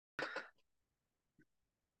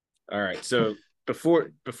All right. So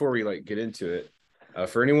before we like get into it,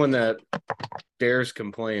 for anyone that dares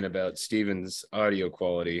complain about Steven's audio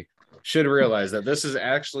quality, should realize that this is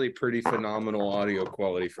actually pretty phenomenal audio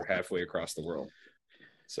quality for halfway across the world.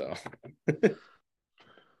 So,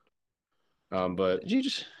 but Did you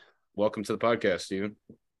just welcome to the podcast, Steven.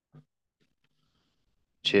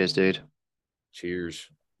 cheers, dude? Cheers.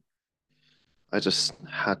 I just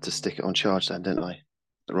had to stick it on charge then, didn't I?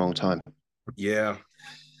 The wrong time. Yeah.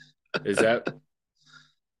 Is that?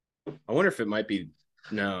 I wonder if it might be.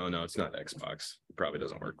 No, it's not Xbox. It probably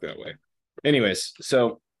doesn't work that way. Anyways,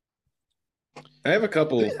 so I have a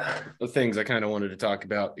couple of things I kind of wanted to talk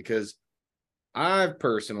about because I've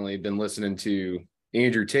personally been listening to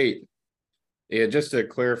Andrew Tate. Yeah, just to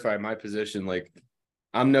clarify my position, like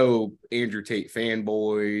I'm no Andrew Tate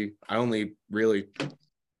fanboy. I only really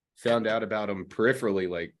found out about him peripherally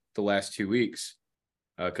like the last 2 weeks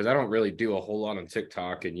because I don't really do a whole lot on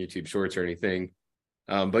TikTok and YouTube Shorts or anything.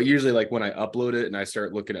 But usually, like when I upload it and I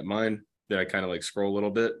start looking at mine, then I kind of like scroll a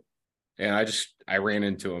little bit, and I ran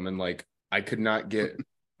into him and like I could not get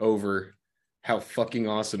over how fucking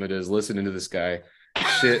awesome it is listening to this guy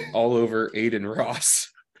shit all over Aiden Ross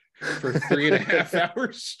for 3.5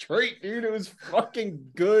 hours straight, dude. It was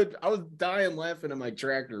fucking good. I was dying laughing at my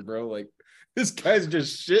tractor, bro. Like this guy's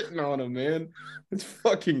just shitting on him, man. It's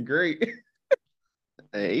fucking great.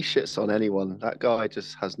 He shits on anyone. That guy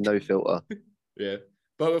just has no filter. Yeah.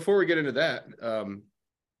 But before we get into that,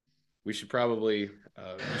 we should probably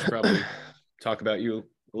talk about you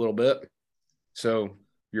a little bit. So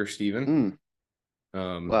you're Steven,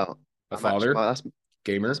 Mm, well, a I'm actually father, that's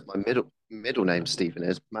gamer. my middle name. Stephen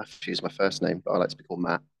is Matthew's my first name, but I like to be called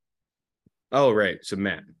Matt. Oh, right. So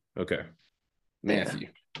Matt. Okay. Yeah, Matthew.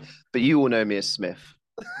 but you all know me as Smith.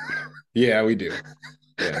 Yeah, we do.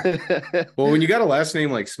 Yeah. Well, when you got a last name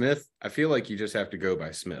like Smith, I feel like you just have to go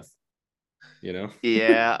by Smith, you know?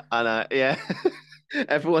 Yeah, I know. Yeah,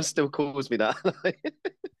 everyone still calls me that.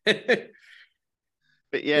 And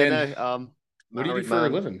But yeah, no. what do you do Married for a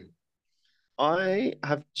man. living? I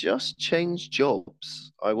have just changed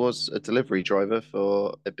jobs. I was a delivery driver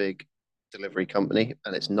for a big delivery company,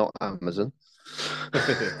 and it's not Amazon.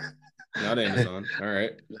 Not Amazon. All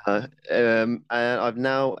right. And I'm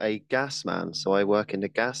now a gas man, so I work in the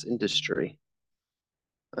gas industry,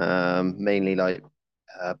 mainly like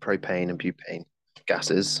propane and butane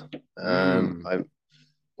gases. Mm. I'm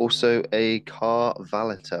also a car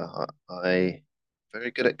valeter. I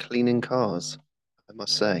very good at cleaning cars, I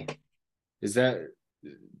must say. Is that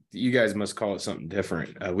you guys must call it something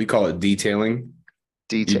different? We call it detailing.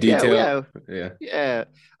 You Detail, yeah, detail, yeah, yeah.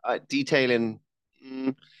 yeah. Detailing.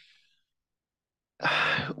 mm,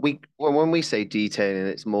 when we say detailing,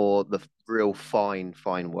 it's more the real fine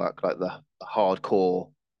work, like the hardcore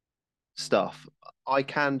stuff. I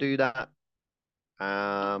can do that,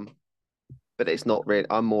 um, but it's not really.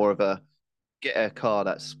 I'm more of a get a car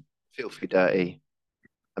that's filthy dirty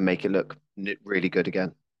and make it look really good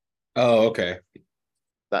again. Oh, okay.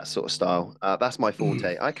 That sort of style. That's my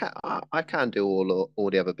forte. I can do all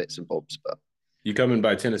the other bits and bobs, but You coming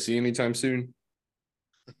by Tennessee anytime soon?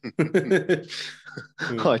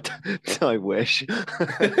 I, I wish.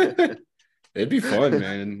 It'd be fun,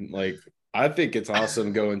 man. Like I think it's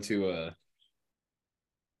awesome going to a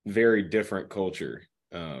very different culture.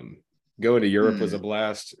 Going to Europe was a Hmm.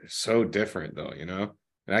 blast. So different though, you know.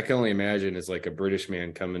 And I can only imagine as like a British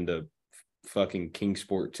man coming to fucking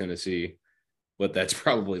Kingsport, Tennessee, what that's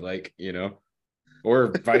probably like, you know, or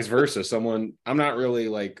vice versa. Someone I'm not really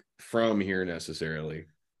like from here necessarily.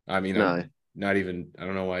 I mean, I'm No. not even. I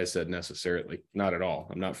don't know why I said necessarily. Not at all.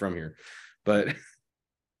 I'm not from here, but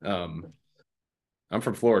um, I'm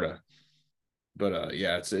from Florida. But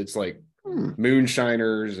yeah, it's like Hmm.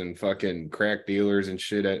 moonshiners and fucking crack dealers and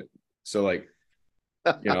shit. So like,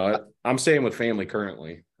 you know, I'm staying with family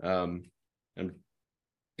currently, and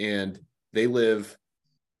and they live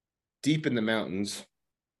deep in the mountains,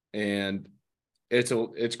 and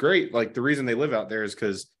it's great. Like the reason they live out there is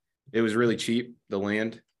because it was really cheap, the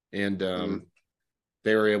land, and Hmm.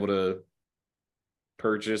 they were able to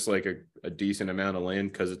purchase like a decent amount of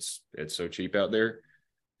land because it's so cheap out there.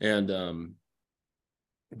 And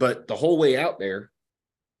but the whole way out there,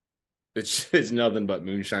 it's nothing but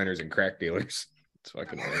moonshiners and crack dealers. It's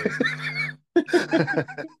fucking hilarious.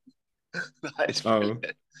 That is um, brilliant.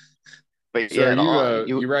 But so are yeah, you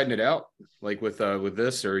you you riding it out like with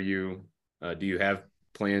this, or are you do you have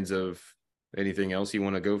plans of anything else you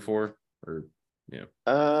want to go for, or yeah?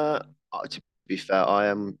 to be fair, I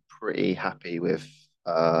am pretty happy with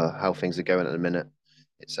how things are going at the minute.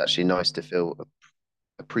 It's actually nice to feel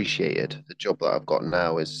appreciated. The job that I've got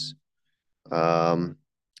now is um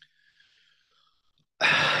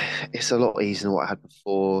It's a lot easier than what I had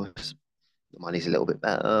before. The money's a little bit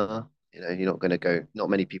better. You know, you're not going to go. Not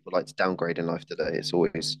many people like to downgrade in life today. It's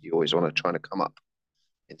always you always want to try to come up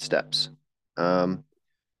in steps. But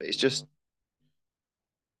it's just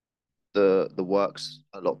the work's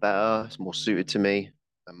a lot better. It's more suited to me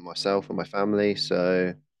and myself and my family.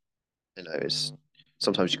 So you know, it's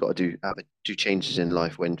sometimes you got to do changes in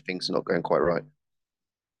life when things are not going quite right.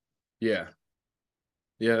 Yeah.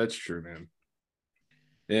 Yeah, that's true, man.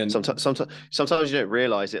 And Sometimes you don't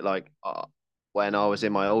realize it. Like when I was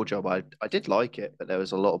in my old job, I did like it, but there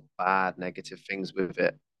was a lot of bad, negative things with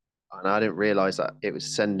it, and I didn't realize that it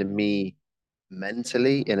was sending me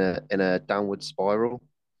mentally in a downward spiral.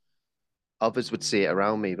 Others would see it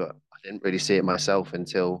around me, but I didn't really see it myself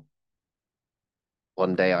until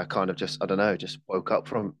one day I kind of just I don't know, just woke up,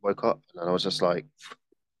 and I was just like,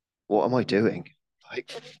 what am I doing? Like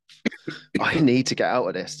I need to get out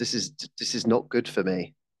of this. This is not good for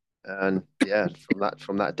me. And yeah,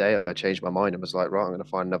 from that day, I changed my mind and was like, right, I'm going to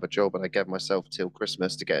find another job. And I gave myself till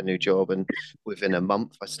Christmas to get a new job. And within a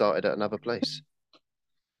month, I started at another place.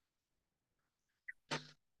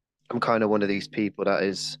 I'm kind of one of these people that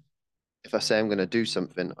is, if I say I'm going to do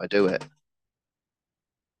something, I do it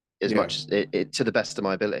as yeah, much it to the best of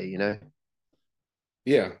my ability, you know?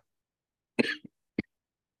 yeah,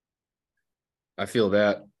 I feel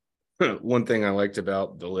that. One thing I liked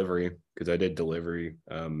about delivery, because I did delivery,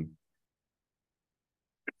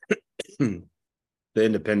 the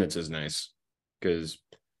independence is nice because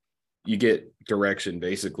you get direction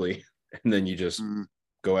basically, and then you just Mm,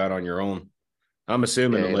 go out on your own. I'm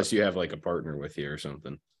assuming yeah, unless you have like a partner with you or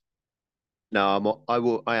something. no,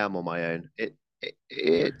 I am on my own.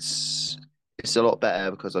 It's a lot better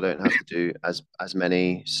because I don't have to do as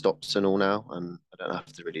many stops and all now, and I don't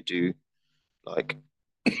have to really do like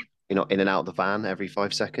in and out of the van every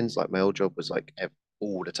 5 seconds. Like my old job was like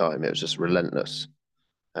all the time. It was just relentless.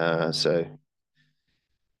 So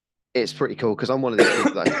it's pretty cool because I'm one of these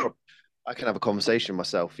people that I can have a conversation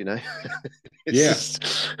myself. You know, it's Yeah,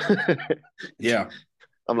 just yeah,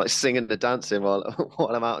 I'm like singing and dancing while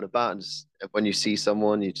while I'm out and about. And just when you see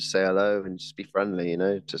someone, you just say hello and just be friendly. You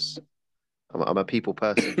know, just I'm a people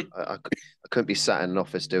person. I couldn't be sat in an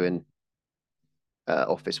office doing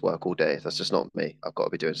office work all day. That's just not me. I've got to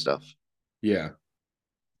be doing stuff. yeah.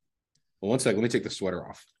 Well, one second, let me take the sweater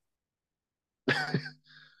off.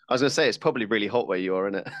 I was gonna say it's probably really hot where you are,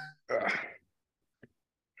 isn't it? Ugh,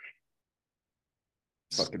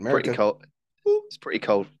 It's fucking pretty America. cold. It's pretty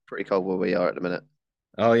cold where we are at the minute.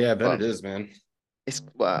 Oh yeah, I bet it Well, is, man. it's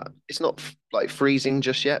not like freezing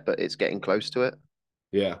just yet, but it's getting close to it.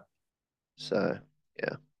 Yeah. So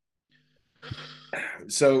yeah.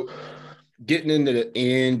 So getting into the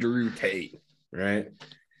Andrew Tate, right?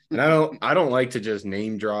 And I don't like to just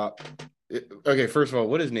name drop. Okay, first of all,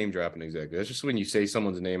 what is name dropping exactly? That's just when you say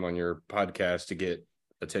someone's name on your podcast to get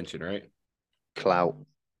attention, right? Clout.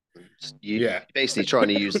 You Yeah. basically trying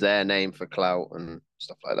to use their name for clout and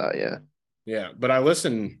stuff like that. Yeah. Yeah. But I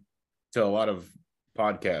listen to a lot of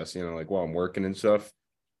podcasts, like while I'm working and stuff.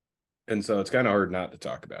 And so it's kind of hard not to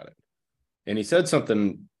talk about it. And he said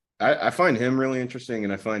something I find him really interesting,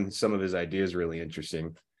 and I find some of his ideas really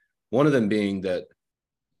interesting. One of them being that,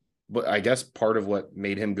 but I guess part of what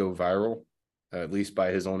made him go viral, at least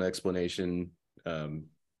by his own explanation on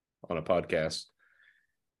a podcast,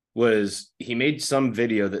 was he made some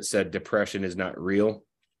video that said depression is not real.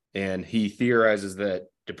 And he theorizes that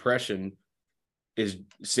depression is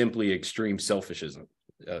simply extreme selfishness,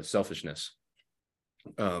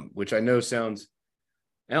 which I know sounds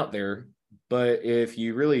out there, but if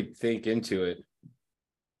you really think into it,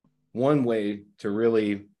 one way to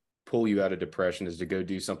really pull you out of depression is to go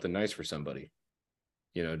do something nice for somebody,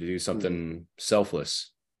 to do Mm. something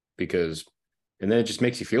selfless, because, and then it just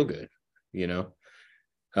makes you feel good, you know?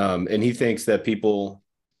 And he thinks that people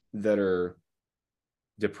that are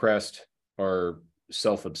depressed are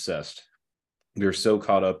self-obsessed. They're so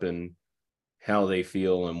caught up in how they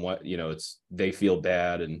feel and what, they feel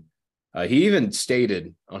bad. And he even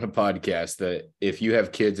stated on a podcast that if you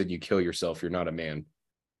have kids and you kill yourself, you're not a man,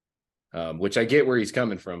 which I get where he's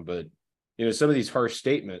coming from. But, some of these harsh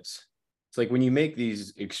statements, it's like when you make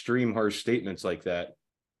these extreme harsh statements like that,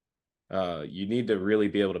 you need to really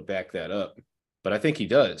be able to back that up. But I think he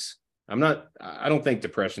does. I don't think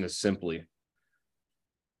depression is simply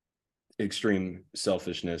extreme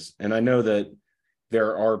selfishness. And I know that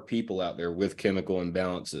there are people out there with chemical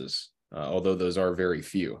imbalances, although those are very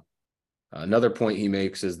few. Another point he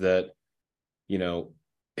makes is that, you know,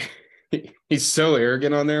 he's so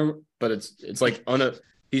arrogant on there, but it's like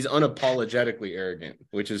he's unapologetically arrogant,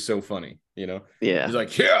 which is so funny. Yeah. He's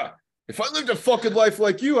like, yeah, If I lived a fucking life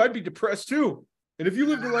like you, I'd be depressed too. And if you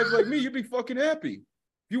lived a life like me, you'd be fucking happy.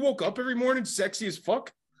 If you woke up every morning sexy as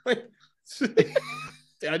fuck. Like,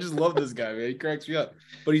 I just love this guy, man. He cracks me up.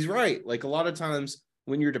 But he's right. Like, a lot of times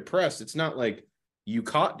when you're depressed, it's not like you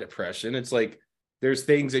caught depression. It's like there's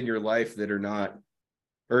things in your life that are not,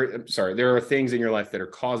 or I'm sorry, there are things in your life that are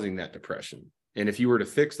causing that depression. And if you were to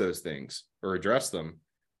fix those things or address them,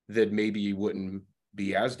 then maybe you wouldn't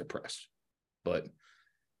be as depressed. But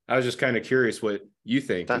I was just kind of curious what you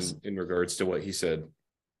think in regards to what he said.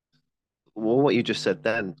 Well, what you just said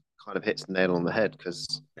then kind of hits the nail on the head,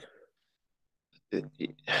 because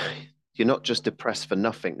you're not just depressed for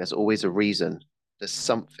nothing. There's always a reason. There's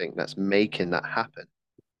something that's making that happen.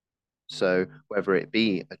 So whether it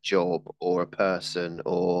be a job or a person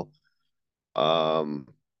or I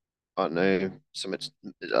don't know,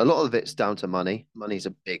 a lot of it's down to money. Money's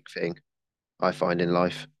a big thing I find in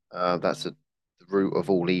life. That's the root of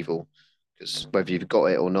all evil, because whether you've got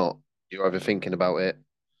it or not, you're either thinking about it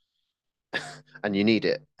and you need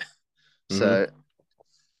it. So,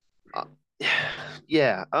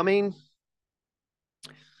 yeah, like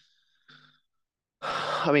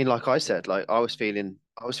I said, like I was feeling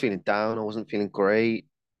down. I wasn't feeling great,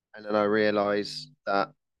 and then I realized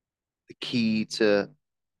that the key to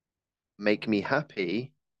make me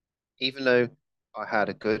happy, even though I had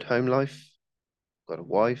a good home life, got a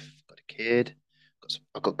wife, got a kid,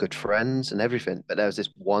 I've got good friends and everything, but there was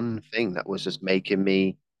this one thing that was just making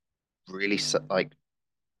me really like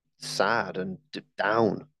sad and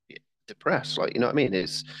down, depressed. Like, you know what I mean?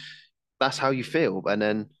 That's how you feel, and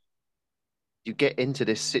then you get into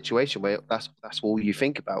this situation where that's all you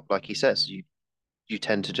think about. Like he says, you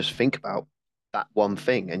tend to just think about that one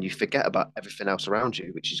thing and you forget about everything else around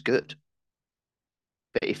you, which is good.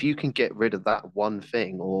 But if you can get rid of that one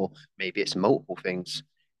thing, or maybe it's multiple things,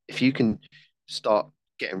 if you can start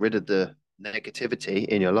getting rid of the negativity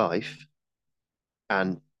in your life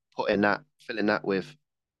and filling that with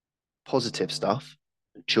positive stuff,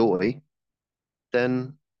 joy,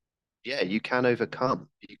 then yeah, you can overcome.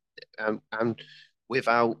 And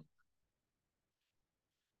without,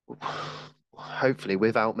 hopefully,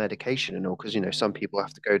 without medication and all, because some people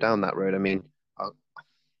have to go down that road. I mean,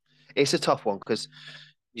 it's a tough one because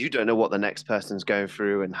you don't know what the next person's going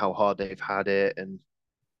through and how hard they've had it, and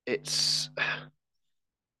it's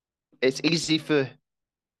easy for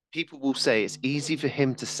people will say it's easy for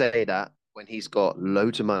him to say that when he's got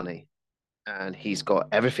loads of money and he's got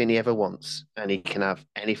everything he ever wants and he can have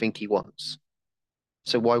anything he wants.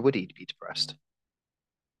 So why would he be depressed?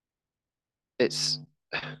 It's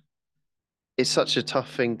it's such a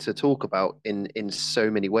tough thing to talk about in so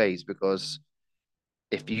many ways, because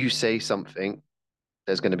if you say something,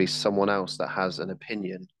 there's going to be someone else that has an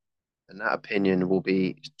opinion, and that opinion will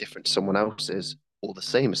be different to someone else's or the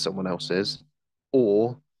same as someone else's,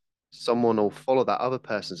 or someone will follow that other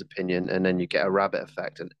person's opinion, and then you get a rabbit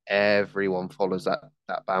effect and everyone follows that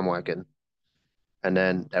bandwagon, and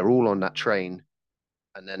then they're all on that train,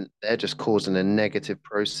 and then they're just causing a negative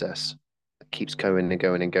process that keeps going and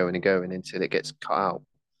going and going and going until it gets cut out.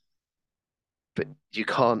 But you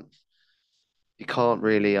can't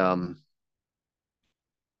really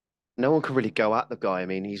no one can really go at the guy. I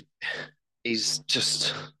mean, he's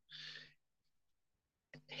just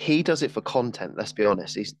he does it for content, let's be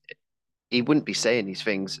honest. He wouldn't be saying these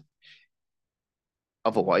things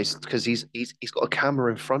otherwise, because he's got a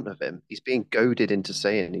camera in front of him. He's being goaded into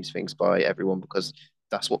saying these things by everyone because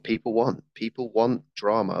that's what people want. People want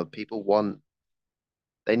drama.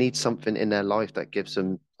 They need something in their life that gives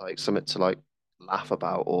them like something to like laugh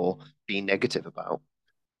about or be negative about.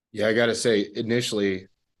 Yeah, I gotta say, initially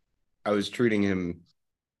I was treating him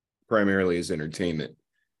primarily as entertainment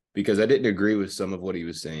because I didn't agree with some of what he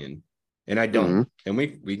was saying. And I don't. Mm-hmm. And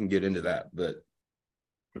we can get into that, but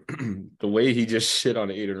the way he just shit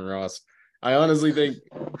on Adin Ross, I honestly think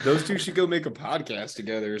those two should go make a podcast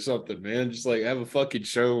together or something, man. Just like have a fucking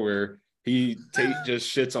show where Tate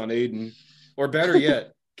just shits on Adin. Or better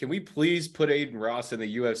yet, can we please put Adin Ross in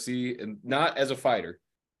the UFC, and not as a fighter,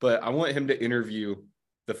 but I want him to interview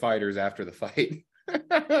the fighters after the fight.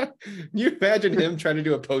 Can you imagine him trying to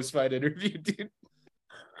do a post-fight interview, dude?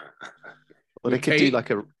 Well, they could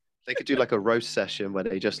do like a roast session where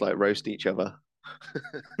they just like roast each other.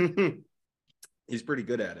 He's pretty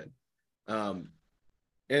good at it.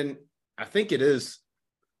 And I think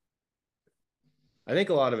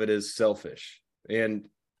a lot of it is selfish. And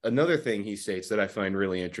another thing he states that I find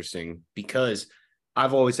really interesting, because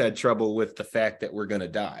I've always had trouble with the fact that we're going to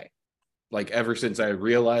die. Like ever since I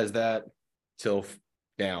realized that till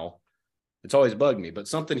now, it's always bugged me. But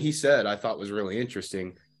something he said I thought was really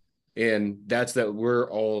interesting. And that's that we're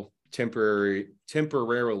all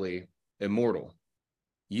temporarily immortal.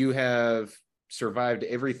 You have survived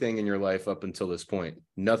everything in your life up until this point.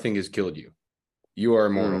 Nothing has killed you. You are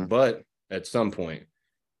immortal, but at some point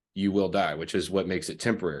you will die, which is what makes it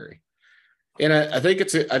temporary. And I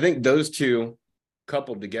think those two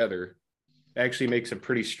coupled together actually makes a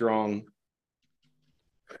pretty strong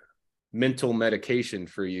mental medication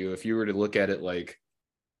for you. If you were to look at it like,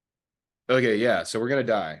 okay, yeah, so we're going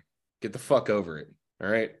to die. Get the fuck over it. All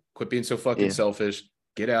right. Quit being so fucking selfish.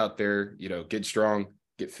 Get out there, get strong,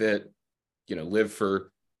 get fit, live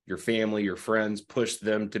for your family, your friends, push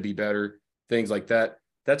them to be better, things like that.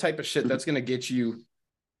 That type of shit, that's going to get you.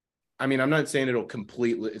 I mean, I'm not saying it'll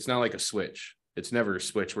completely, it's not like a switch. It's never a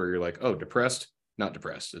switch where you're like, oh, depressed, not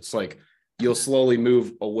depressed. It's like you'll slowly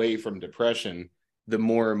move away from depression the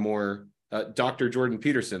more and more. Dr. Jordan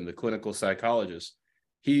Peterson, the clinical psychologist,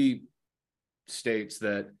 he states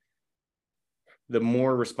that the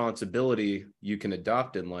more responsibility you can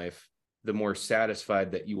adopt in life, the more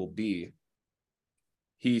satisfied that you will be.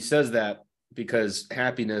 He says that because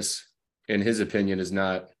happiness, in his opinion, is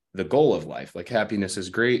not the goal of life. Like, happiness is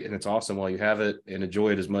great and it's awesome while you have it and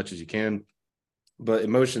enjoy it as much as you can. But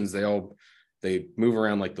emotions, they move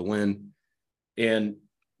around like the wind. And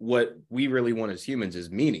what we really want as humans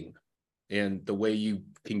is meaning. And the way you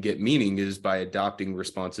can get meaning is by adopting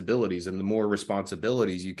responsibilities. And the more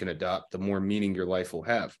responsibilities you can adopt, the more meaning your life will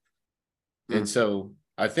have. And so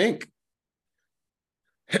I think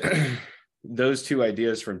those two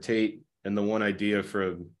ideas from Tate and the one idea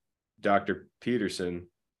from Dr. Peterson,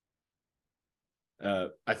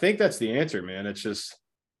 I think that's the answer, man. It's just,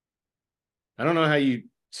 I don't know how you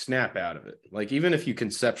snap out of it. Like, even if you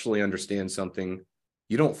conceptually understand something,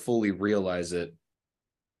 you don't fully realize it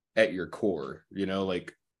at your core,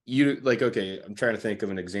 like okay, I'm trying to think of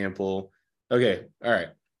an example. Okay. All right.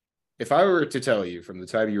 If I were to tell you from the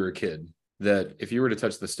time you were a kid that if you were to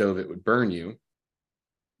touch the stove, it would burn you,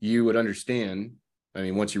 you would understand. I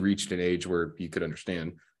mean, once you reached an age where you could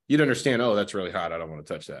understand, you'd understand, oh, that's really hot, I don't want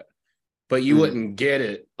to touch that. But you wouldn't get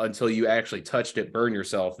it until you actually touched it, burn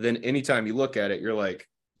yourself. Then anytime you look at it, you're like,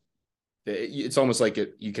 it's almost like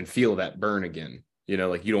you can feel that burn again.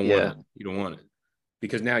 Like you don't want it. You don't want it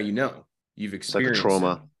because now you've experienced it's like a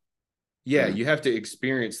trauma. Yeah, you have to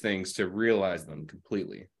experience things to realize them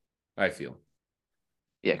completely, I feel.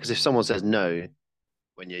 Yeah, because if someone says no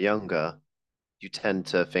when you're younger, you tend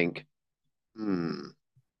to think,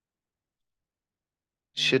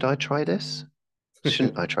 should I try this?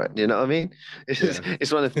 Shouldn't I try it? You know what I mean?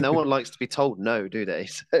 It's one of, no one likes to be told no, do they?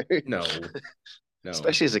 So no.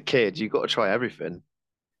 Especially as a kid, you've got to try everything.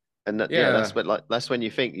 And that's when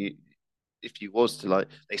you think if you was to, like,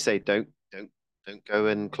 they say don't go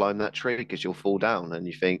and climb that tree because you'll fall down, and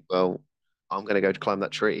you think, well, I'm going to go to climb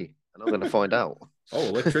that tree and I'm going to find out. Oh,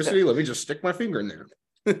 electricity, let me just stick my finger in there.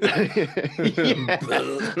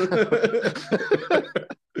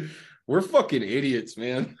 We're fucking idiots,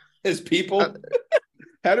 man, as people.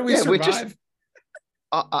 How do we survive?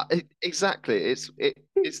 Exactly.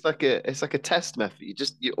 It's like a test method.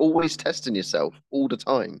 You're always testing yourself all the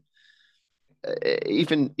time.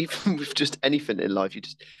 Even with just anything in life,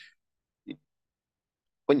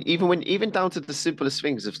 even down to the simplest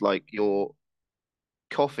things of like your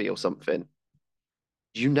coffee or something,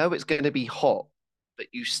 it's going to be hot, but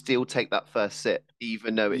you still take that first sip,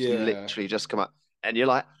 even though it's literally just come out, and you're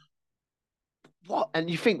like, what?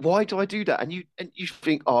 And you think, why do I do that? And you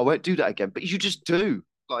think, oh, I won't do that again, but you just do.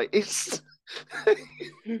 Like, it's.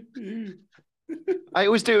 I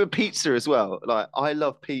always do with pizza as well. Like, I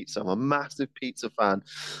love pizza. I'm a massive pizza fan.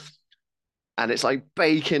 And it's like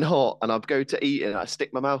baking hot, and I go to eat it, and I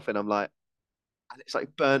stick my mouth in. I'm like, and it's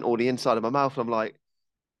like burnt all the inside of my mouth. And I'm like,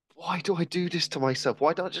 why do I do this to myself?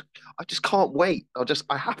 Why don't I just can't wait.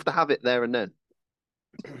 I have to have it there and then.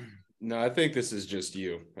 No, I think this is just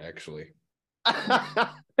you, actually.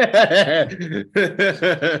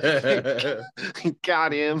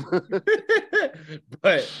 Got him.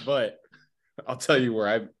 but I'll tell you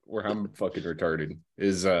where I'm fucking retarded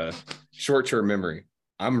is short-term memory.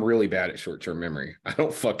 I'm really bad at short-term memory. I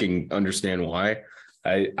don't fucking understand why.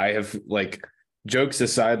 I have, like, jokes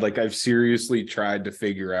aside, like, I've seriously tried to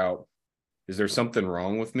figure out, is there something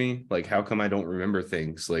wrong with me? Like, how come I don't remember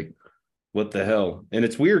things? Like, what the hell? And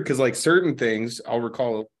it's weird because, like, certain things I'll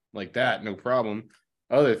recall like that, no problem.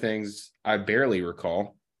 Other things I barely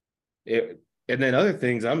recall it. And then other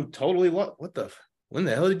things I'm totally when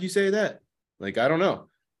the hell did you say that? Like, I don't know.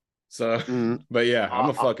 So, but yeah, I'm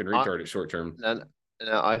a fucking retard at short term. And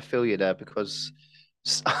I feel you there because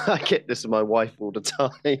I get this with my wife all the time.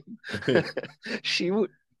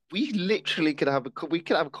 We literally could have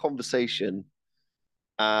a conversation,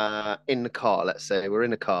 in the car, let's say we're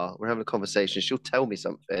in a car, we're having a conversation. She'll tell me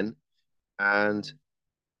something, and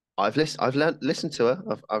listened to her.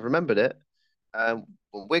 I've remembered it.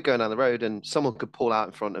 We're going down the road, and someone could pull out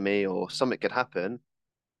in front of me, or something could happen,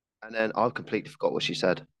 and then I've completely forgot what she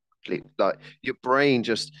said. Like your brain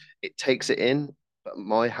just it takes it in.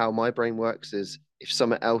 But how my brain works is if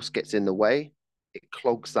someone else gets in the way, it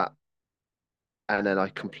clogs that, and then I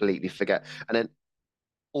completely forget. And then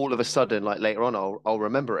all of a sudden, like later on, I'll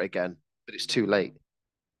remember it again, but it's too late.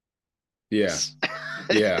 Yeah.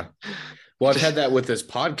 Yeah. Well, I've had that with this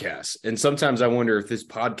podcast. And sometimes I wonder if this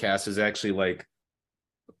podcast is actually like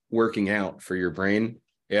working out for your brain.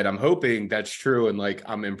 And I'm hoping that's true. And like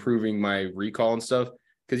I'm improving my recall and stuff.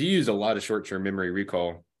 Because you use a lot of short-term memory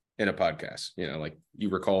recall in a podcast. You know, like you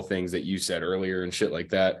recall things that you said earlier and shit like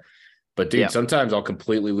that. But dude, sometimes I'll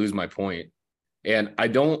completely lose my point. And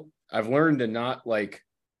I've learned to not like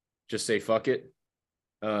just say fuck it.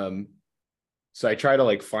 So I try to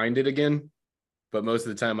like find it again, but most of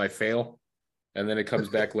the time I fail. And then it comes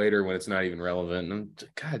back later when it's not even relevant. And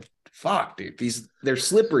God, fuck, dude. They're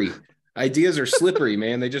slippery. Ideas are slippery,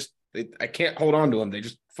 man. I can't hold on to them. They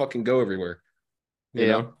just fucking go everywhere. You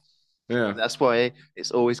know? Yeah. That's why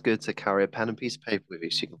it's always good to carry a pen and piece of paper with you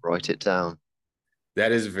so you can write it down.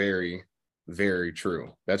 That is very, very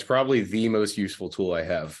true. That's probably the most useful tool I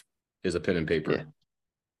have is a pen and paper.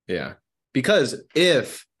 Yeah. Because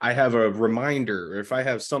if I have a reminder or if I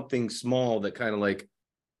have something small that kind of like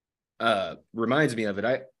reminds me of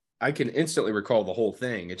it, I can instantly recall the whole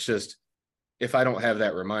thing. It's just if I don't have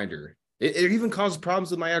that reminder, it even causes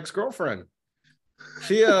problems with my ex-girlfriend.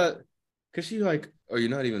 Because she like, are you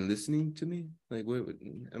not even listening to me? Like, what?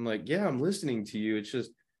 I'm like, yeah, I'm listening to you. It's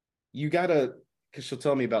just you gotta, because she'll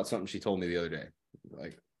tell me about something she told me the other day.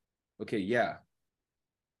 Like, okay, yeah,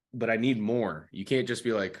 but I need more. You can't just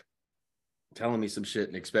be like telling me some shit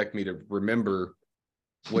and expect me to remember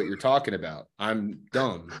what you're talking about. I'm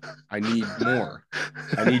dumb. I need more.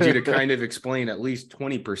 I need you to kind of explain at least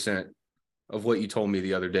 20% of what you told me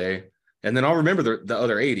the other day. And then I'll remember the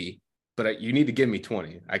other 80, but you need to give me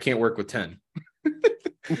 20. I can't work with 10.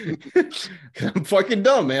 I'm fucking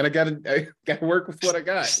dumb, man. I gotta work with what I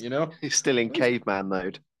got, you know? He's still in caveman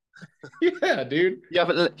mode. Yeah, dude. You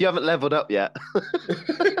haven't leveled up yet.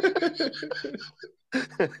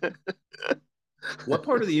 What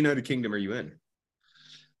part of the United Kingdom are you in?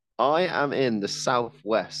 I am in the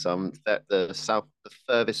southwest. I'm the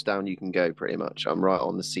furthest down you can go, pretty much. I'm right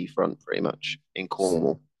on the seafront, pretty much in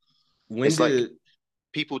Cornwall. Like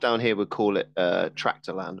people down here would call it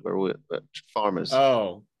tractor land, where we're farmers.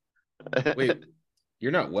 Oh, wait,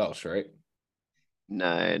 you're not Welsh, right?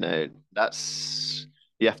 No, that's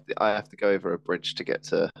I have to go over a bridge to get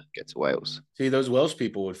to Wales. See, those Welsh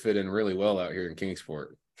people would fit in really well out here in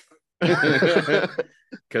Kingsport.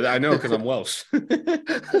 Because I'm Welsh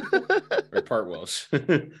or part Welsh.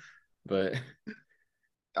 But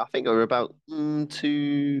I think we're about 2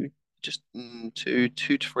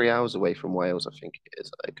 to 3 hours away from Wales. I think it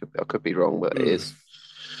is. I could be wrong, but it is.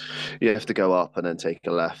 You have to go up and then take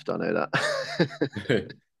a left. I know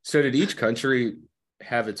that. So did each country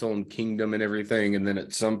have its own kingdom and everything, and then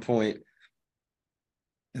at some point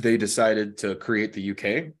they decided to create the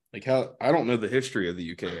UK? Like how I don't know the history of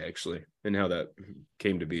the UK actually and how that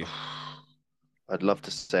came to be. I'd love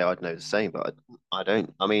to say I'd know the same, but I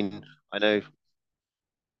don't. I mean, I know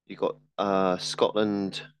you got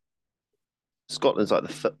Scotland. Scotland's like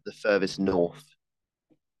the furthest north,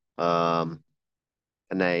 and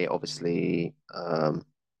they obviously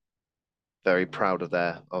very proud of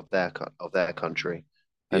their country.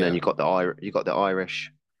 And then you got the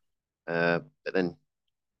Irish, but then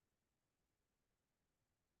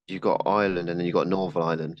you got Ireland, and then you got Northern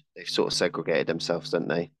Ireland. They've sort of segregated themselves, don't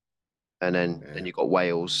they? And then you got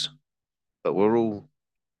Wales, but we're all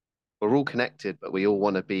connected, but we all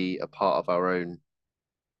want to be a part of our own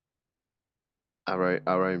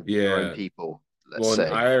people. Let's say.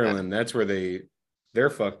 In Ireland, that's where they're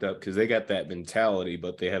fucked up because they got that mentality,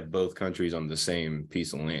 but they have both countries on the same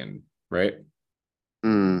piece of land, right?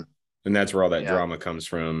 Mm. And that's where all that drama comes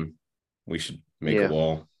from. We should make a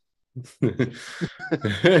wall.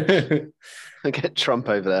 Get Trump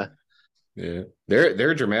over there. Yeah,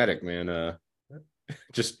 they're dramatic, man.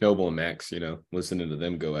 Just Noble and Max, listening to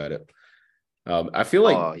them go at it. I feel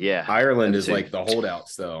like Ireland is like the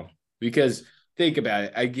holdouts though, because think about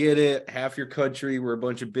it. I get it. Half your country were a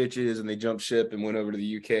bunch of bitches and they jumped ship and went over to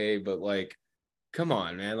the UK, but like, come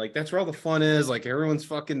on, man. Like that's where all the fun is. Like everyone's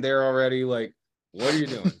fucking there already. Like, what are you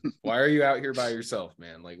doing? Why are you out here by yourself,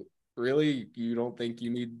 man? Like, really? You don't think you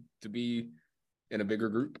need to be in a bigger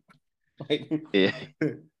group? Yeah.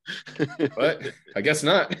 But I guess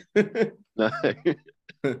not. No.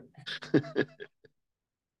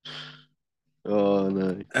 Oh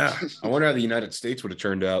no. I wonder how the United States would have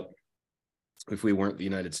turned out if we weren't the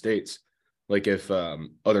United States. Like if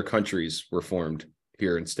other countries were formed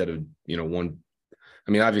here instead of, one.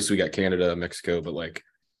 I mean, obviously we got Canada, Mexico, but like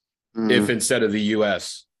if instead of the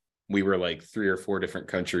US, we were like 3 or 4 different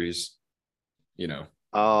countries.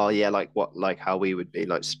 Oh yeah, like how we would be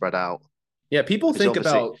like spread out. Yeah, people Because think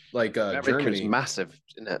obviously about like America's Germany. massive,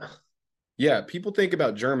 isn't it? Yeah, people think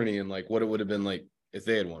about Germany and like what it would have been like if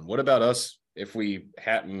they had won. What about us if we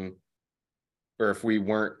hadn't, or if we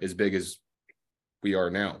weren't as big as we are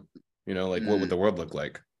now? Like what would the world look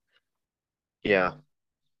like? Yeah.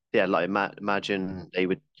 Yeah, like imagine they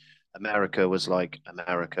would America was like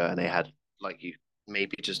America and they had like you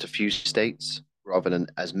maybe just a few states rather than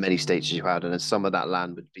as many states as you had, and then some of that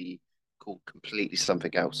land would be called completely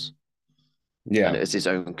something else. And Yeah. it's its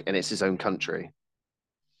own country.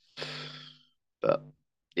 But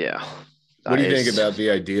yeah, What do that you think is about the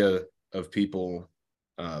idea of people?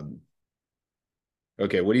 Um,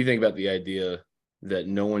 okay, what do you think about the idea that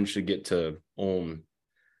no one should get to own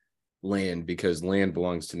land because land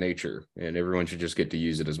belongs to nature and everyone should just get to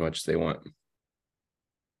use it as much as they want?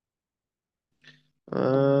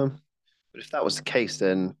 but if that was the case,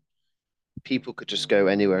 then people could just go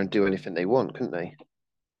anywhere and do anything they want, couldn't they?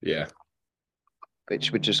 Yeah.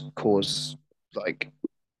 Which would just cause like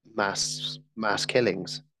mass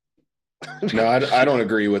killings. No, I don't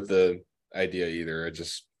agree with the idea either. I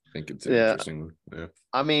just think it's an Yeah, interesting one.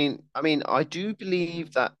 Yeah. I do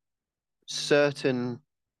believe that certain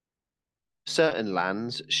certain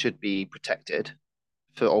lands should be protected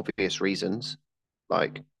for obvious reasons,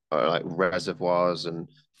 like like reservoirs and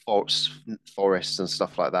forests and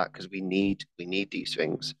stuff like that, because we need these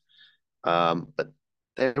things. But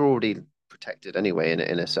they're already protected anyway,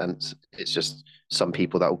 in a sense. It's just some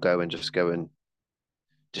people that will go and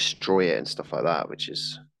destroy it and stuff like that, which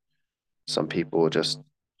is some people are just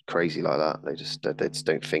crazy like that. They just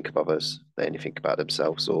don't think of others. They only think about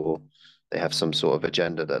themselves, or they have some sort of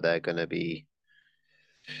agenda that they're going to be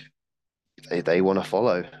they want to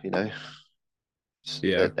follow.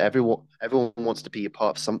 Yeah. That everyone wants to be a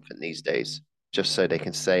part of something these days, just so they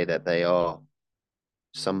can say that they are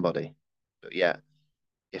somebody. But yeah,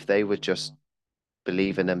 if they would just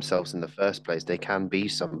believe in themselves in the first place, they can be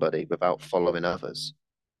somebody without following others.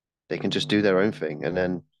 They can just do their own thing, and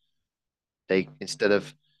then they instead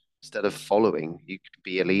of following, you could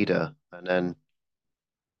be a leader, and then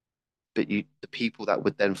but the people that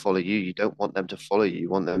would then follow you, you don't want them to follow you. You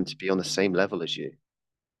want them to be on the same level as you.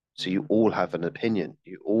 So you all have an opinion.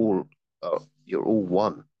 You're all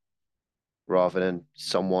one, rather than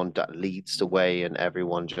someone that leads the way and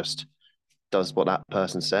everyone just does what that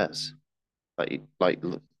person says. Like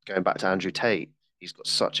going back to Andrew Tate, he's got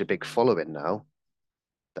such a big following now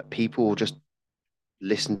that people will just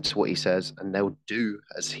listen to what he says and they'll do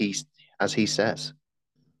as he says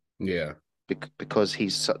Yeah. because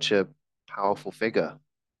he's such a powerful figure.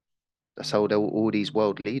 That's how all these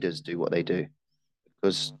world leaders do what they do,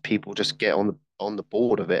 because people just get on the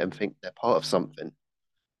board of it and think they're part of something,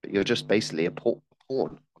 but you're just basically a pawn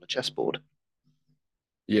on a chessboard.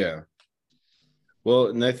 Yeah. Well,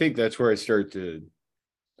 and I think that's where I start to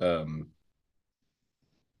um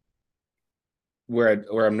where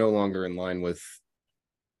I'm no longer in line with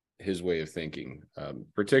his way of thinking,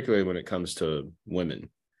 particularly when it comes to women.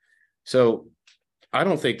 So I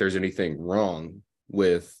don't think there's anything wrong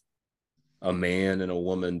with a man and a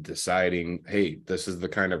woman deciding, hey, this is the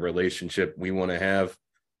kind of relationship we want to have.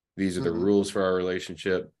 These are the Mm-hmm. rules for our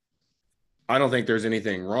relationship. I don't think there's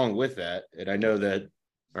anything wrong with that. And I know that,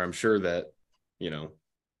 or I'm sure that, you know,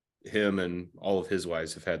 him and all of his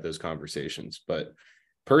wives have had those conversations. But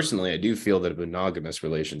personally, I do feel that a monogamous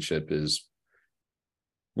relationship is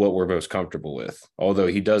what we're most comfortable with. Although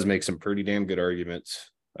he does make some pretty damn good arguments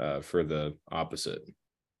for the opposite.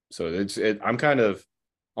 So I'm kind of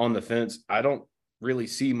on the fence. I don't really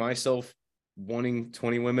see myself wanting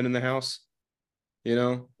 20 women in the house. You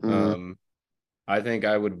know, Mm-hmm. I think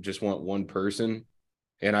I would just want one person,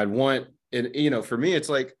 and I'd want it. You know, for me, it's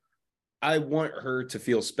like I want her to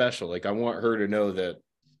feel special. Like I want her to know that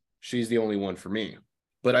she's the only one for me.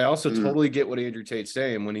 But I also Mm-hmm. totally get what Andrew Tate's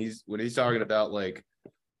saying when he's talking about like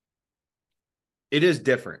it is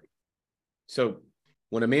different. So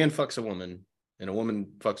when a man fucks a woman and a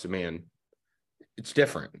woman fucks a man, it's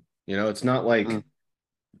different. You know, it's not Mm-hmm. like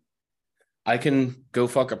I can go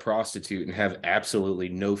fuck a prostitute and have absolutely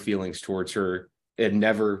no feelings towards her and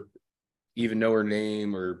never even know her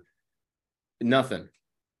name or nothing.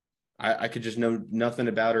 I could just know nothing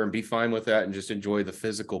about her and be fine with that and just enjoy the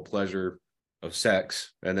physical pleasure of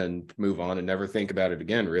sex and then move on and never think about it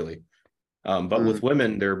again, really. But with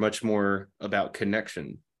women, they're much more about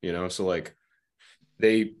connection, you know, so like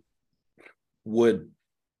they would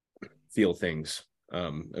feel things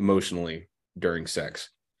emotionally during sex.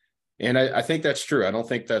 And I think that's true. I don't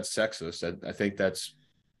think that's sexist. I think that's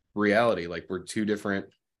reality. Like we're two different,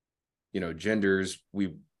 you know, genders.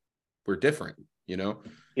 We're different, you know?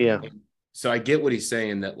 Yeah. So I get what he's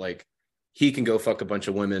saying that like he can go fuck a bunch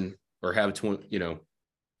of women or have you know,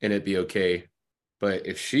 and it be okay. But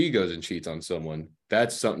if she goes and cheats on someone,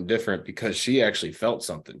 that's something different because she actually felt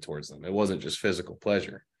something towards them. It wasn't just physical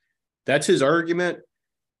pleasure. That's his argument.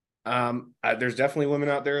 There's definitely women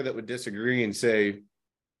out there that would disagree and say,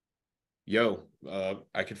 yo,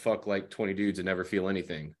 I could fuck like 20 dudes and never feel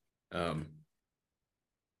anything.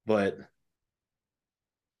 But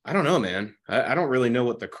I don't know, man. I don't really know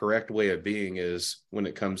what the correct way of being is when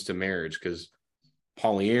it comes to marriage because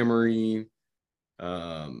polyamory,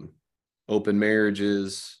 open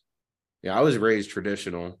marriages. Yeah, I was raised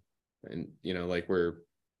traditional and, you know, like where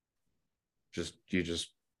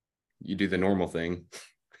you do the normal thing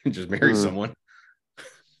and just marry someone.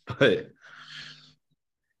 But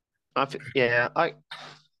I'm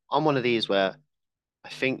one of these where I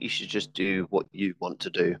think you should just do what you want to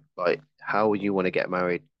do. Like how you want to get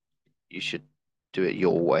married, you should do it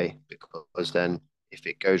your way because then if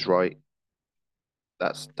it goes right,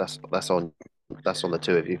 that's on the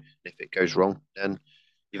two of you. If it goes wrong, then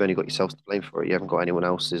you've only got yourselves to blame for it. You haven't got anyone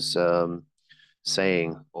else's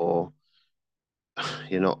saying or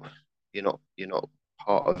you're not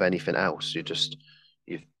part of anything else. You've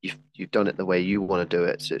done it the way you want to do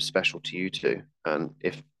it, so it's special to you two. And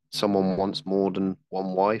if someone wants more than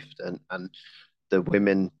one wife, then and the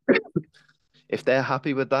women, if they're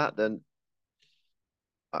happy with that, then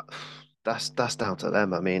uh, that's down to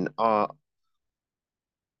them. I mean, I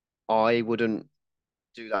wouldn't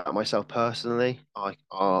do that myself personally.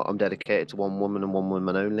 I'm dedicated to one woman and one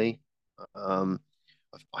woman only. Um,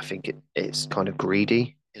 I think it's kind of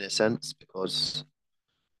greedy in a sense because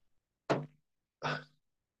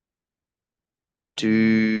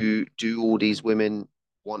do all these women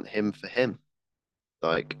want him for him?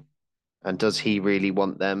 Like, and does he really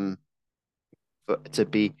want them to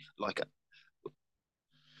be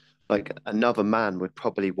like another man would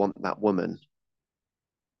probably want that woman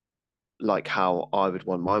like how I would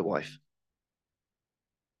want my wife,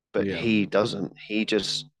 but yeah, he doesn't.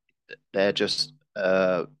 They're just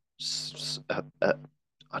I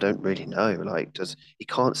don't really know. Like, does he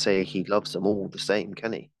can't say he loves them all the same,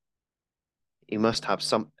 can he? He must have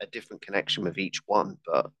a different connection with each one,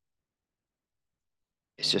 but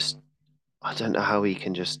it's just I don't know how he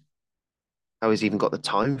can just how he's even got the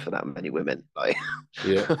time for that many women. Like,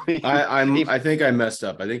 yeah. I mean, I think I messed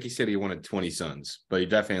up. I think he said he wanted 20 sons, but he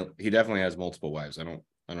definitely has multiple wives. I don't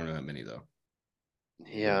know that many though.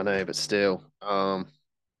 yeah, I know, but still,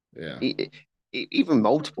 Yeah. e- even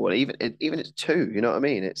multiple, even it's two. You know what I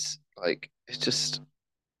mean? It's like it's just,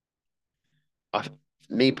 I,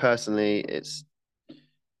 me personally, it's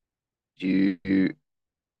you you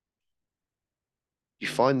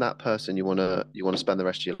find that person you wanna spend the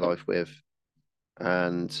rest of your life with,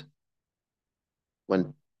 and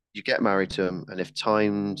when you get married to them, and if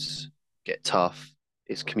times get tough,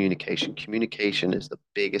 it's communication. Communication is the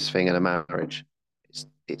biggest thing in a marriage.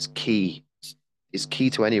 It's key. It's key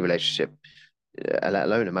to any relationship, let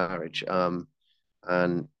alone a marriage.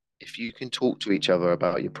 And if you can talk to each other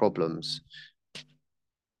about your problems,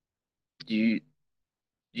 you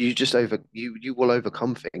you will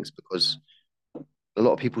overcome things because a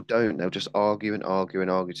lot of people don't. They'll just argue and argue and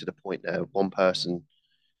argue to the point that one person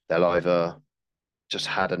they'll either just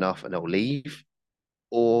had enough and they'll leave,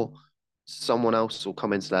 or someone else will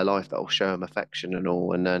come into their life that will show them affection and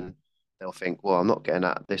all, and then they'll think, well, I'm not getting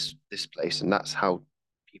at this place, and that's how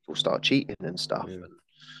people start cheating and stuff. Yeah. And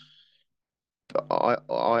but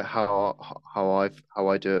how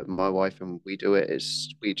I do it with my wife and we do it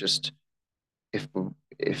is we just if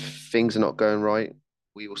if things are not going right,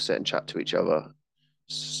 we will sit and chat to each other.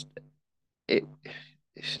 It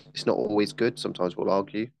it's not always good. Sometimes we'll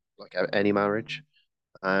argue, like any marriage.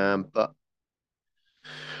 But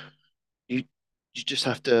you you just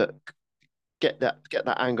have to get that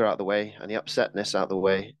anger out of the way and the upsetness out of the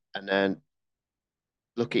way, and then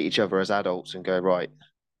look at each other as adults and go, right,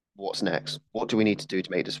 what's next? What do we need to do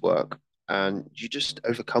to make this work? And you just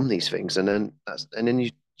overcome these things, and then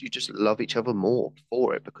you just love each other more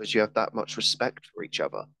for it because you have that much respect for each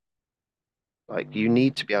other. Like you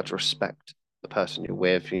need to be able to respect the person you're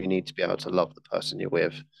with. You need to be able to love the person you're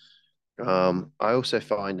with. I also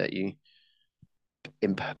find that me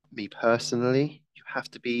personally, you have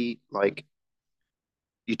to be like,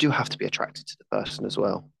 you do have to be attracted to the person as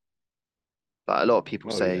well. Like a lot of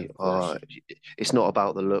people Oh yeah, say, of oh, course. it's not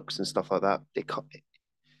about the looks and stuff like that.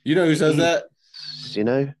 You know who It says is, that? you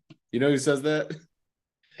know? You know who says that?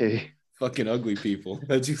 Fucking ugly people.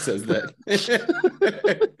 That's who says that.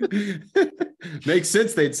 Makes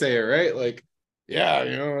sense they'd say it, right? Like,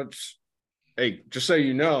 yeah, hey, just so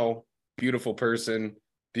you know, beautiful person,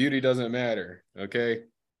 beauty doesn't matter. Okay.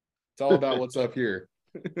 It's all about what's up here.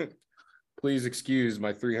 Please excuse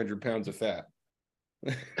my 300 pounds of fat.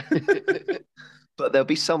 But there'll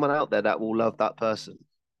be someone out there that will love that person.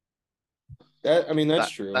 I mean, that's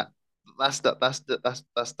That true. that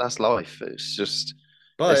that's life. It's just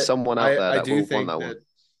there's But someone out I, there I that do will want think that one. that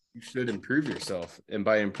you should improve yourself. And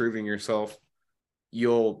by improving yourself,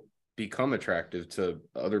 you'll become attractive to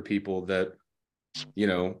other people that, you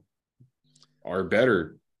know, are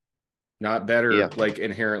better. Not better Yeah. like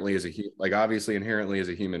inherently as a like obviously inherently as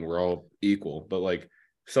a human, we're all equal, but like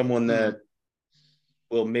someone Mm, that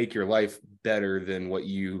will make your life better than what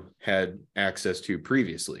you had access to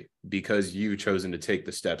previously because you've chosen to take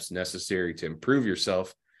the steps necessary to improve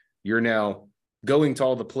yourself. You're now going to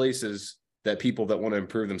all the places that people that want to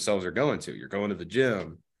improve themselves are going to. You're going to the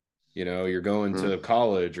gym, you're going mm, to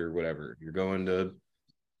college or whatever. You're going to,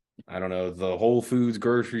 I don't know, the Whole Foods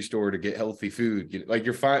grocery store to get healthy food. Like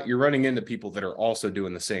you're running into people that are also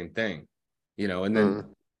doing the same thing, and then, mm,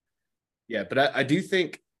 yeah, but I do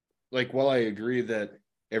think, like, while I agree that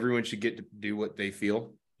everyone should get to do what they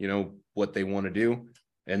feel, what they want to do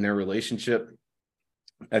in their relationship,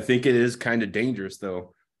 I think it is kind of dangerous,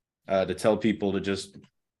 though, to tell people to just,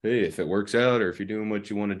 hey, if it works out or if you're doing what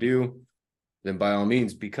you want to do, then by all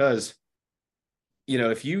means, because,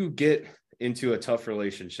 if you get into a tough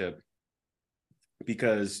relationship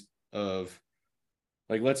because of,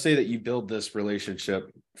 like, let's say that you build this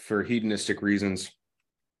relationship for hedonistic reasons,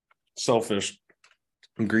 selfish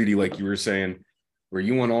and greedy, like you were saying, where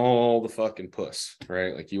you want all the fucking puss,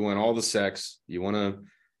 right? Like you want all the sex, you want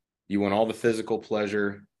all the physical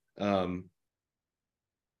pleasure. Um,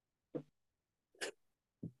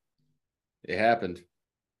 it happened.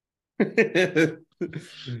 mm.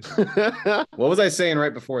 What was I saying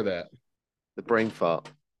right before that? The brain fart.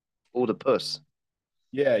 All the puss.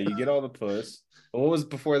 Yeah, you get all the puss. What was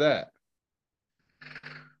before that?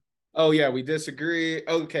 Oh yeah, we disagree.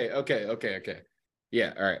 Okay.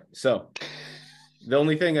 Yeah, all right. So the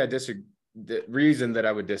only thing the reason that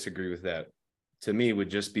I would disagree with that to me would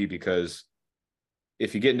just be because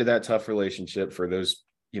if you get into that tough relationship for those,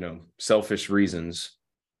 selfish reasons,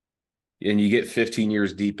 and you get 15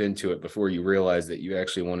 years deep into it before you realize that you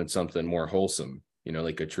actually wanted something more wholesome,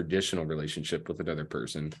 like a traditional relationship with another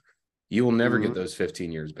person, you will never get Mm. those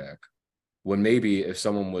 15 years back. When maybe if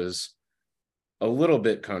someone was a little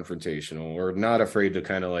bit confrontational or not afraid to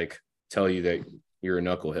kind of like tell you that you're a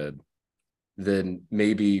knucklehead, then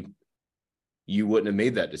maybe you wouldn't have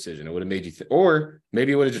made that decision. It would have made you, or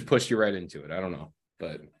maybe it would have just pushed you right into it. I don't know.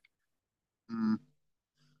 But Mm.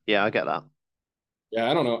 Yeah, I get that. yeah,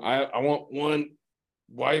 I don't know. I want one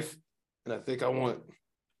wife, and I think I want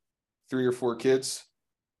 3 or 4 kids.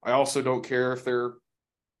 I also don't care if they're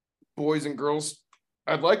boys and girls.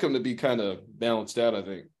 I'd like them to be kind of balanced out. I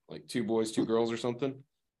think like 2 boys, 2 girls, or something.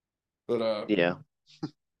 But Yeah.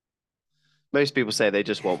 Most people say they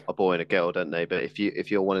just want a boy and a girl, don't they? But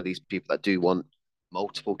if you're one of these people that do want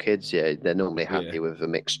multiple kids, yeah, they're normally yeah, happy with a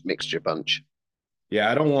mixture bunch.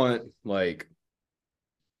 yeah, I don't want like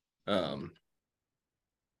um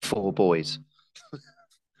 4 boys.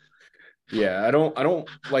 yeah, I don't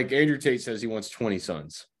like Andrew Tate says he wants 20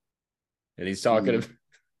 sons, and he's talking Mm.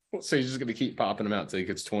 about, so he's just gonna keep popping them out until he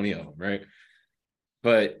gets 20 of them, right?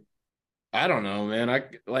 But I don't know, man. I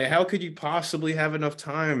like, how could you possibly have enough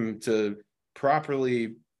time to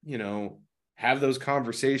properly, have those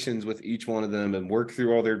conversations with each one of them and work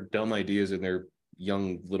through all their dumb ideas in their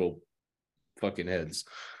young little fucking heads?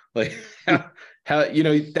 Like how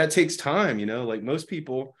that takes time, like most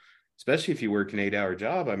people, especially if you work an 8-hour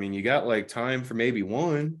job. I mean, you got like time for maybe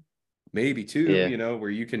one, maybe two, Yeah. where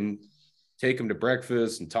you can take them to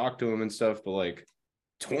breakfast and talk to them and stuff. But like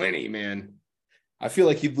 20, man, I feel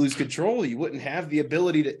like you'd lose control. You wouldn't have the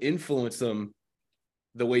ability to influence them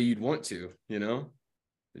the way you'd want to,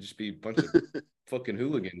 It'd just be a bunch of fucking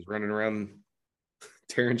hooligans running around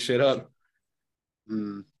tearing shit up.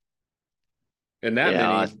 Mm. And that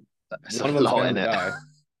Yeah, many, that's one of a them's lot bound in to it. die.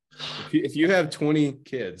 If you have 20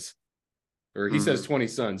 kids, or he says Mm. 20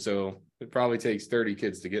 sons, so it probably takes 30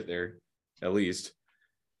 kids to get there, at least.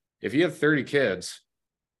 If you have 30 kids,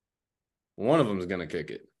 one of them is going to kick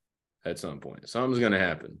it. at some point. Something's gonna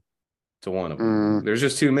happen to one of them. There's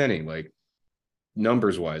just too many, like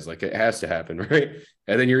numbers wise. Like it has to happen, right?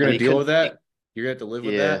 And then you're gonna deal with that. You're gonna have to live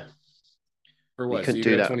with that. For what? So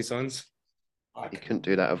you got 20 sons? You couldn't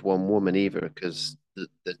do that of one woman either, because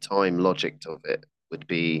the time logic of it would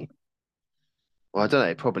be. Well, I don't know.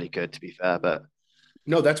 It probably could, to be fair, but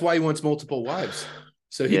no, that's why he wants multiple wives.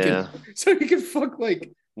 So he can fuck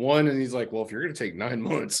like one, and he's like, well, if you're gonna take 9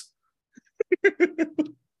 months,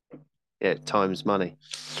 yeah, time's money.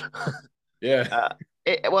 Yeah.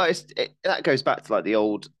 That goes back to like the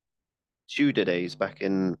old Tudor days back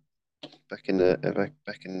in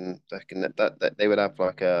that they would have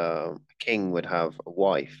like a king would have a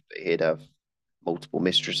wife, but he'd have multiple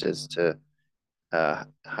mistresses to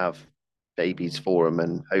have babies for him,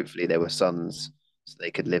 and hopefully they were sons, so they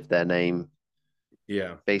could live their name.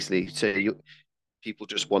 Yeah, basically, people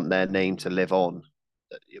just want their name to live on.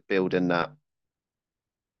 That you're building that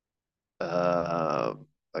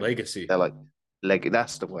legacy. They're like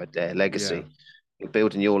that's the word there, legacy. Yeah. You're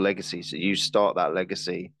building your legacy, so you start that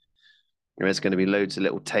legacy. There's going to be loads of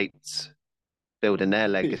little Tates building their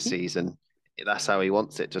legacies, and that's how he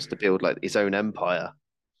wants it, just to build like his own empire.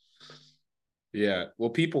 Yeah. Well,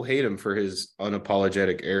 people hate him for his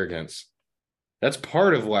unapologetic arrogance. That's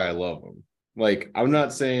part of why I love him. Like, I'm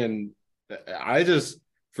not saying, I just,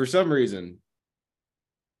 for some reason,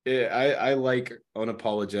 I like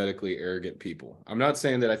unapologetically arrogant people. I'm not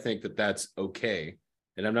saying that I think that that's okay.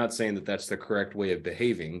 And I'm not saying that that's the correct way of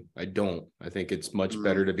behaving. I don't. I think it's much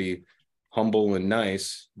better to be humble and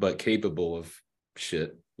nice, but capable of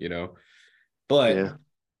shit, you know? But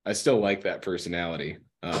I still like that personality.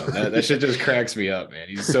 That shit just cracks me up, man.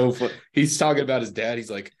 He's so he's talking about his dad.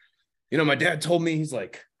 He's like, you know, my dad told me, he's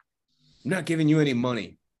like, I'm not giving you any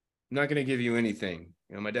money. I'm not going to give you anything.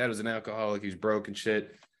 You know, my dad was an alcoholic. He was broke and shit.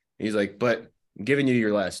 And he's like, but I'm giving you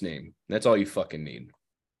your last name. That's all you fucking need.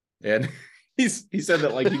 And he said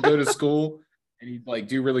that like he'd go to school and he'd like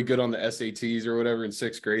do really good on the SATs or whatever in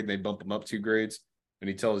 6th grade, and they'd bump him up 2 grades. And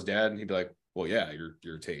he'd tell his dad, and he'd be like, well, yeah,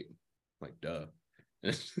 you're Tate. I'm like, duh.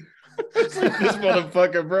 It's like, this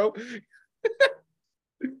motherfucker, bro.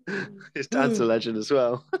 His dad's a legend as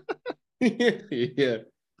well. Yeah.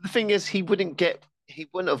 The thing is, he wouldn't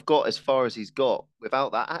have got as far as he's got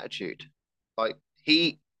without that attitude. Like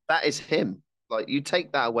that is him. Like, you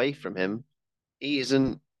take that away from him, he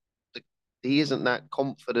isn't that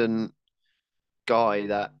confident guy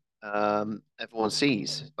that everyone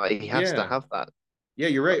sees. Like, he has to have that. Yeah,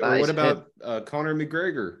 you're right. Or what about Conor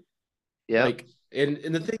McGregor? Yeah. Like, and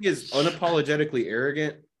the thing is, unapologetically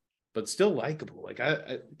arrogant, but still likable. Like,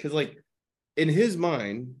 because like in his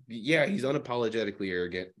mind, yeah, he's unapologetically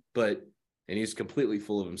arrogant, and he's completely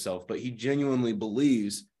full of himself, but he genuinely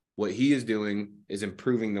believes what he is doing is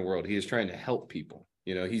improving the world. He is trying to help people.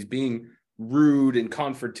 You know, he's being rude and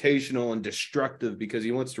confrontational and destructive because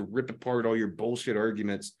he wants to rip apart all your bullshit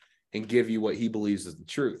arguments and give you what he believes is the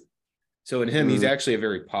truth. So in him, he's actually a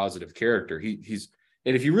very positive character. He's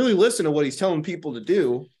and if you really listen to what he's telling people to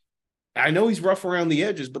do, I know he's rough around the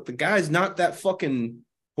edges, but the guy's not that fucking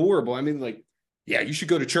horrible. I mean, like, yeah, you should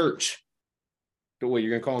go to church. But what, you're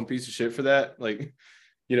gonna call him a piece of shit for that? Like,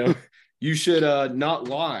 you know, you should not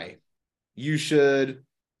lie. You should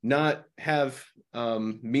not have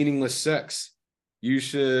meaningless sex. You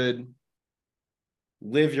should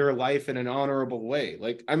live your life in an honorable way.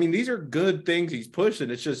 Like, I mean, these are good things he's pushing.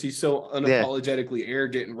 It's just he's so unapologetically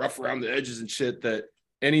arrogant and rough around the edges and shit that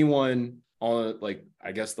anyone on, like,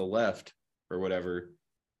 I guess the left or whatever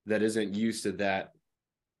that isn't used to that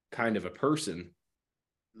kind of a person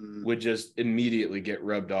would just immediately get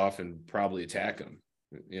rubbed off and probably attack him,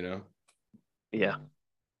 you know? Yeah.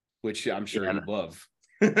 Which I'm sure he'd love.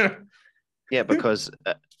 Yeah, because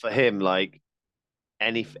for him, like,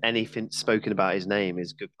 anything spoken about his name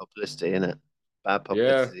is good publicity, isn't it? Bad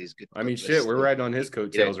publicity is good publicity. I mean, shit, we're riding on his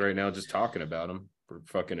coattails right now, just talking about him for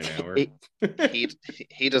fucking an hour.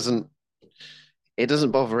 He doesn't. It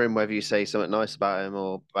doesn't bother him whether you say something nice about him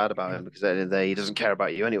or bad about him, because at the end of the day, he doesn't care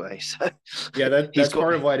about you anyway. So yeah, that's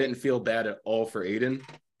part of why I didn't feel bad at all for Aiden,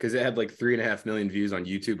 because it had like 3.5 million views on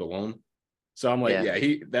YouTube alone. So I'm like,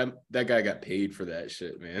 that guy got paid for that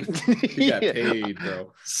shit, man. He got paid,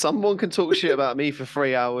 bro. Someone can talk shit about me for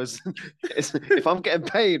 3 hours. If I'm getting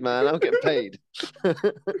paid, man, I'm getting paid.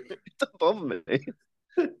 It don't bother me.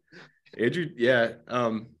 Andrew, yeah.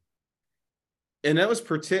 And that was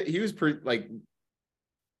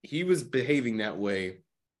he was behaving that way.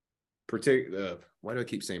 Why do I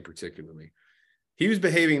keep saying particularly? He was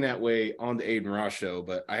behaving that way on the Aiden Ross show,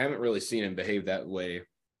 but I haven't really seen him behave that way.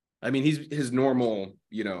 I mean, he's his normal,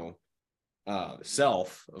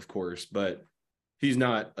 self, of course, but he's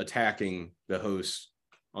not attacking the hosts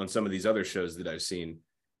on some of these other shows that I've seen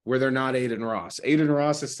where they're not Aiden Ross. Aiden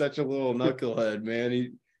Ross is such a little knucklehead,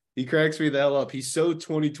 man. He cracks me the hell up. He's so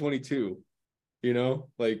 2022, you know,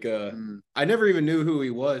 like I never even knew who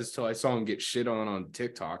he was till I saw him get shit on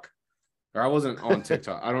TikTok. Or I wasn't on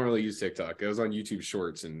TikTok. I don't really use TikTok. I was on YouTube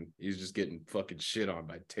Shorts, and he's just getting fucking shit on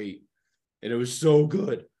by Tate, and it was so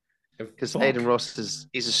good. Because Aiden Ross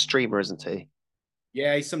he's a streamer, isn't he?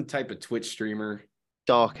 Yeah, he's some type of Twitch streamer.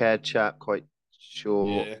 Dark-haired chap, quite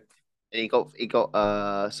short. Yeah. And he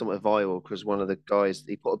got somewhat viral because one of the guys,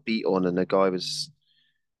 he put a beat on, and the guy was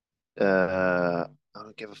I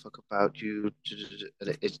don't give a fuck about you.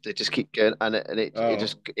 And they just keep going, and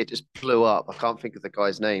it just blew up. I can't think of the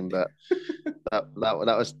guy's name, but that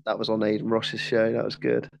was on Aiden Ross's show. That was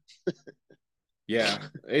good. Yeah,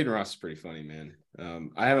 Aiden Ross is pretty funny, man.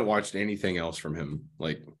 I haven't watched anything else from him,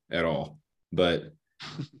 like, at all. But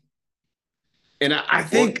and I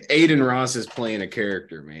think Aiden Ross is playing a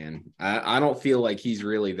character, man. I don't feel like he's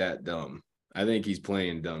really that dumb. I think he's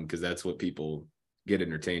playing dumb because that's what people get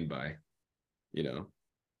entertained by, you know.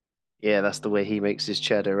 Yeah, that's the way he makes his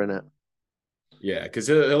cheddar, isn't it? Yeah, because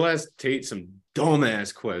he'll ask Tate some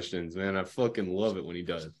dumbass questions, man. I fucking love it when he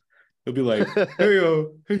does. He'll be like,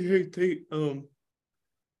 hey, Tate,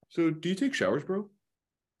 so do you take showers, bro?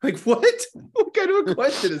 Like, what? What kind of a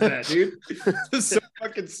question is that, dude? So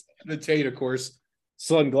fucking the Tate, of course.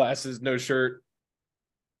 Sunglasses, no shirt.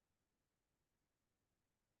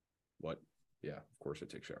 What? Yeah, of course I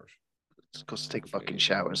take showers. It's because to take fucking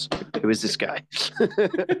showers. Who is this guy?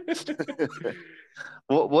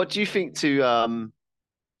 What do you think to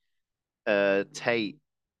Tate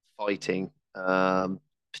fighting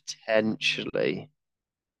potentially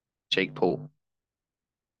Jake Paul?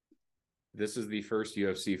 This is the first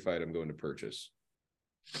UFC fight I'm going to purchase.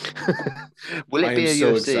 Will it be a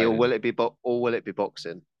UFC or will it be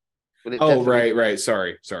boxing? Right.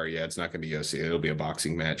 Sorry. Yeah, it's not going to be UFC. It'll be a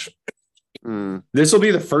boxing match. This will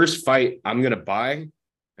be the first fight I'm going to buy,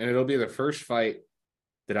 and it'll be the first fight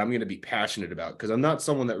that I'm going to be passionate about because I'm not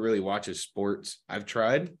someone that really watches sports. I've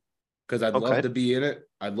tried because I'd love to be in it.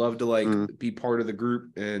 I'd love to be part of the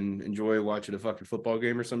group and enjoy watching a fucking football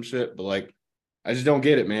game or some shit. But like, I just don't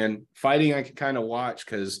get it, man. Fighting, I can kind of watch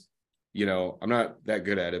because, you know, I'm not that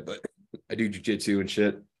good at it, but I do jiu-jitsu and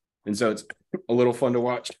shit. And so it's a little fun to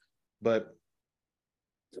watch. But,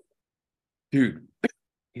 dude,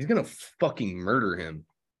 he's going to fucking murder him.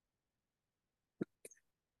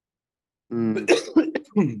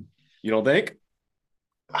 You don't think?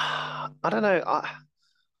 I don't know.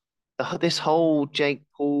 This whole Jake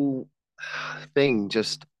Paul thing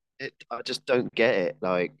I just don't get it.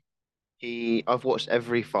 Like I've watched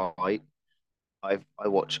every fight. I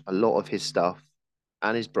watch a lot of his stuff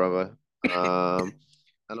and his brother. And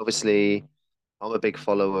obviously I'm a big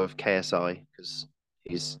follower of KSI because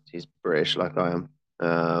he's British like I am.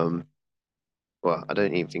 Well, I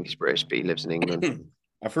don't even think he's British, but he lives in England.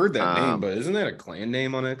 I've heard that name, but isn't that a clan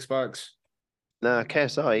name on Xbox? No,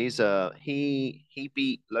 KSI, he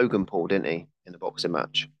beat Logan Paul, didn't he, in the boxing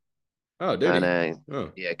match? Oh, did he?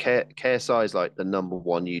 Yeah, KSI is like the number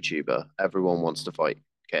one YouTuber. Everyone wants to fight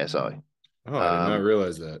KSI. Oh, I did not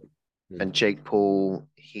realize that. And Jake Paul,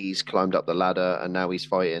 he's climbed up the ladder and now he's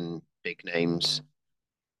fighting big names.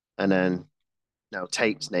 And then now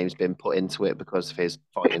Tate's name's been put into it because of his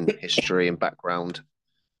fighting history and background,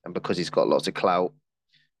 and because he's got lots of clout,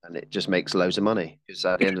 and it just makes loads of money. Because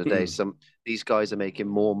at the end of the day, these guys are making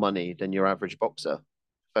more money than your average boxer,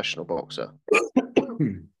 professional boxer.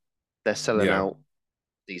 They're selling out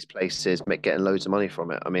these places, getting loads of money from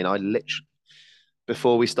it. I mean,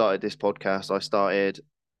 before we started this podcast, I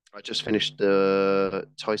just finished the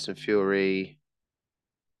Tyson Fury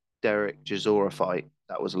Derek Chisora fight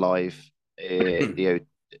that was live at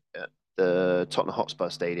the Tottenham Hotspur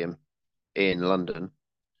Stadium in London.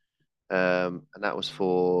 And that was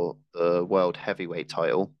for the world heavyweight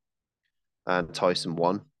title. And Tyson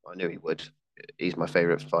won. I knew he would. He's my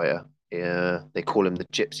favorite fighter. Yeah, they call him the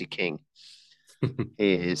Gypsy King.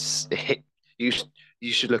 You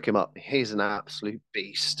should look him up. He's an absolute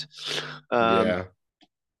beast. And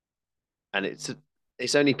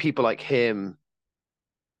it's only people like him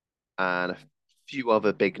and a few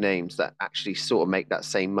other big names that actually sort of make that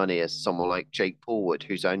same money as someone like Jake Paul would,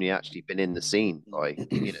 who's only actually been in the scene by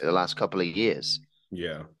the last couple of years.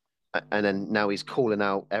 Yeah. And then now he's calling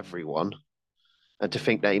out everyone, and to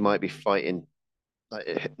think that he might be fighting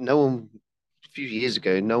a few years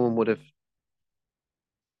ago, no one would have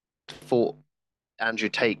thought Andrew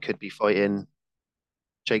Tate could be fighting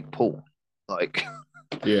Jake Paul. Like,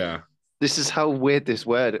 this is how weird this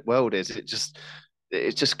world is. It's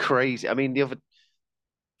just crazy. I mean,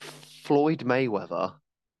 Floyd Mayweather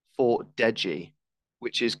fought Deji,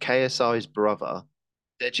 which is KSI's brother.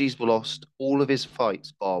 Deji's lost all of his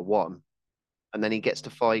fights bar one, and then he gets to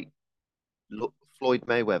fight Floyd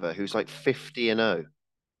Mayweather, who's like 50-0.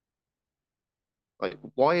 Like,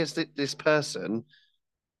 why is this person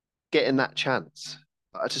getting that chance?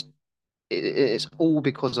 I just it's all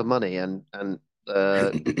because of money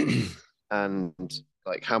uh and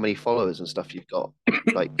like how many followers and stuff you've got.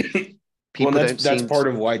 Like Well, people that's part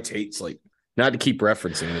of why Tate's like, not to keep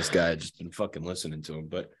referencing this guy, I've just been fucking listening to him,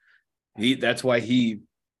 but that's why he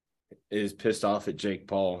is pissed off at Jake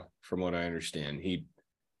Paul, from what I understand.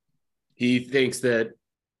 He thinks that,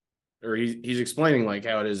 or he's explaining like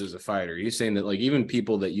how it is as a fighter. He's saying that like even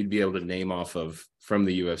people that you'd be able to name off of from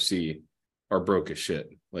the UFC are broke as shit.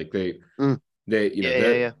 Like they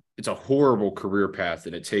it's a horrible career path,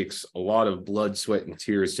 and it takes a lot of blood, sweat, and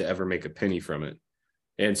tears to ever make a penny from it.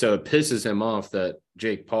 And so it pisses him off that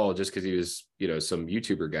Jake Paul, just because he was, some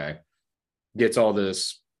YouTuber guy, gets all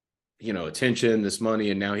this, attention, this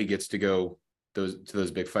money, and now he gets to go to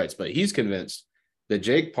those big fights. But he's convinced that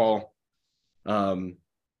Jake Paul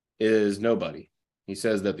is nobody. He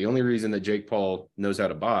says that the only reason that Jake Paul knows how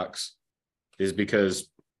to box is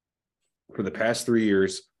because for the past 3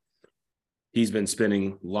 years, he's been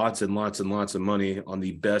spending lots and lots and lots of money on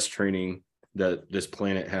the best training that this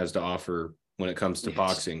planet has to offer when it comes to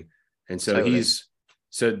boxing. And so totally.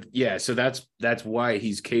 So that's why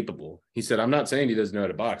he's capable. He said, I'm not saying he doesn't know how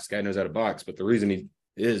to box. The guy knows how to box, but the reason he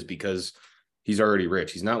is because he's already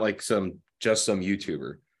rich. He's not like some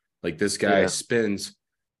YouTuber. Like this guy spends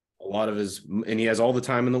a lot of his, and he has all the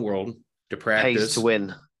time in the world to practice. Pays to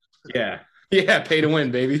win. Yeah. Pay to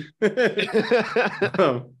win, baby.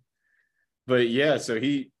 But yeah, so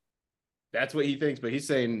that's what he thinks. But he's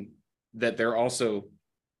saying that they're also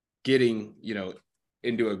getting,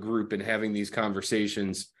 into a group and having these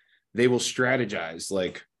conversations. They will strategize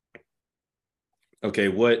like, okay,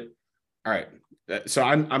 all right. So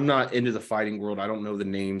I'm not into the fighting world. I don't know the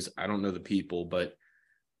names. I don't know the people, but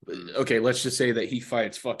okay, let's just say that he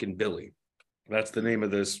fights fucking Billy. That's the name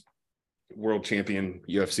of this world champion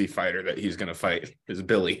UFC fighter that he's going to fight, is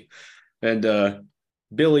Billy. And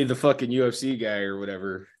Billy, the fucking UFC guy or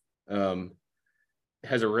whatever,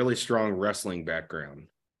 has a really strong wrestling background.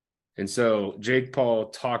 And so Jake Paul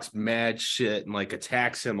talks mad shit and like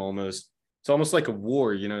attacks him almost. It's almost like a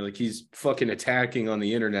war, like he's fucking attacking on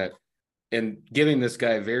the internet and giving this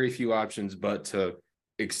guy very few options but to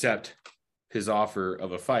accept his offer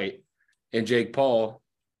of a fight. And Jake Paul,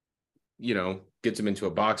 gets him into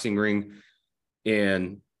a boxing ring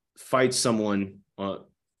and fights someone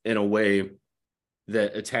in a way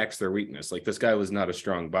that attacks their weakness. Like this guy was not a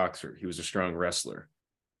strong boxer. He was a strong wrestler.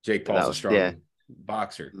 Jake Paul's a strong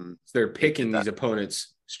boxer. So they're picking these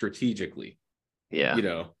opponents strategically.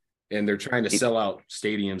 Yeah. And they're trying to sell out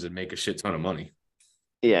stadiums and make a shit ton of money.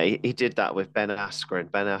 Yeah, he did that with Ben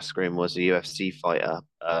Askren. Ben Askren was a UFC fighter.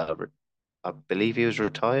 I believe he was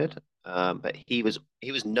retired, but he was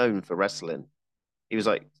known for wrestling. He was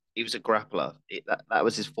a grappler. That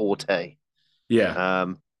was his forte. Yeah.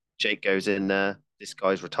 Jake goes in there. This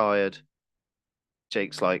guy's retired.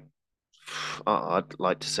 Jake's like, I'd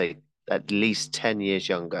like to say at least 10 years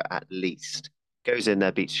younger, at least. Goes in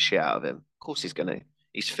there, beats the shit out of him. Of course he's going to.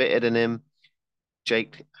 He's fitter than him.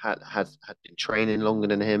 Jake had been training longer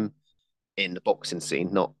than him in the boxing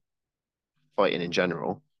scene, not fighting in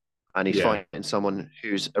general. And he's fighting someone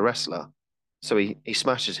who's a wrestler. So he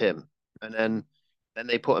smashes him. And then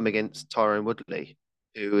they put him against Tyron Woodley,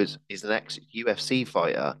 who is an ex-UFC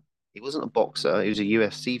fighter. He wasn't a boxer, he was a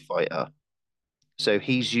UFC fighter. So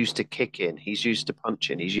he's used to kicking, he's used to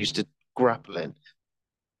punching, he's used to grappling.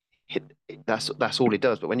 That's all he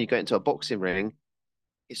does. But when you go into a boxing ring,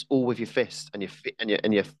 it's all with your fist and your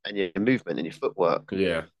movement and your footwork.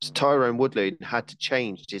 Yeah. So Tyron Woodley had to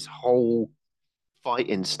change his whole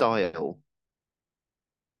fighting style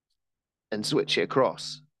and switch it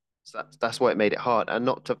across. So that's why it made it hard. And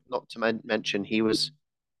not to mention he was,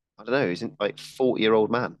 I don't know, he's like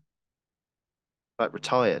 40-year-old man, like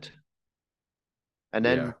retired. And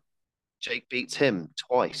then Jake beats him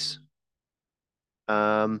twice.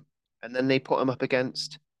 And then they put him up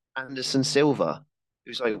against Anderson Silva,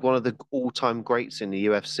 who's like one of the all-time greats in the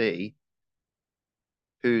UFC,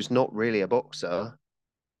 who's not really a boxer,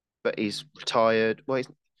 but he's retired. Well,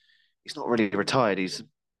 he's not really retired. He's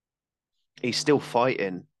still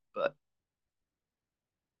fighting, but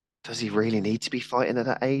does he really need to be fighting at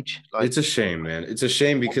that age? Like, it's a shame, man. It's a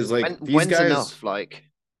shame because these guys, enough? Like,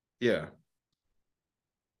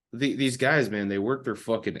 these guys, man, they work their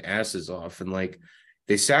fucking asses off, and like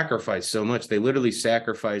they sacrifice so much. They literally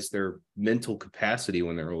sacrifice their mental capacity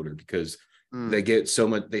when they're older because they get so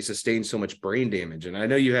much, they sustain so much brain damage. And I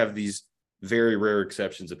know you have these very rare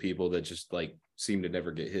exceptions of people that just like seem to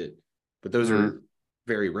never get hit, but those are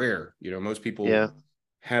very rare. You know, most people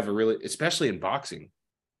have a really, especially in boxing.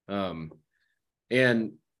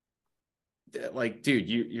 And like, dude,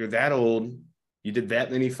 you're that old, you did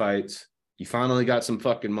that many fights, you finally got some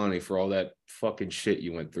fucking money for all that fucking shit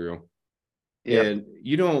you went through. And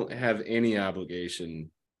you don't have any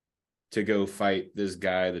obligation to go fight this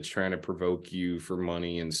guy that's trying to provoke you for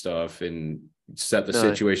money and stuff and set the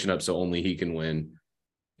situation up so only he can win.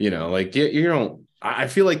 You know, like you don't, I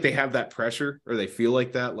feel like they have that pressure, or they feel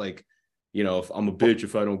like that, like, you know, if I'm a bitch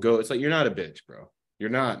if I don't go. It's like, you're not a bitch, bro. You're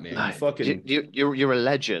not, man. You fucking you're a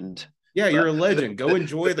legend. Yeah, you're a legend. Go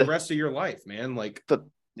enjoy the rest of your life, man. Like, but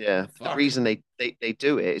the reason they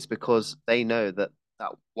do it is because they know that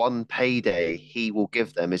one payday he will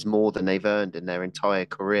give them is more than they've earned in their entire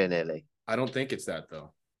career, nearly. I don't think it's that,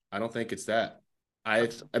 though. I don't think it's that.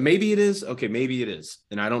 Maybe it is. Okay, maybe it is.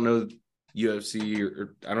 And I don't know UFC,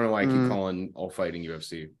 or I don't know why I keep calling all fighting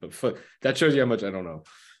UFC, but that shows you how much I don't know.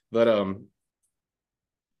 But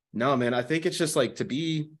no, man, I think it's just like, to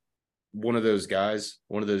be one of those guys,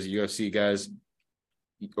 one of those UFC guys,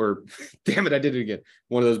 or damn it, I did it again.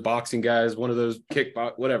 One of those boxing guys, one of those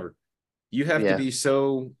kickbox, whatever. You have to be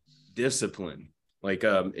so disciplined, like,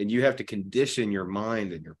 and you have to condition your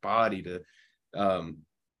mind and your body to,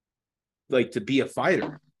 like, to be a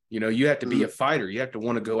fighter. You know, you have to be a fighter. You have to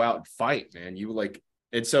want to go out and fight, man. You like,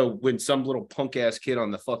 and so when some little punk ass kid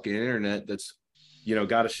on the fucking internet that's, you know,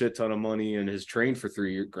 got a shit ton of money and has trained for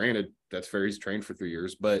 3 years, granted, that's fair, he's trained for 3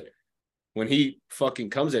 years, but when he fucking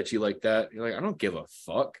comes at you like that, you're like, I don't give a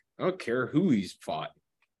fuck. I don't care who he's fought.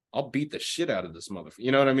 I'll beat the shit out of this motherfucker.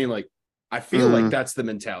 You know what I mean? Like, I feel like that's the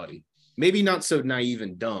mentality. Maybe not so naive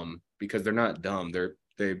and dumb, because they're not dumb. They're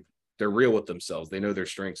real with themselves. They know their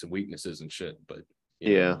strengths and weaknesses and shit. But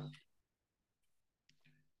yeah,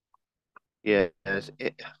 it's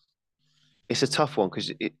a tough one, because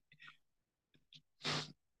do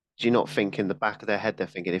you not think in the back of their head they're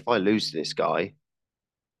thinking, if I lose to this guy,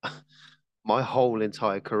 my whole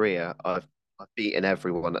entire career I've beaten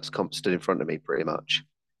everyone that's stood in front of me pretty much,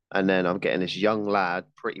 and then I'm getting this young lad,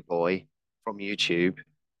 pretty boy from YouTube,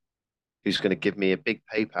 who's going to give me a big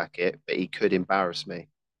pay packet, but he could embarrass me.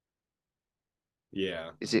 Yeah.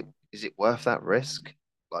 Is it worth that risk?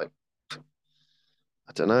 Like,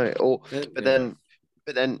 I don't know. But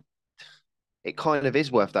then it kind of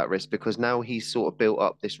is worth that risk, because now he's sort of built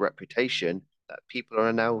up this reputation that people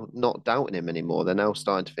are now not doubting him anymore. They're now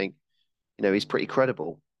starting to think, you know, he's pretty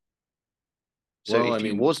credible. So if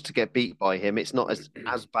he was to get beat by him, it's not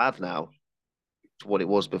as bad now to what it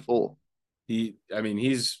was before. He's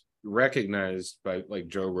recognized by, like,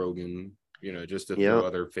 Joe Rogan, you know, just to throw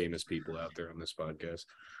other famous people out there on this podcast.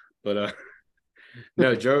 But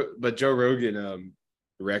no, Joe Rogan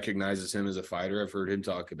recognizes him as a fighter. I've heard him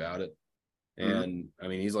talk about it. And I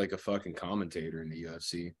mean, he's like a fucking commentator in the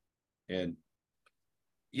UFC. And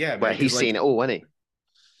yeah, man, he's seen it all, hasn't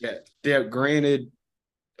he? Yeah, granted.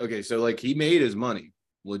 Okay, so like, he made his money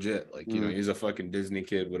legit. Like, you know, he's a fucking Disney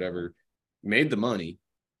kid, whatever. Made the money,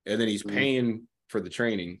 and then he's paying for the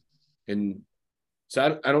training. And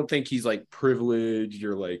so I don't think he's like privileged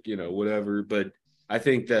or like, you know, whatever. But I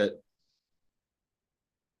think that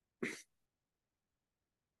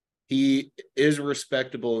he is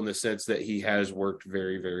respectable in the sense that he has worked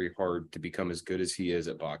very, very hard to become as good as he is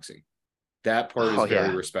at boxing. That part is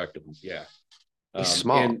very respectable. Yeah. He's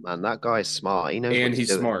smart, man. That guy's smart. He knows, and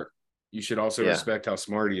he's smart. You should also respect how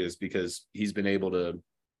smart he is, because he's been able to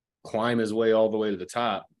climb his way all the way to the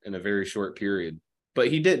top in a very short period. But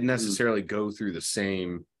he didn't necessarily go through the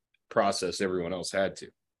same process everyone else had to.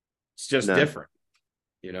 It's just different,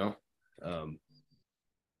 you know?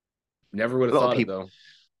 Never would have thought it, though.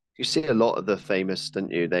 You see a lot of the famous,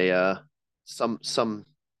 don't you? They some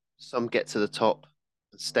get to the top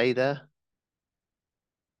and stay there,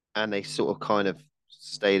 and they sort of kind of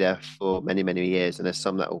stay there for many, many years. And there's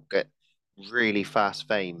some that will get really fast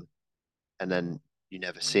fame, and then you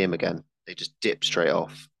never see them again. They just dip straight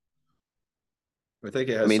off. I think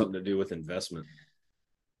it has something to do with investment.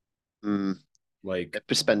 Like,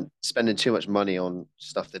 they're spending too much money on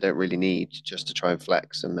stuff they don't really need just to try and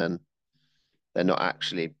flex, and then they're not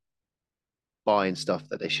actually buying stuff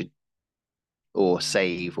that they should, or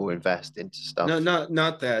save or invest into stuff. No,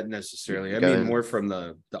 not that necessarily. I mean, more from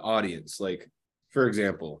the audience. Like, for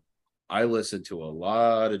example, I listen to a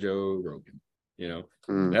lot of Joe Rogan, you know.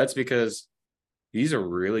 That's because he's a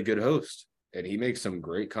really good host and he makes some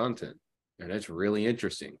great content, and it's really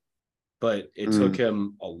interesting. but it took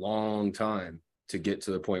him a long time to get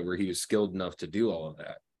to the point where he was skilled enough to do all of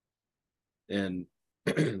that. And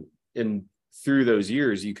and through those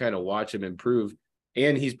years, you kind of watch him improve,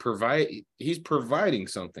 and he's providing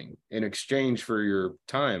something in exchange for your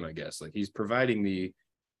time, I guess. Like, he's providing the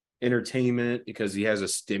entertainment because he has a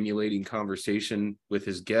stimulating conversation with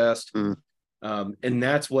his guest. And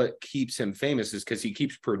that's what keeps him famous, is because he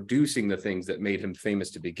keeps producing the things that made him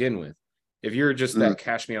famous to begin with. If you're just that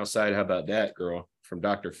Cash Me Outside, how about that girl from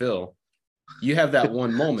Dr. Phil, you have that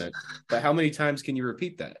one moment, but how many times can you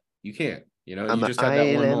repeat that? You can't. You know, you just have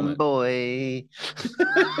that one moment. Boy.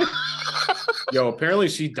 Yo, apparently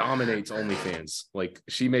she dominates OnlyFans. Like,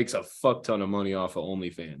 she makes a fuck ton of money off of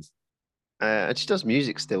OnlyFans. And she does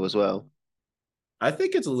music still as well. I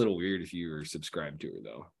think it's a little weird if you were subscribed to her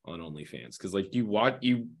though on OnlyFans, because like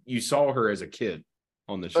you saw her as a kid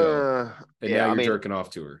on the show, and now you're jerking off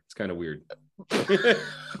to her. It's kind of weird.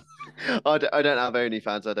 I don't have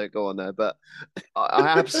OnlyFans. I don't go on there, but I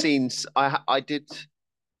have seen. I did.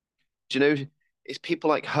 Do you know? It's people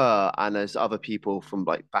like her, and there's other people from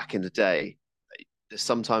like back in the day.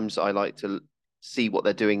 Sometimes I like to see what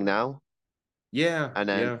they're doing now. Yeah. And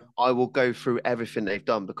then I will go through everything they've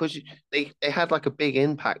done, because they had like a big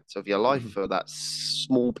impact of your life for that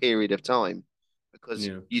small period of time, because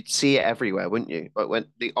you'd see it everywhere, wouldn't you? Like when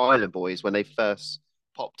the Island Boys, when they first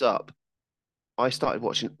popped up, I started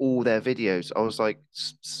watching all their videos. I was like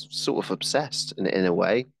sort of obsessed in a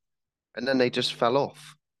way, and then they just fell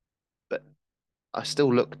off. But I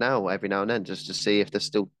still look now every now and then just to see if they're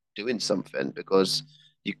still doing something, because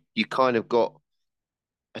you kind of got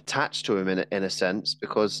attached to him in a sense,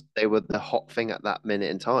 because they were the hot thing at that minute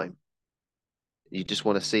in time. You just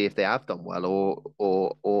want to see if they have done well,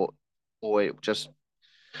 or it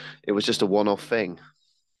was just a one-off thing.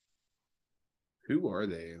 Who are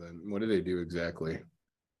they then? What do they do exactly?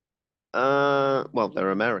 Well,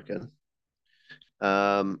 they're American.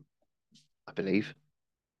 I believe.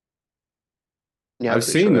 Yeah, I've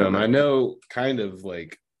seen them. I know kind of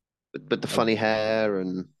like, but the funny hair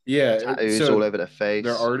and tattoos all over their face.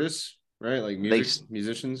 They're artists, right? Like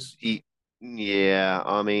musicians. Yeah,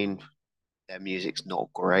 I mean, their music's not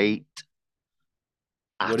great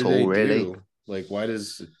at all, really. Like, why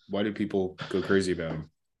do people go crazy about them?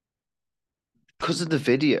 Because of the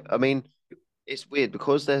video. I mean, it's weird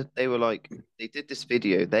because they were like, they did this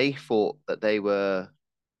video. They thought that they were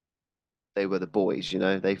the boys, you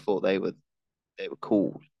know. They thought they were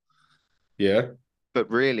cool. Yeah. But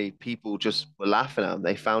really, people just were laughing at them.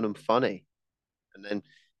 They found them funny, and then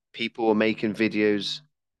people were making videos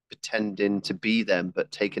pretending to be them, but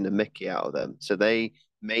taking the mickey out of them. So they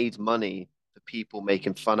made money for people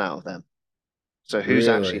making fun out of them. So who's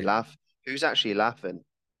actually laughing?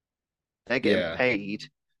 They're getting paid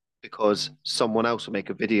because someone else will make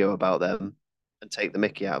a video about them and take the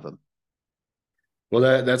mickey out of them.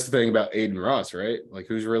 Well, that's the thing about Aiden Ross, right? Like,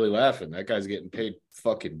 who's really laughing? That guy's getting paid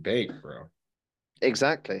fucking bank, bro.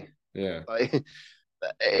 Exactly. Yeah. Like,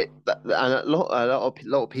 and a lot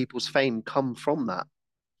of people's fame come from that.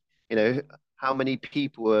 You know, how many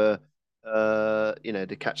people were,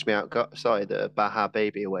 the Catch Me Outside, the Baha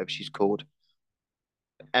Baby or whatever she's called.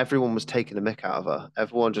 Everyone was taking the mick out of her.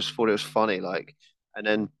 Everyone just thought it was funny, like, and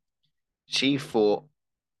then she thought,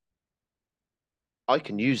 I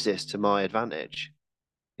can use this to my advantage,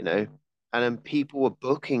 you know. And then people were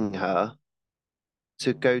booking her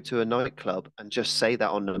to go to a nightclub and just say that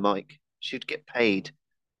on the mic. She'd get paid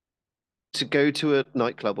to go to a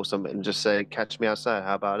nightclub or something and just say, "Catch me outside."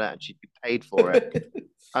 How about that? And she'd be paid for it.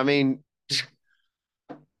 I mean,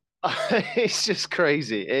 it's just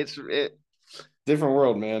crazy. It's different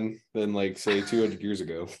world, man, than like say 200 years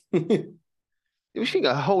ago. You think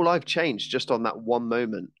her whole life changed just on that one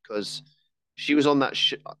moment, because she was on that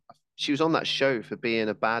she was on that show for being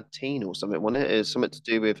a bad teen or something, wasn't it? It's something to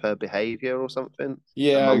do with her behavior or something.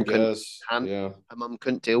 Yeah, I guess. Her mum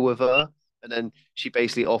couldn't deal with her, and then she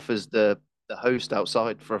basically offers the host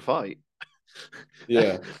outside for a fight.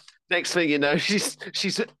 Yeah. Next thing you know, she's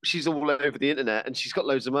all over the internet and she's got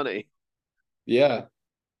loads of money. Yeah.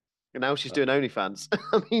 And now she's doing OnlyFans.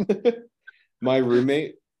 I mean, my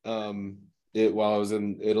roommate, while I was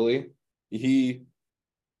in Italy, he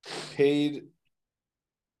paid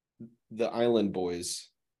the Island Boys,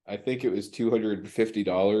 I think it was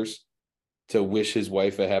 $250 to wish his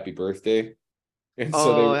wife a happy birthday. And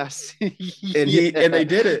so and they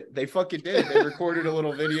did it. They fucking did it. They recorded a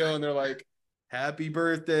little video and they're like, "Happy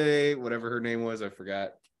birthday," whatever her name was, I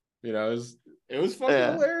forgot. You know, it was fucking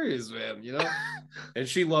hilarious, man. You know, and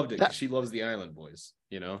she loved it because she loves the Island Boys.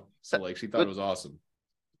 You know, so like she thought it was awesome.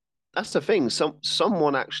 That's the thing.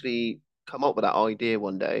 Someone actually come up with that idea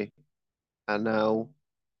one day, and now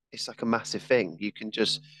it's like a massive thing. You can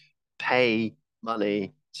just pay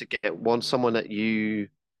money to get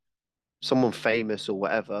someone famous or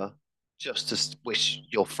whatever, just to wish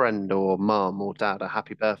your friend or mum or dad a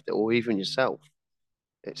happy birthday, or even yourself.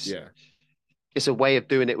 It's Yeah. it's a way of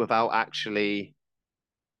doing it without actually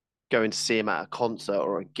going to see him at a concert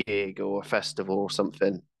or a gig or a festival or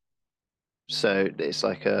something. So it's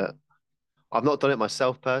like I've not done it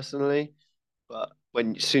myself personally, but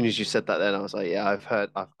as soon as you said that, then I was like, yeah,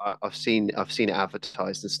 I've seen it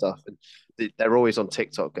advertised and stuff, and they're always on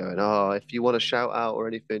TikTok going, oh, if you want to shout out or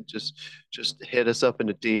anything, just hit us up in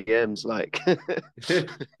the DMs, like.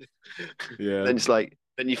 Yeah. Then it's like,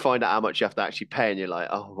 then you find out how much you have to actually pay, and you're like,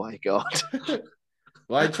 oh my god.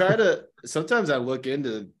 Well, I try to sometimes I look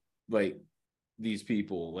into like these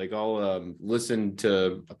people. Like I'll listen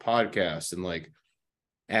to a podcast and like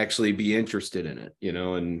actually be interested in it,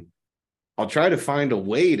 and I'll try to find a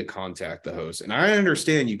way to contact the host. And I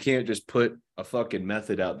understand you can't just put a fucking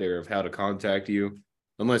method out there of how to contact you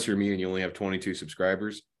unless you're me and you only have 22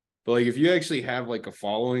 subscribers. But like if you actually have like a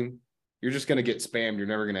following, you're just gonna get spammed. You're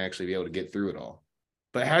never gonna actually be able to get through it all.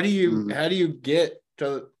 But how do you Mm. get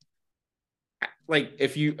to like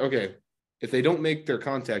if they don't make their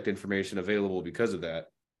contact information available because of that,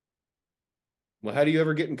 well, how do you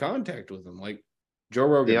ever get in contact with them? Like Joe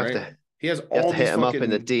You Rogan, have right? to He has you have all to hit these them up in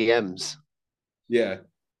the fucking DMs. yeah.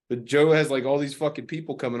 But Joe has like all these fucking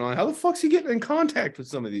people coming on. How the fuck's he getting in contact with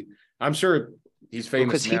some of these? I'm sure he's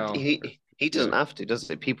famous Because now. he Yeah. doesn't have to, does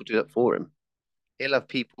it? People do that for him. He'll have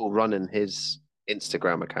people running his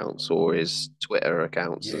Instagram accounts or his Twitter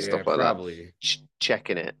accounts and Yeah, stuff like that, probably.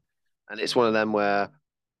 checking it. And it's one of them where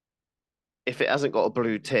if it hasn't got a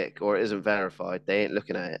blue tick or it isn't verified, they ain't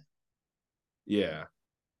looking at it. Yeah.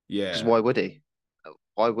 Because Yeah. why would he?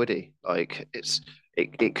 Why would he? Like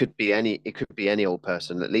it could be any old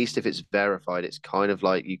person. At least if it's verified, it's kind of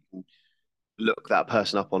like you can look that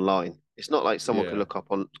person up online. It's not like someone can Yeah.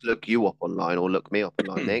 look you up online or look me up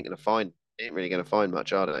online. They ain't really gonna find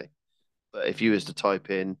much, are they? But if you was to type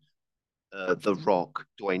in The Rock,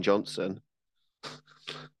 Dwayne Johnson,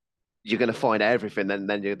 you're gonna find everything. Then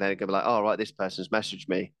you're gonna be like, oh right, this person's messaged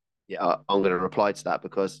me. Yeah, I'm gonna reply to that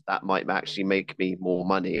because that might actually make me more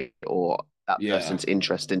money, or that Yeah. person's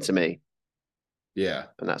interesting to me. Yeah.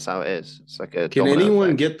 And that's how it is. It's like a Can domino anyone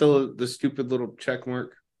effect. get the stupid little check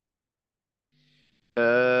mark?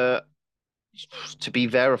 Uh, to be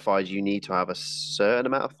verified, you need to have a certain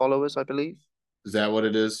amount of followers, I believe. Is that what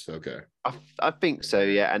it is? Okay. I think so,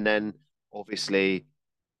 yeah. And then obviously,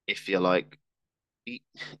 if you're like, e-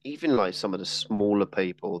 even like some of the smaller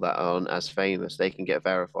people that aren't as famous, they can get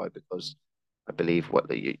verified because I believe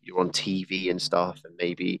you're on TV and stuff, and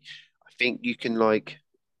maybe I think you can like.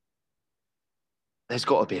 There's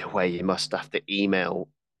got to be a way you must have to email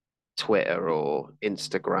Twitter or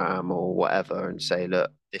Instagram or whatever and say,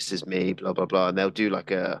 look, this is me, blah blah blah, and they'll do like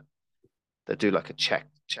a check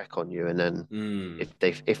on you, and then Mm.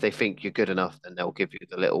 if they think you're good enough, then they'll give you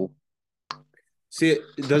the little. See,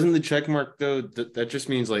 it doesn't the check mark though, that just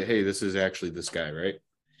means like, hey, this is actually this guy, right?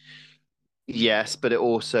 Yes, but it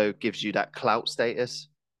also gives you that clout status.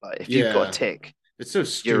 Like if you've got a Yeah. tick, It's so you're a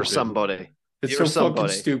stupid. somebody. It's You're a so fucking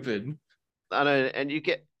somebody. stupid. I know, and you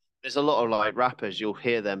get there's a lot of like rappers. You'll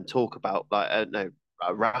hear them talk about like no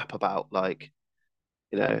rap about like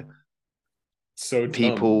you know So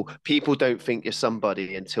dumb. people don't think you're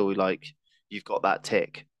somebody until like you've got that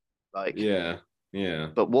tick. Like, Yeah. Yeah.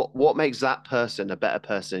 but what makes that person a better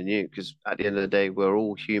person than you? Because at the end of the day, we're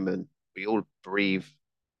all human. We all breathe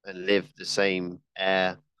and live the same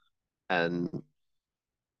air, and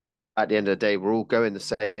at the end of the day, we're all going the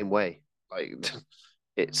same way. Like,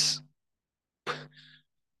 it's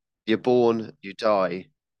you're born, you die.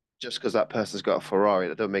 Just because that person's got a Ferrari,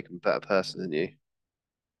 that don't make them a better person than you.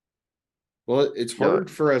 Well, it's You know, hard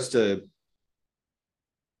for us to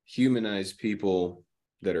humanize people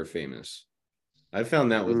that are famous. I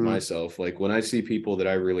found that with mm, myself. Like when I see people that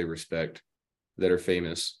I really respect that are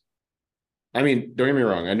famous, I mean, don't get me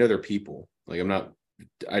wrong, I know they're people. Like I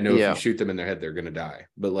know if you yeah, shoot them in their head, they're gonna die.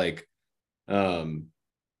 But like um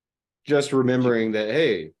just you, remembering that,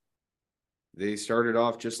 hey, they started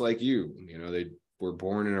off just like you. They were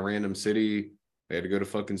born in a random city. They had to go to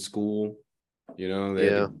fucking school. They had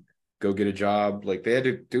yeah, to go get a job. Like they had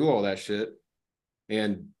to do all that shit.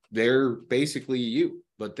 And they're basically you,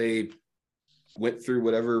 but they went through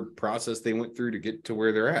whatever process they went through to get to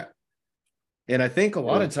where they're at. And I think a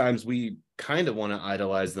lot of mm, times we kind of want to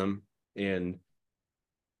idolize them and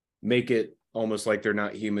make it almost like they're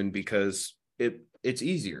not human because it's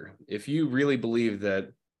easier. If you really believe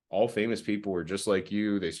that all famous people were just like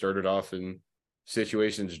you, they started off in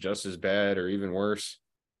situations just as bad or even worse,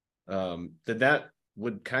 that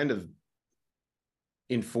would kind of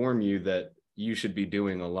inform you that you should be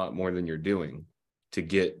doing a lot more than you're doing to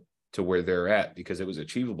get to where they're at, because it was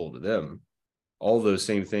achievable to them. All those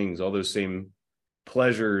same things, all those same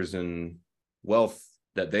pleasures and wealth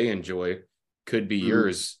that they enjoy could be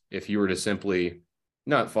yours if you were to simply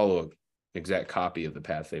not follow an exact copy of the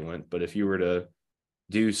path they went, but if you were to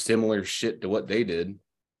do similar shit to what they did,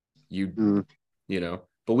 you know,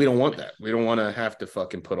 but we don't want that. We don't want to have to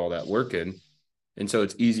fucking put all that work in. And so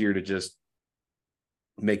it's easier to just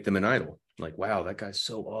make them an idol. Like, wow, that guy's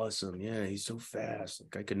so awesome. Yeah, he's so fast.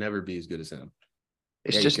 Like, I could never be as good as him.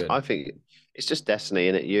 It's just, I think it's just destiny,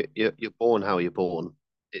 and you're born how you're born.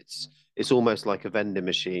 It's almost like a vending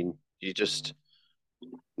machine. You just,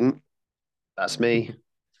 that's me,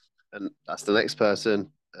 and that's the next person,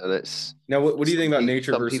 and it's. Now, what do you think about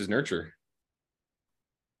nature versus people, nurture?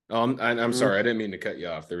 I'm sorry, I didn't mean to cut you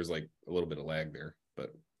off. There was like a little bit of lag there,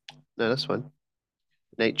 but no, that's fine.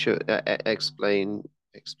 Nature, explain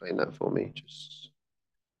that for me, just.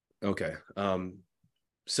 Okay.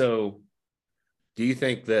 So do you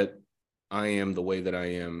think that I am the way that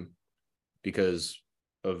I am because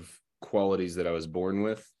of qualities that I was born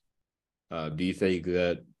with? Do you think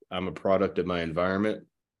that I'm a product of my environment?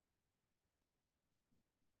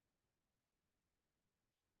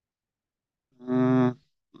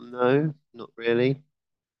 No, not really.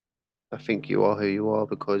 I think you are who you are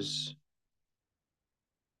because,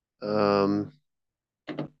 well,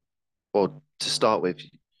 to start with,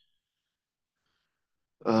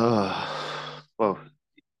 well,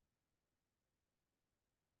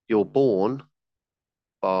 you're born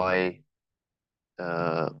by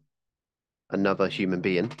uh, another human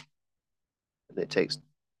being, and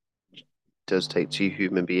does take two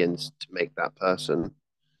human beings to make that person.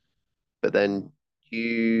 But then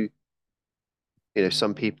you,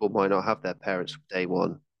 some people might not have their parents from day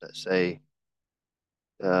one. Let's say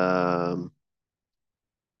um,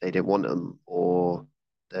 they didn't want them, or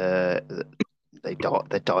they they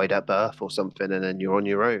died at birth or something, and then you're on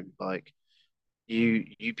your own. Like you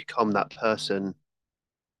become that person.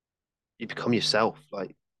 You become yourself.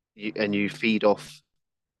 Like you feed off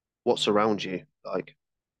what's around you. Like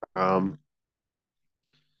um,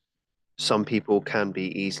 some people can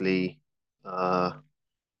be easily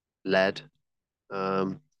led.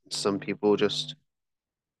 Some people just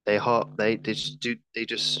they just do they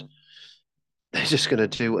just they're just gonna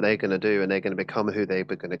do what they're gonna do, and they're gonna become who they're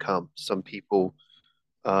gonna become. Some people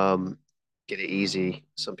um, get it easy.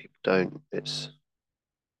 Some people don't.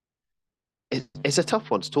 It's a tough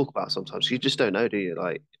one to talk about sometimes. You just don't know, do you?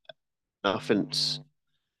 Like nothing's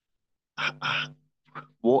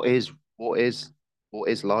what is what is what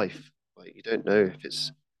is life? Like you don't know if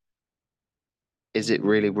it's is it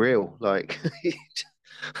really real? Like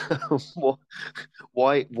what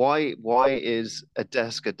why is a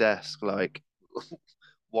desk a desk? Like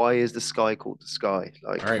why is the sky called the sky?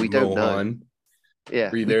 Like All right, we don't know. Mohan.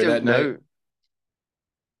 Yeah, Were you we there don't that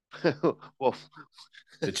night? know. Well,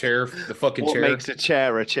 The chair, the fucking what chair. makes a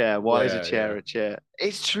chair a chair? Why is a Yeah, chair yeah. a chair?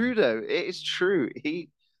 It's true though. It is true. He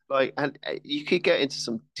like, and you could get into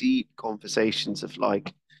some deep conversations of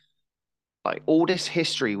like all this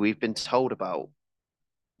history we've been told about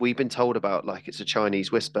like it's a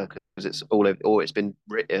Chinese whisper because it's all over, or it's been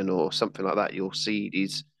written or something like that. You'll see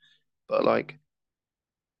these, but like,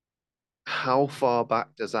 how far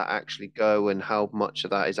back does that actually go, and how much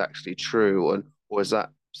of that is actually true, and or is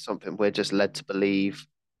that something we're just led to believe?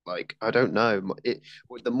 Like, I don't know.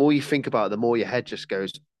 The more you think about it, the more your head just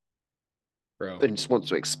goes Bro, and just wants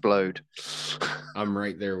to explode. I'm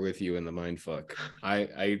right there with you in the mind fuck.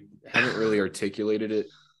 I haven't really articulated it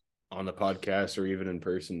on the podcast or even in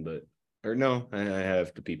person, but or no, I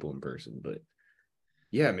have to people in person, but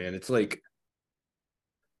yeah, man, it's like,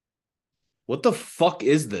 what the fuck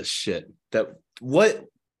is this shit? What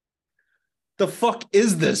the fuck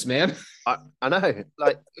is this, man? I know,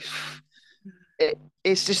 like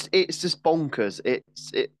it's just bonkers.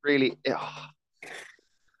 It really.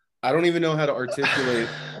 I don't even know how to articulate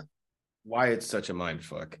why it's such a mind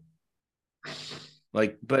fuck.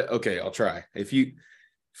 Like, but okay, I'll try. If you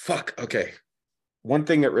fuck, okay. One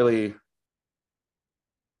thing that really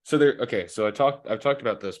so I've talked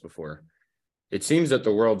about this before. It seems that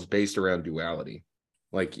the world's based around duality.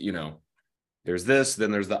 Like, there's this,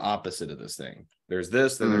 then there's the opposite of this thing. There's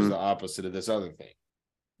this, then there's the opposite of this other thing.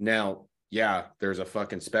 Now, yeah, there's a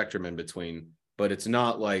fucking spectrum in between, but it's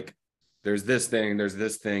not like there's this thing,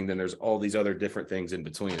 then there's all these other different things in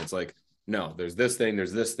between. It's like, no, there's this thing,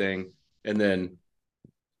 and then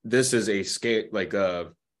this is a scale, like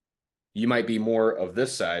you might be more of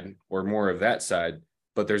this side or more of that side,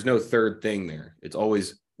 but there's no third thing there. It's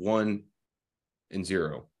always 1 and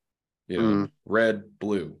 0. Red,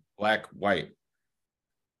 blue, black, white,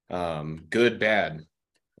 good, bad,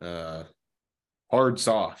 hard,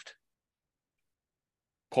 soft,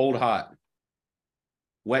 cold, hot,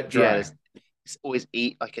 wet, dry. Yeah, it's always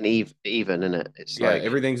like an even, isn't it? It's like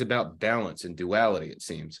everything's about balance and duality, it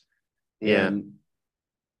seems. Yeah. And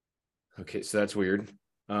okay, so that's weird.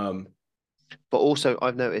 But also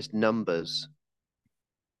I've noticed numbers.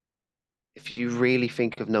 If you really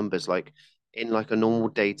think of numbers, like in like a normal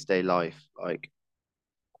day-to-day life, like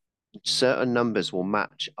certain numbers will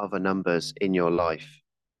match other numbers in your life.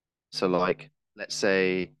 So like, let's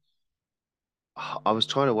say I was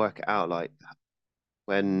trying to work it out, like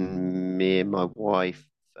when me and my wife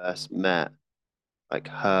first met, like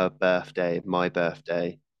her birthday, my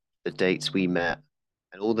birthday, the dates we met,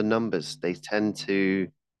 and all the numbers, they tend to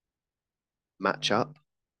match up.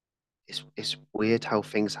 It's weird how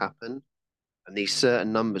things happen. And these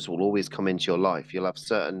certain numbers will always come into your life. You'll have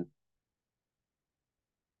certain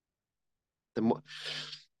the more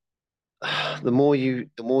the more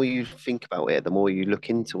you think about it, the more you look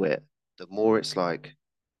into it, the more it's like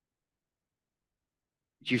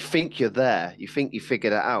you think you're there, you think you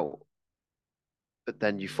figured it out, but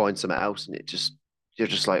then you find something else and you're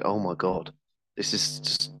just like, oh my God, this is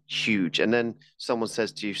just huge. And then someone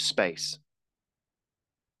says to you, space.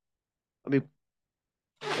 I mean,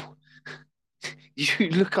 you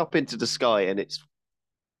look up into the sky and it's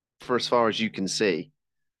for as far as you can see.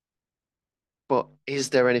 But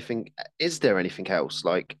is there anything else?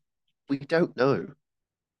 Like, we don't know.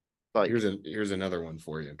 Like, here's another one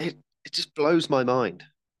for you. It just blows my mind.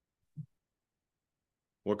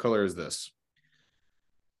 What color is this?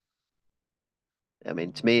 I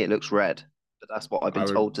mean, to me, it looks red, but that's what I've been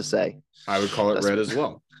told to say. I would call it red as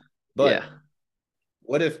well. But yeah,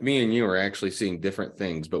 what if me and you are actually seeing different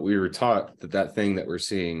things, but we were taught that thing that we're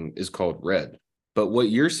seeing is called red, but what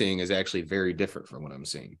you're seeing is actually very different from what I'm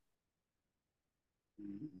seeing?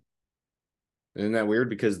 Isn't that weird?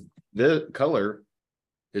 Because the color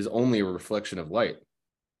is only a reflection of light.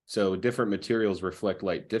 So different materials reflect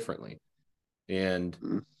light differently.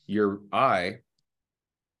 And your eye,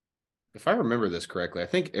 if I remember this correctly, I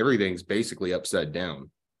think everything's basically upside down.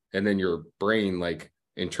 And then your brain like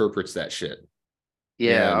interprets that shit.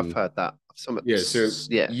 Yeah, I've heard that.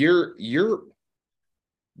 You're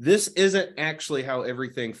this isn't actually how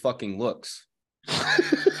everything fucking looks.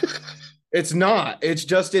 It's not. It's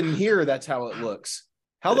just in here. That's how it looks.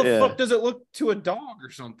 How the fuck does it look to a dog or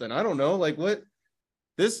something? I don't know. Like what?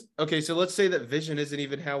 Okay, so let's say that vision isn't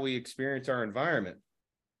even how we experience our environment.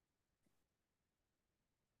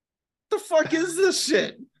 The fuck is this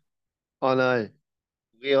shit? I know.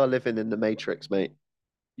 We are living in the Matrix, mate.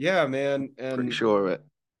 Yeah, man. And pretty sure of it.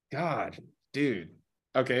 God, dude.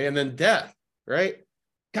 Okay, and then death, right?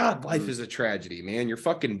 God, life is a tragedy, man. You're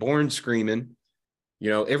fucking born screaming.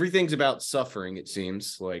 Everything's about suffering, it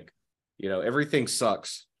seems. Like, everything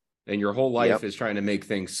sucks. And your whole life is trying to make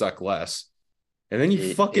things suck less. And then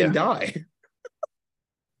you fucking die.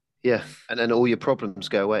 Yeah. And then all your problems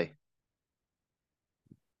go away.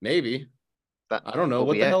 Maybe. I don't know.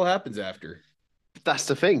 What the hell happens after? That's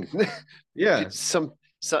the thing. Yeah. Some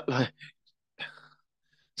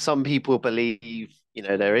people believe,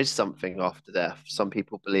 there is something after death. Some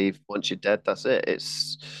people believe once you're dead, that's it.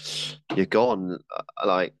 You're gone.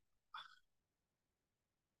 Like,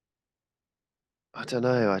 I don't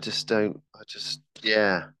know.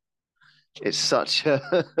 It's such a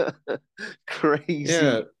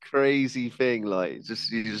crazy thing. Like,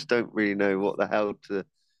 you just don't really know what the hell to.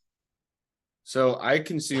 So I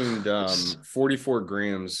consumed 44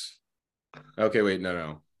 grams. Okay, wait,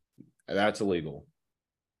 no. That's illegal.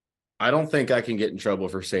 I don't think I can get in trouble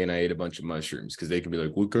for saying I ate a bunch of mushrooms because they can be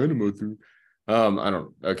like, what kind of mushroom?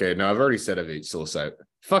 Okay, no, I've already said I've ate psilocybin.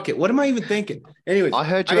 Fuck it. What am I even thinking? Anyways, I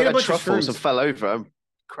heard you had truffles and fell over and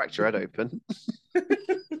cracked your head open.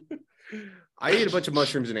 I ate a bunch of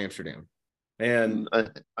mushrooms in Amsterdam. And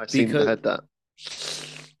I seem to heard that.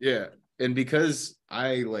 Yeah. And because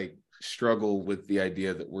I struggle with the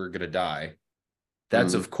idea that we're gonna die,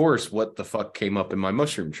 that's of course what the fuck came up in my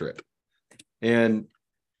mushroom trip. And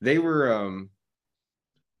they were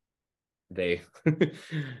the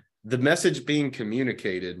message being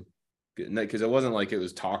communicated, because it wasn't like it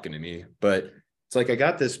was talking to me, but it's like I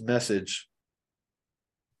got this message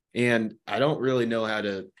and I don't really know how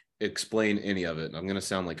to explain any of it. I'm going to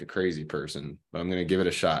sound like a crazy person, but I'm going to give it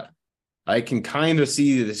a shot. I can kind of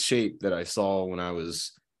see the shape that I saw when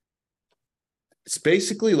it's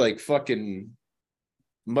basically like fucking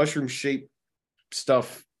mushroom shaped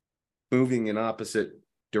stuff moving in opposite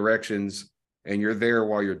directions and you're there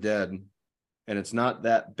while you're dead and it's not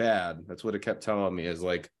that bad. That's what it kept telling me, is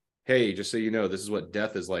like, hey, just so you know, this is what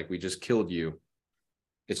death is like. We just killed you.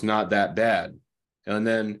 It's not that bad. And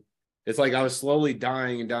then it's like I was slowly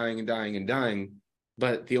dying and dying and dying and dying.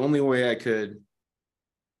 But the only way I could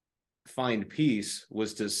find peace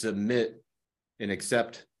was to submit and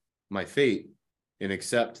accept my fate and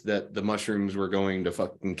accept that the mushrooms were going to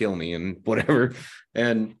fucking kill me and whatever.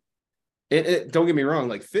 And it don't get me wrong,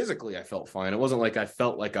 like physically I felt fine. It wasn't like I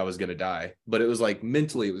felt like I was going to die, but it was like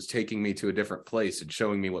mentally it was taking me to a different place and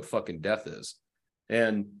showing me what fucking death is.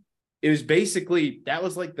 And it was basically, that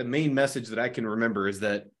was like the main message that I can remember, is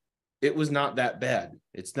that it was not that bad.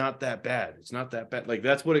 It's not that bad. It's not that bad. Like,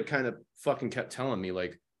 that's what it kind of fucking kept telling me.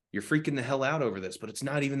 Like, you're freaking the hell out over this, but it's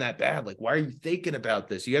not even that bad. Like, why are you thinking about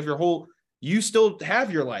this? You have you still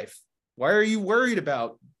have your life. Why are you worried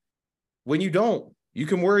about when you don't? You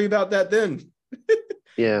can worry about that then.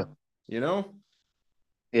 Yeah. You know?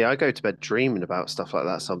 Yeah, I go to bed dreaming about stuff like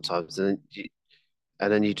that sometimes, and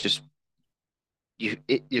then you just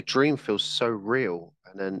your dream feels so real,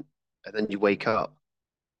 and then you wake up,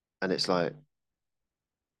 and it's like,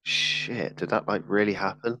 shit, did that like really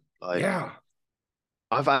happen? Like, Yeah.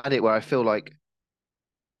 I've had it where I feel like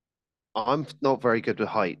I'm not very good with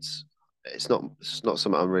heights. It's not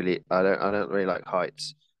something I don't really like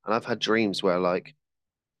heights. And I've had dreams where like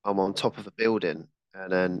I'm on top of a building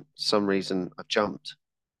and then some reason I've jumped.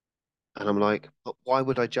 And I'm like, but why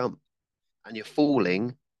would I jump? And you're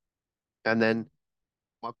falling, and then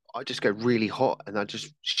I just go really hot and I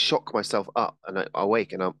just shock myself up and I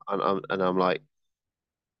wake and I'm like,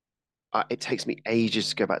 it takes me ages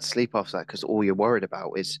to go back to sleep after that because all you're worried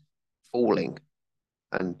about is falling.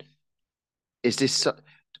 And is this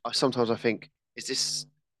sometimes I think, is this,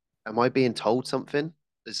 am I being told something?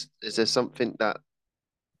 Is there something that,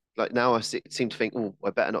 like, now seem to think, oh,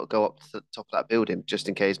 I better not go up to the top of that building just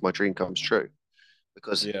in case my dream comes true,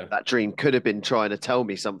 because Yeah. that dream could have been trying to tell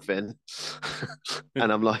me something.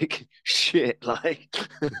 And I'm like, shit, like,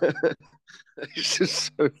 it's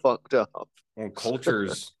just so fucked up. Well,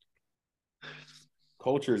 cultures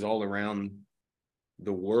all around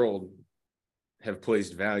the world have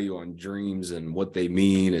placed value on dreams and what they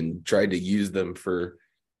mean and tried to use them for,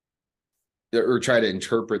 or try to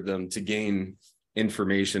interpret them to gain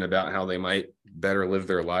information about how they might better live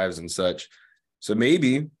their lives and such. So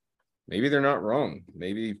maybe they're not wrong.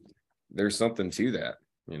 Maybe there's something to that,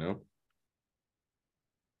 you know?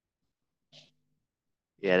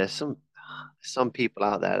 Yeah, there's some people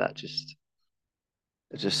out there that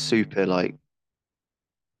are just super like,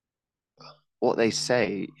 what they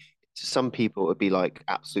say to some people would be like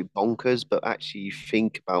absolute bonkers, but actually you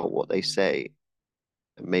think about what they say,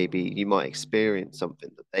 and maybe you might experience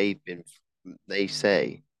something that they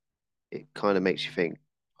say. It kind of makes you think,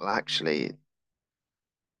 well, actually,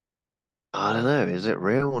 I don't know, is it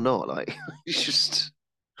real or not? Like, it's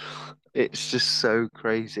just so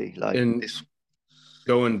crazy. Like And this.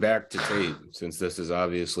 going back to Tate, since this is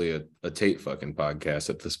obviously a Tate fucking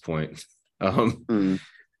podcast at this point, Mm,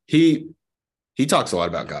 he talks a lot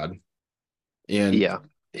about God, and yeah.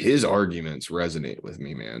 his arguments resonate with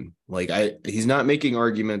me, man. Like, he's not making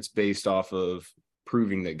arguments based off of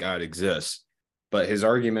proving that God exists, but his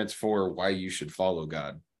arguments for why you should follow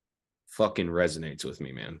God fucking resonates with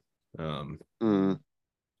me, man. Mm,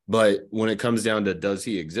 But when it comes down to does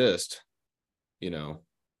he exist, you know,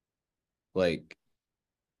 like,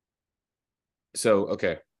 so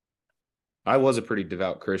okay, I was a pretty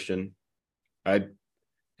devout Christian. I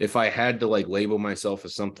If I had to like label myself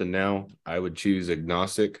as something now, I would choose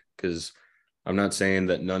agnostic, because I'm not saying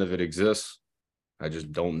that none of it exists. I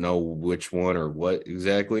just don't know which one or what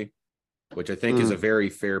exactly, which I think is a mm, very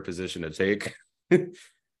fair position to take.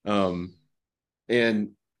 um,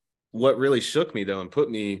 and what really shook me though and put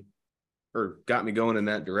me, or got me going in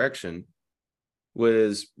that direction,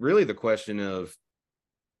 was really the question of,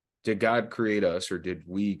 did God create us or did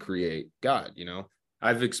we create God? You know,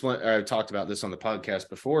 I've talked about this on the podcast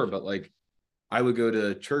before, but like, I would go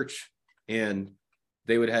to church and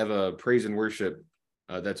they would have a praise and worship.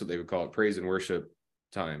 That's what they would call it, praise and worship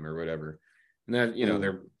time or whatever. And then, you know, mm,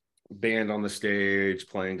 they're band on the stage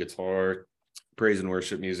playing guitar, praise and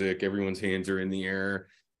worship music. Everyone's hands are in the air.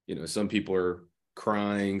 You know, some people are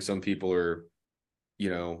crying. Some people are, you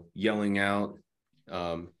know, yelling out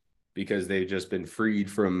because they've just been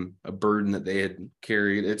freed from a burden that they had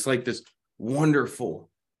carried. It's like this wonderful,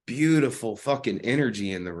 beautiful fucking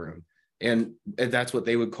energy in the room. And that's what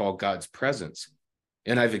they would call God's presence.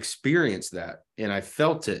 And I've experienced that and I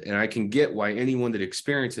felt it. And I can get why anyone that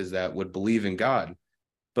experiences that would believe in God.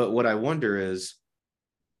 But what I wonder is,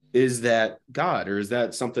 is that God, or is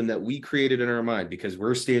that something that we created in our mind because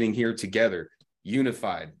we're standing here together,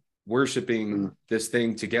 unified, worshiping this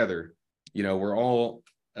thing together? You know, we're all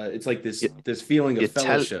it's like this You- this feeling of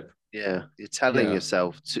fellowship. you're telling Yeah.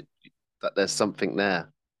 yourself that there's something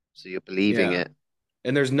there, so you're believing Yeah. it.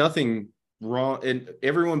 And there's nothing wrong, and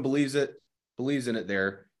everyone believes in it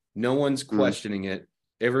there. No one's Mm, questioning it.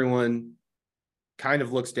 Everyone kind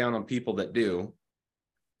of looks down on people that do.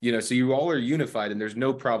 You know, so you all are unified, and there's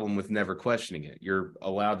no problem with never questioning it. You're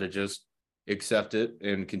allowed to just accept it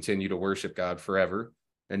and continue to worship God forever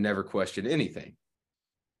and never question anything.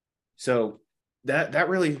 So that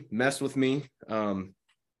really messed with me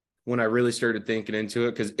when I really started thinking into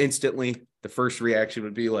it, because instantly the first reaction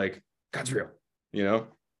would be like, God's real, you know.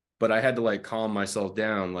 But I had to like calm myself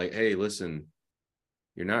down, like, hey, listen,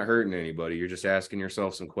 you're not hurting anybody. You're just asking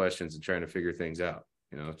yourself some questions and trying to figure things out.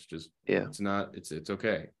 You know, it's just, yeah. it's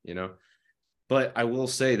okay, you know. But I will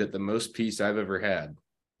say that the most peace I've ever had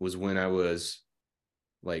was when I was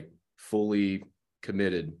like fully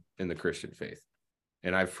committed in the Christian faith.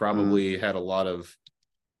 And I've Mm, probably had a lot of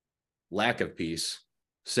lack of peace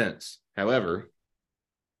since. However,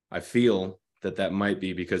 I feel that that might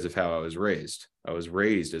be because of how I was raised. I was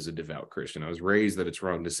raised as a devout Christian. I was raised that it's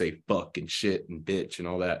wrong to say fuck and shit and bitch and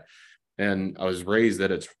all that. And I was raised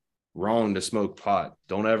that it's wrong to smoke pot.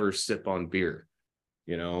 Don't ever sip on beer,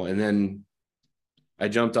 you know. And then I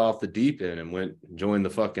jumped off the deep end and went joined the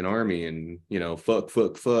fucking army, and you know,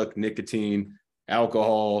 fuck, nicotine,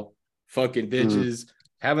 alcohol, fucking mm, bitches,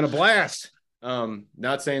 having a blast.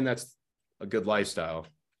 Not saying that's a good lifestyle.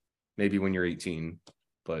 Maybe when you're 18,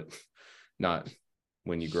 but not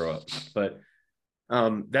when you grow up. But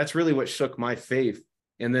that's really what shook my faith.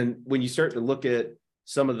 And then when you start to look at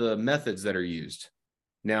some of the methods that are used.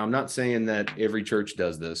 Now, I'm not saying that every church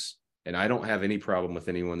does this, and I don't have any problem with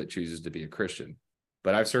anyone that chooses to be a Christian,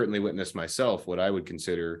 but I've certainly witnessed myself what I would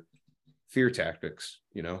consider fear tactics.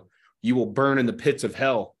 You know, you will burn in the pits of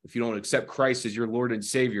hell if you don't accept Christ as your Lord and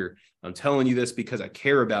Savior. I'm telling you this because I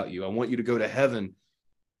care about you. I want you to go to heaven.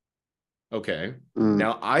 Okay. mm.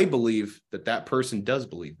 Now, I believe that that person does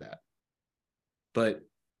believe that. But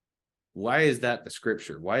why is that the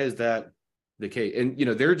scripture? Why is that the case? And, you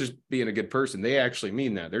know, they're just being a good person. They actually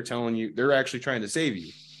mean that. They're telling you, they're actually trying to save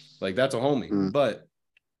you. Like, that's a homie. Mm. But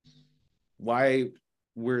why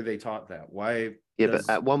were they taught that? Why Yeah, but does,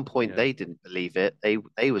 at one point yeah, they didn't believe it.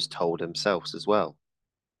 They was told themselves as well.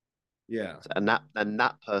 yeah, And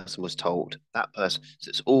that person was told that person. So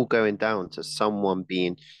it's all going down to someone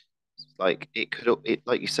being like it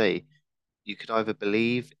like you say, you could either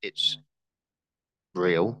believe it's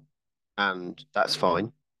real and that's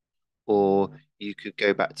fine, or you could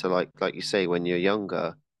go back to like you say, when you're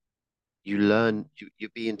younger, you're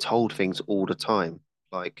being told things all the time.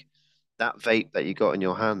 Like that vape that you got in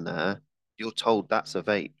your hand there, you're told that's a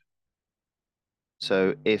vape.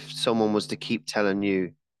 So if someone was to keep telling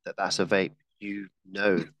you that that's a vape, you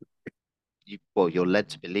know, you're led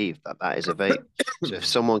to believe that that is a vape. So if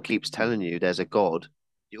someone keeps telling you there's a God,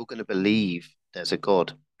 you're going to believe there's a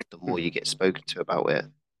God the more you get spoken to about it.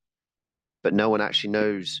 But no one actually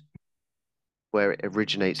knows where it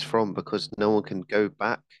originates from because no one can go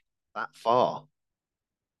back that far.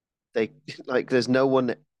 They like there's no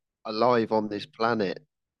one alive on this planet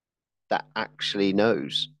that actually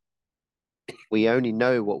knows. We only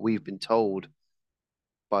know what we've been told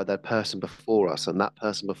by that person before us and that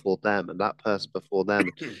person before them and that person before them.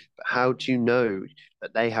 But how do you know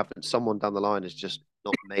that they haven't, someone down the line has just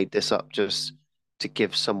not made this up just to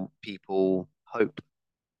give some people hope,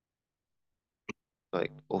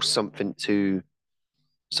 like, or something to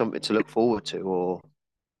look forward to, or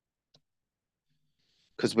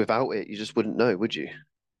because without it, you just wouldn't know, would you?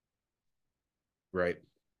 right.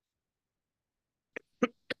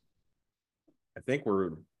 I think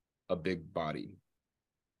we're a big body.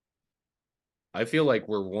 I feel like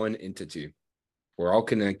we're one entity. We're all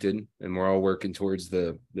connected and we're all working towards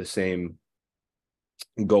the same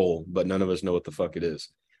goal, but none of us know what the fuck it is.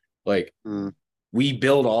 Like, Mm, we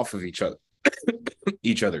build off of each other,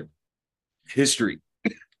 each other. History.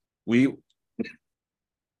 We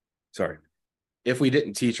sorry. If we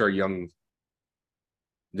didn't teach our young,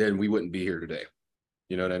 then we wouldn't be here today.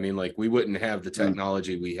 You know what I mean? Like, we wouldn't have the mm,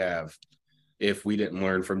 technology we have if we didn't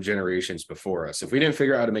learn from generations before us. If we didn't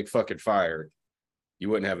figure out how to make fucking fire, you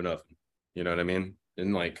wouldn't have enough. You know what I mean?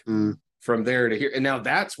 And like, mm, from there to here, and now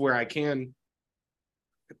that's where I can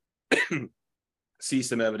see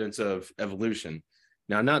some evidence of evolution.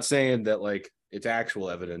 Now, I'm not saying that like it's actual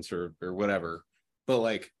evidence or whatever, but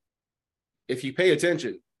like, if you pay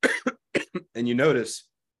attention and you notice,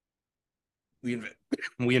 we invent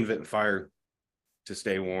we invent fire to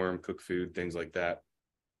stay warm, cook food, things like that.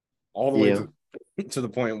 All the way Yeah. to the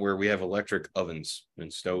point where we have electric ovens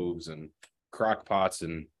and stoves and crock pots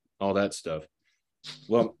and all that stuff.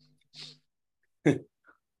 Well,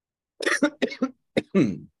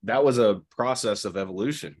 that was a process of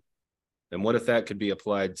evolution. And what if that could be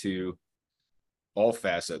applied to all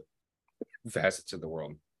facets of the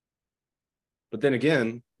world? But then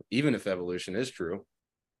again, even if evolution is true,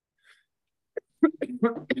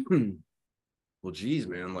 well, geez,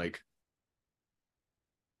 man, like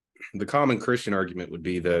the common Christian argument would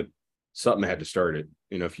be that something had to start it.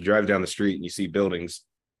 You know, if you drive down the street and you see buildings,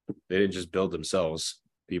 they didn't just build themselves.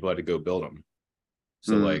 People had to go build them.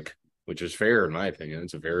 So, like, which is fair in my opinion.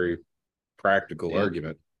 It's a very practical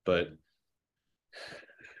argument, but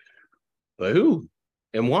who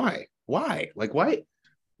and why? Like, why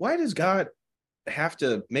does God have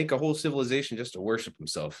to make a whole civilization just to worship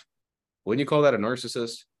himself? Wouldn't you call that a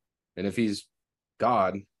narcissist? And if he's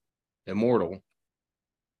God, immortal,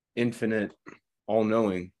 infinite,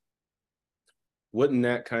 all-knowing, wouldn't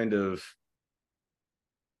that kind of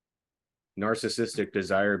narcissistic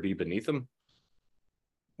desire be beneath him?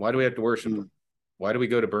 Why do we have to worship him? Why do we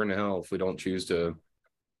go to burn to hell if we don't choose to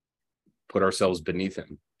put ourselves beneath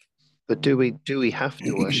him? But do we have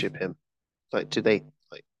to worship him? Like, do they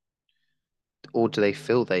like, or do they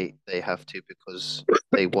feel they have to because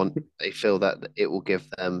they feel that it will give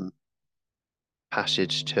them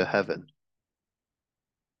passage to heaven?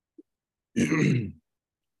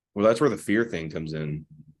 Well, that's where the fear thing comes in,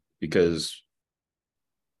 because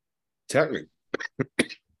technically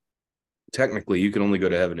you can only go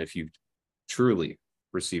to heaven if you truly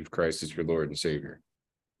received Christ as your Lord and Savior.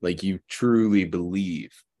 Like, you truly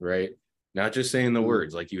believe, right? Not just saying the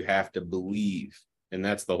words, like you have to believe. And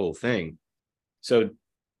that's the whole thing. So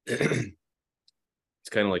it's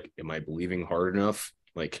kind of like, am I believing hard enough?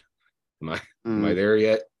 Like, am I there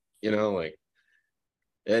yet? You know, like,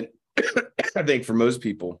 and I think for most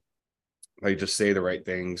people, they just say the right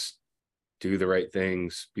things, do the right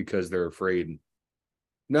things because they're afraid,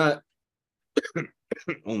 not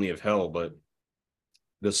only of hell, but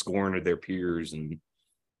the scorn of their peers and,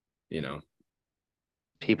 you know,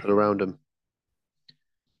 people around them.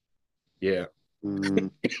 Yeah.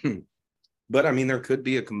 But I mean, there could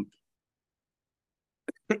be a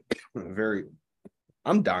very,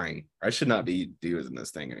 I'm dying. I should not be doing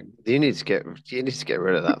this thing anymore. You need to get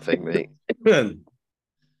rid of that thing, mate.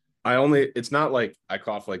 It's not like I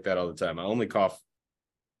cough like that all the time. I only cough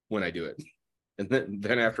when I do it. And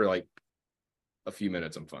then after like a few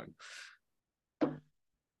minutes, I'm fine.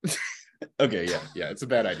 Okay, yeah, it's a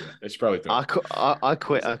bad idea. I should probably throw I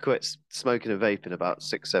quit smoking and vaping about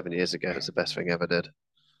 6-7 years ago. It's the best thing I ever did.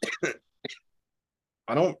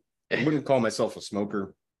 I wouldn't call myself a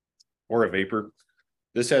smoker or a vapor.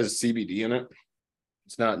 This has CBD in it.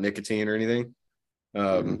 It's not nicotine or anything.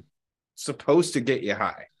 Supposed to get you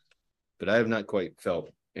high, but I have not quite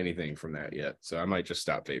felt anything from that yet. So I might just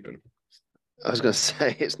stop vaping. I was going to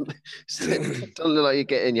say, it don't look like you're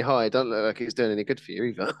getting you high. It don't look like it's doing any good for you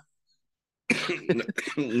either.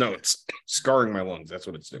 No, it's scarring my lungs. That's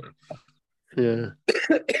what it's doing. Yeah.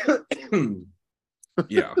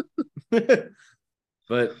 Yeah.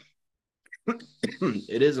 But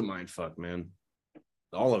it is a mind fuck, man.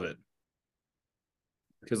 All of it.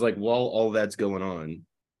 Because like while all that's going on,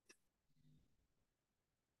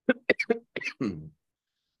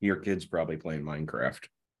 your kid's probably playing Minecraft,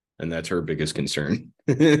 and that's her biggest concern.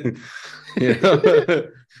 You know?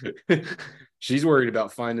 She's worried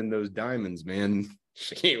about finding those diamonds, man.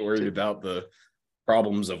 She ain't worried about the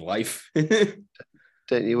problems of life.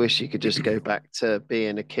 Don't you wish you could just go back to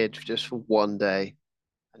being a kid just for one day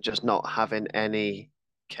and just not having any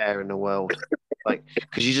care in the world? Like,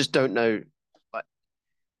 because you just don't know, like,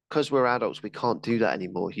 because we're adults, we can't do that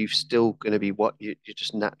anymore. You're still going to be you're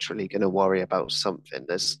just naturally going to worry about something.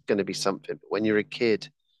 There's going to be something. But when you're a kid,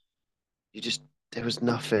 there was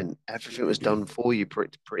nothing. Everything was done for you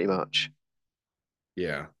pretty much.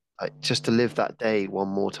 Yeah. Like, just to live that day one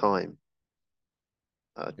more time.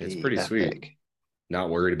 It's pretty epic. Sweet. Not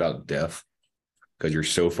worried about death because you're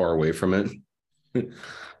so far away from it.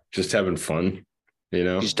 Just having fun, you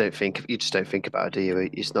know? You just don't think about it, do you?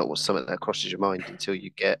 It's not something that crosses your mind until you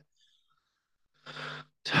get,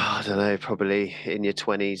 I don't know, probably in your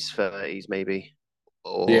 20s, 30s, maybe.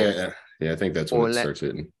 Yeah, I think that's when it starts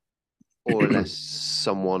hitting. Or unless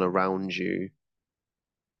someone around you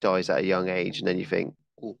dies at a young age, and then you think,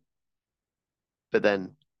 oh. But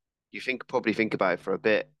then you probably think about it for a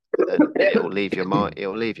bit, then it'll leave your mind.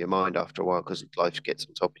 It'll leave your mind after a while because life gets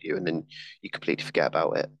on top of you, and then you completely forget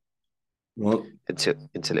about it. Well, until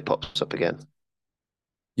it pops up again.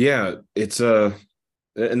 Yeah, it's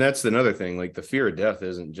And that's another thing. Like the fear of death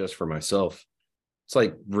isn't just for myself. It's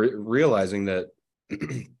like realizing that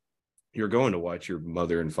you're going to watch your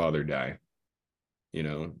mother and father die,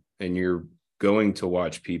 and you're going to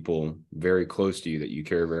watch people very close to you that you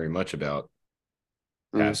care very much about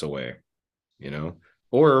pass away, you know?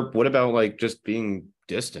 Or what about like just being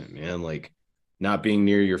distant, man? Like not being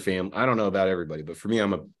near your family. I don't know about everybody, but for me,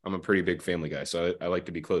 I'm a pretty big family guy. So I like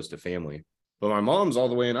to be close to family. But my mom's all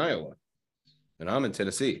the way in Iowa and I'm in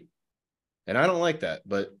Tennessee. And I don't like that.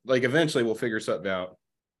 But like eventually we'll figure something out,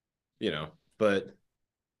 but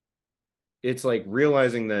it's like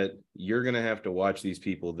realizing that you're going to have to watch these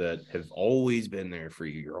people that have always been there for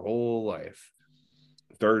you your whole life,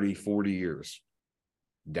 30, 40 years,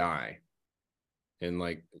 die. And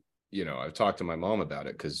like, I've talked to my mom about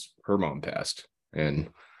it because her mom passed and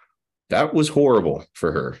that was horrible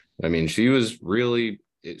for her. I mean, she was really,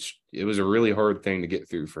 it was a really hard thing to get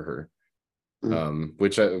through for her,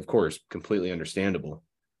 which of course, completely understandable.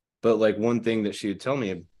 But like one thing that she would tell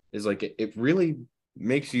me is like, it really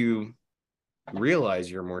makes you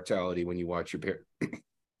realize your mortality when you watch your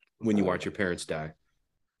parents die,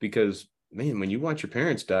 because man, when you watch your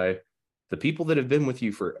parents die, the people that have been with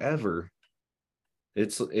you forever,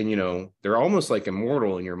 they're almost like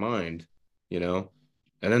immortal in your mind, and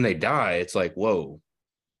then they die. It's like, whoa,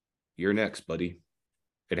 you're next, buddy.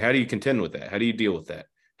 And how do you contend with that? How do you deal with that?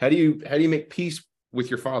 How do you make peace with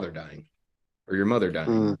your father dying or your mother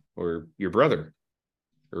dying or your brother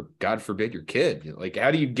or God forbid your kid? Like,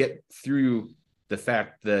 how do you get through the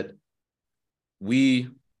fact that we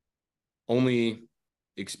only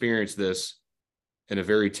experience this in a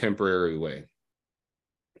very temporary way,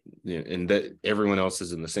 and that everyone else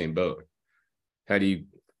is in the same boat? How do you,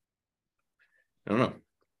 I don't know.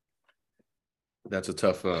 That's a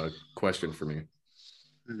tough question for me.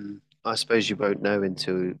 I suppose you won't know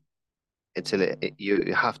until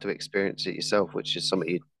you have to experience it yourself, which is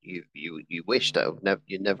something you wish that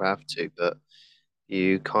you never have to, but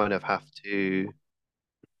you kind of have to.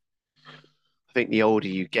 I think the older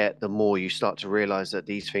you get, the more you start to realize that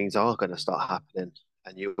these things are going to start happening,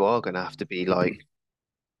 and you are going to have to be like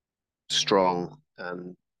strong,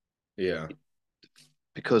 and Yeah.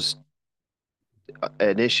 because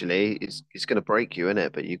initially it's going to break you in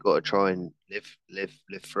it, but you've got to try and live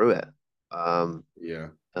through it. Yeah.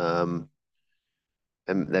 Um,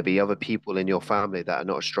 and there'll be other people in your family that are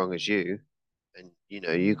not as strong as you, and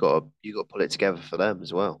you got to pull it together for them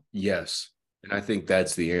as well. Yes. And I think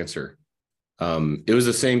that's the answer. It was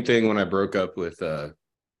the same thing when I broke up with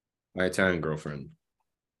my Italian girlfriend.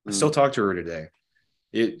 I still talk to her today.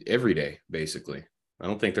 Every day, basically. I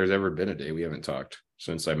don't think there's ever been a day we haven't talked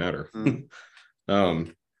since I met her.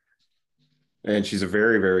 And she's a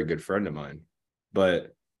very, very good friend of mine.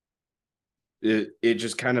 But it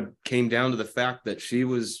just kind of came down to the fact that she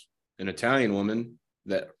was an Italian woman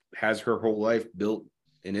that has her whole life built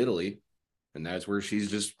in Italy, and that's where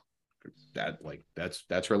she's just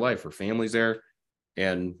that's her life. Her family's there,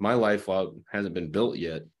 and my life, while it hasn't been built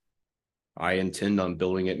yet, I intend on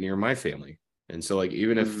building it near my family. And so like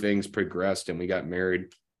even if things progressed and we got married,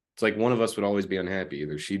 it's like one of us would always be unhappy.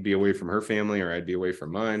 Either she'd be away from her family or I'd be away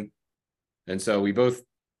from mine. And so we both,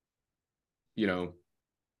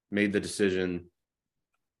 made the decision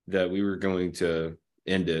that we were going to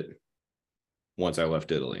end it once I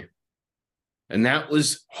left Italy. And that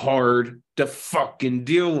was hard to fucking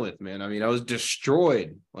deal with, man. I mean, I was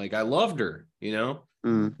destroyed. Like I loved her,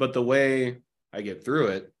 but the way I get through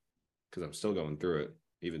it, because I'm still going through it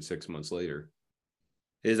even 6 months later,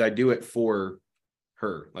 is I do it for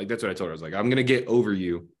her. Like that's what I told her. I was like, I'm going to get over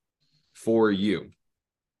you for you,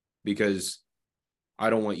 because I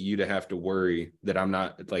don't want you to have to worry that I'm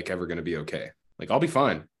not like ever going to be okay. Like I'll be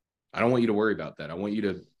fine. I don't want you to worry about that. I want you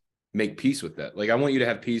to make peace with that. Like I want you to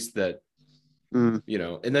have peace that, and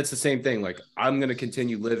that's the same thing. Like I'm going to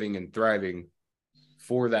continue living and thriving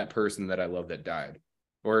for that person that I love that died,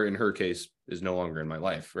 or in her case is no longer in my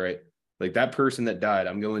life. Right. Like that person that died,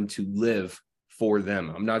 I'm going to live for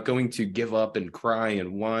them. I'm not going to give up and cry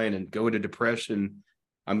and whine and go into depression.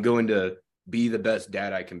 I'm going to be the best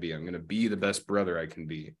dad I can be. I'm going to be the best brother I can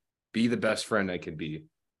be the best friend I can be,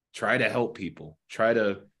 try to help people, try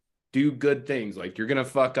to do good things. Like you're going to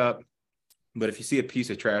fuck up, but if you see a piece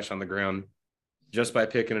of trash on the ground, just by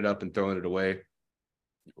picking it up and throwing it away,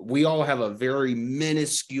 we all have a very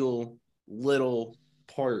minuscule little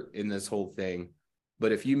part in this whole thing.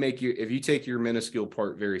 But if you take your minuscule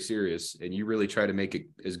part very serious and you really try to make it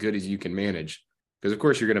as good as you can manage, because of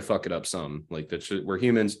course you're going to fuck it up some, like we're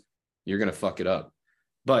humans, you're going to fuck it up.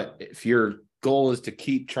 But if your goal is to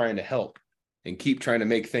keep trying to help and keep trying to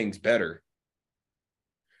make things better,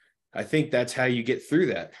 I think that's how you get through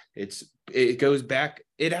that.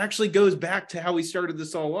 It actually goes back to how we started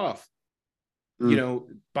this all off. You know,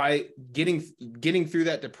 by getting through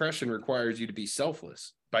that depression requires you to be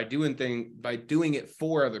selfless by doing it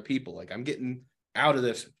for other people. Like, I'm getting out of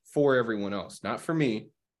this for everyone else, not for me,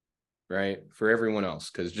 right? For everyone else.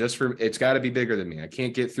 Because it's got to be bigger than me. I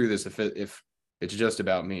can't get through this if it's just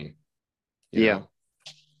about me. You know?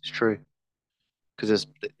 It's true. Because there's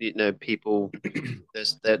people,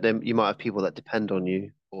 you might have people that depend on you,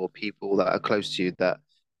 or people that are close to you that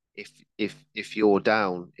if you're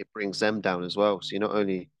down, it brings them down as well. So you're not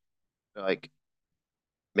only like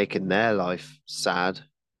making their life sad.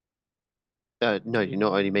 No, you're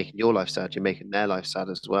not only making your life sad, you're making their life sad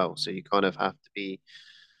as well. So you kind of have to be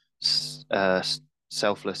uh,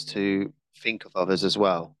 selfless to think of others as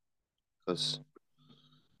well, because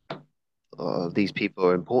these people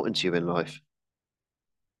are important to you in life.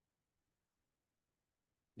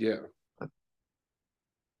 Yeah.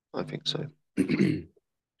 I think so.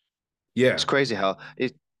 Yeah. It's crazy how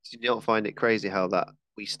it. You don't find it crazy how that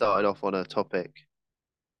we started off on a topic,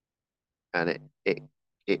 and it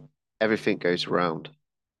everything goes around.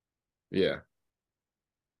 Yeah.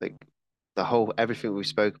 Like the whole everything we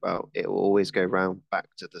spoke about, it will always go round back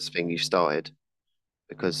to this thing you started,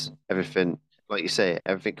 because everything, like you say,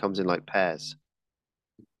 everything comes in like pairs.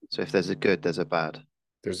 So if there's a good, there's a bad,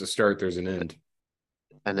 There's a start, there's an end.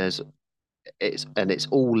 and it's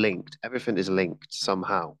all linked. Everything is linked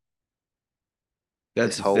somehow.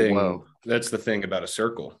 That's This the whole thing. world. That's the thing about a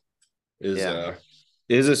circle Yeah.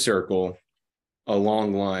 is a circle a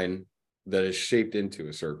long line that is shaped into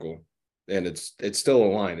a circle, and it's still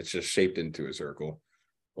a line, it's just shaped into a circle.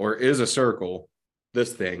 Or is a circle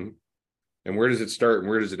this thing, and where does it start and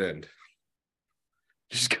where does it end?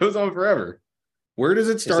 It just goes on forever. Where does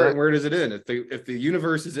it Is start that and where does it end? If the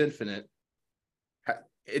universe is infinite,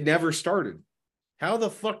 it never started. How the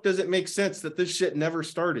fuck does it make sense that this shit never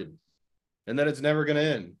started and that it's never going to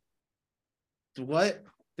end? What?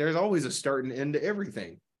 There's always a start and end to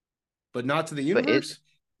everything, but not to the but it universe.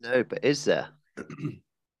 no, but is there? You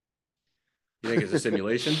think it's a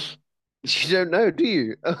simulation? You don't know, do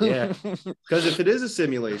you? Yeah. Because if it is a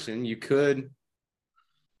simulation, you could,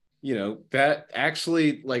 that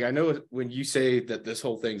actually, like, I know when you say that this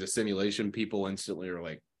whole thing's a simulation, people instantly are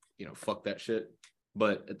like, fuck that shit.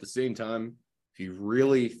 But at the same time, if you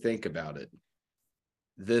really think about it,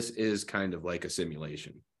 this is kind of like a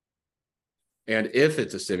simulation. And if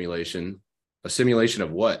it's a simulation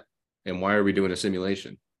of what? And why are we doing a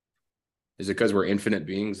simulation? Is it because we're infinite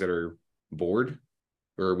beings that are bored?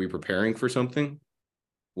 Or are we preparing for something?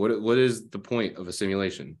 What is the point of a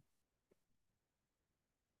simulation?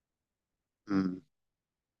 Mm.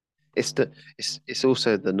 It's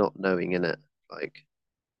also the not knowing in it, like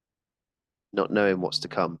not knowing what's to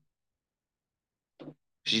come.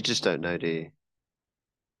 'Cause you just don't know, do you?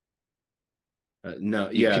 No,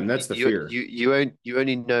 You yeah, can and that's the fear. you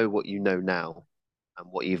only know what you know now and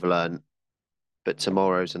what you've learned, but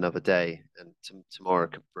tomorrow's another day, and tomorrow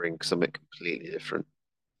could bring something completely different.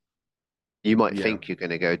 You might Yeah. think you're going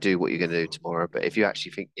to go do what you're going to do tomorrow, but if you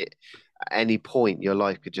actually think it, at any point, your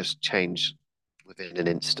life could just change within an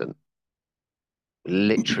instant.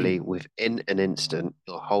 Literally within an instant,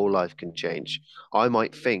 your whole life can change. I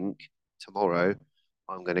might think tomorrow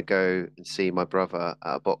I'm going to go and see my brother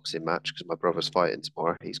at a boxing match because my brother's fighting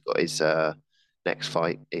tomorrow. He's got his next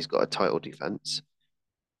fight. He's got a title defense.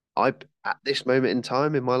 I At this moment in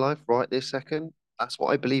time in my life, right this second, that's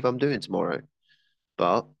what I believe I'm doing tomorrow.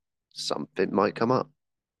 But something might come up.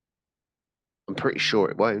 I'm pretty sure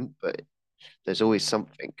it won't, but there's always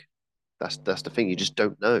something. That's the thing. You just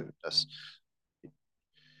don't know. That's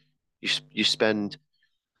you spend.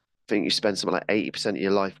 I think you spend something like 80% of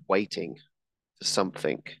your life waiting for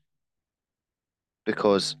something,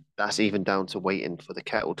 because that's even down to waiting for the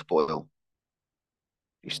kettle to boil.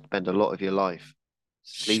 You spend a lot of your life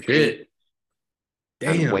sleeping Shit.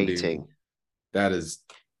 and Damn, dude. waiting. That is,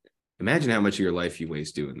 imagine how much of your life you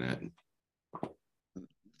waste doing that.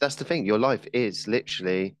 That's the thing. Your life is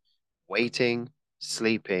literally waiting,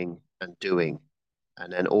 sleeping, and doing,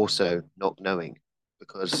 and then also not knowing,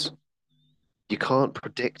 because you can't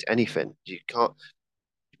predict anything. You can't.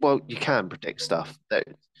 Well, you can predict stuff.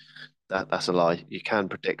 That's a lie. You can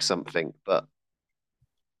predict something, but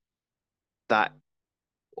that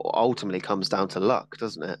ultimately comes down to luck,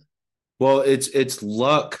 doesn't it? Well, it's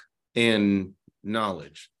luck and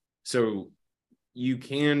knowledge. So you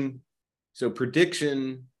can, so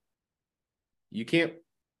prediction, you can't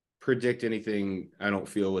predict anything, I don't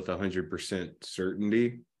feel, with 100%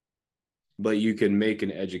 certainty, but you can make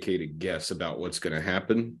an educated guess about what's going to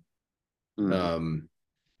happen. Mm.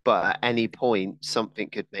 but at any point, something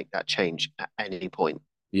could make that change at any point.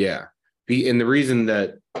 Yeah. And the reason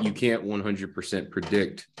that you can't 100%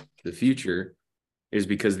 predict the future is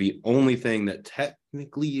because the only thing that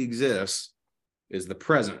technically exists is the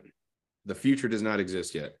present. The future does not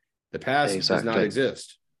exist yet. The past does not Exactly.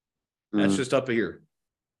 exist. That's just up here.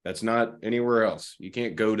 That's not anywhere else. You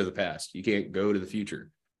can't go to the past. You can't go to the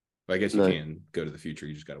future. Well, I guess you can go to the future.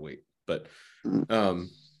 You just got to wait. But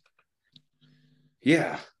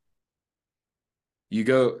yeah. You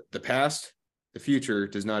go the past, the future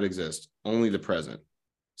does not exist. Only the present.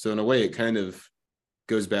 So in a way, it kind of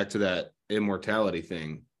goes back to that immortality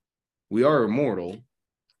thing. We are immortal.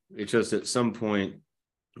 It's just at some point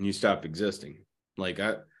you stop existing. Like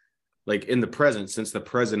in the present, since the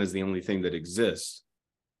present is the only thing that exists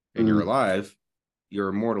and you're alive, you're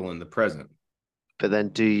immortal in the present. But then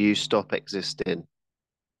do you stop existing?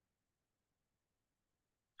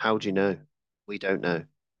 How do you know? We don't know.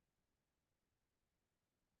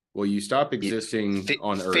 Well, you stop existing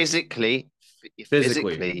on Earth. Physically.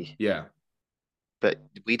 Yeah. But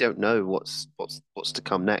we don't know what's to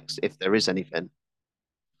come next, if there is anything.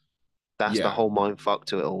 That's the whole mind fuck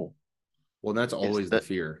to it all. Well, that's always the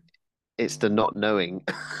fear. It's the not knowing.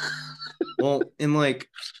 Well, and like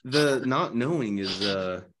the not knowing is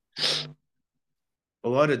a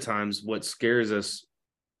lot of times what scares us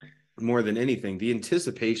more than anything. The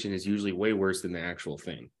anticipation is usually way worse than the actual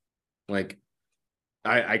thing. Like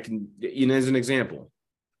I can, as an example,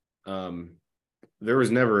 there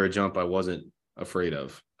was never a jump I wasn't afraid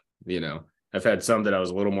of. I've had some that I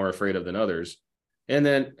was a little more afraid of than others. And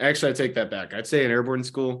then actually I take that back. I'd say in airborne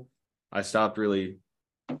school, I stopped really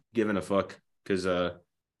giving a fuck because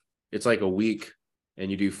it's like a week and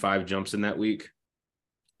you do 5 jumps in that week.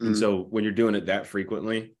 And so when you're doing it that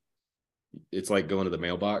frequently, it's like going to the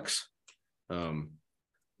mailbox.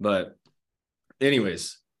 But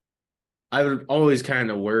anyways, I would always kind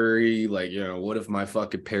of worry, like, what if my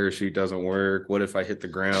fucking parachute doesn't work? What if I hit the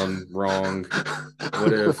ground wrong?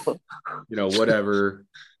 What if, whatever.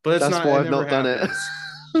 But that's why I've not done it.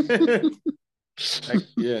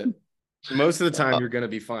 Yeah. Most of the time you're going to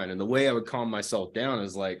be fine. And the way I would calm myself down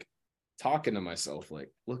is like talking to myself, like,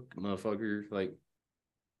 look, motherfucker, like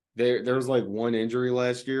there was like one injury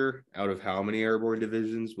last year out of how many airborne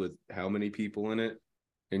divisions with how many people in it,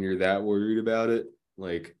 and you're that worried about it.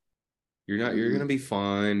 Like, you're going to be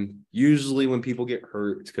fine. Usually when people get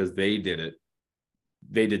hurt, it's because they did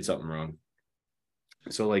something wrong.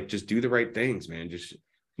 So like, just do the right things, man. Just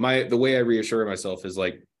the way I reassure myself is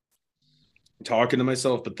like talking to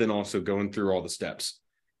myself, but then also going through all the steps.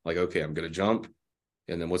 Like, okay, I'm going to jump.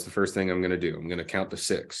 And then what's the first thing I'm going to do? I'm going to count to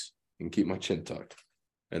 6 and keep my chin tucked.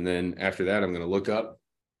 And then after that, I'm going to look up,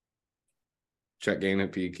 check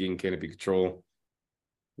canopy control,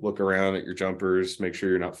 look around at your jumpers, make sure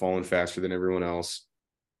you're not falling faster than everyone else.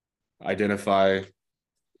 Identify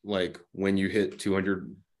like when you hit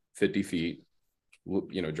 250 feet,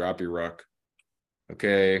 drop your ruck.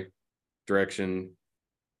 Okay, direction.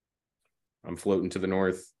 I'm floating to the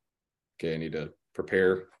north. Okay, I need to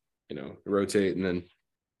prepare, rotate, and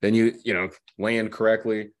then you land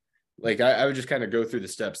correctly. Like I would just kind of go through the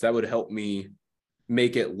steps. That would help me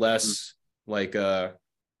make it less like a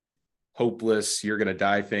hopeless, you're gonna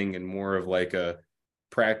die thing, and more of like a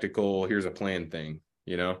practical, here's a plan thing,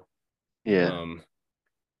 Yeah.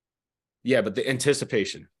 Yeah, but the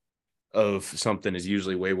anticipation of something is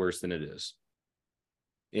usually way worse than it is.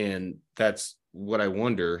 And that's what I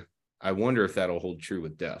wonder. I wonder if that'll hold true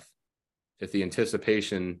with death. If the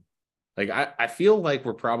anticipation, like I feel like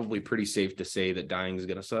we're probably pretty safe to say that dying is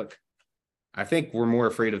gonna suck. I think we're more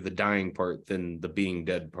afraid of the dying part than the being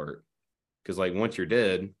dead part. Because like once you're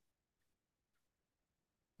dead,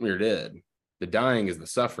 you're dead. The dying is the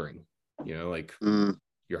suffering, like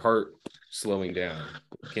your heart slowing down,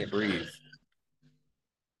 you can't breathe.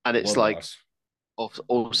 And it's like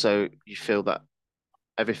also you feel that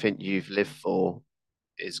everything you've lived for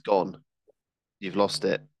is gone. You've lost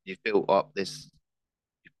it. You've built up this,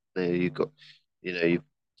 you've got, you've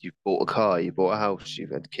bought a car, you bought a house, you've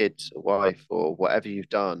had kids, a wife, or whatever you've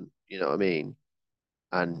done, you know what I mean?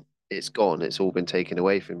 And it's gone. It's all been taken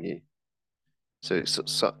away from you. So it's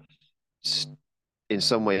in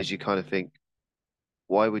some ways you kind of think,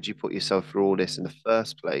 why would you put yourself through all this in the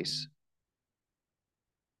first place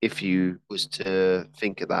if you was to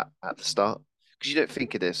think of that at the start? Because you don't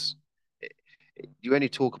think of this. You only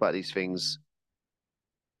talk about these things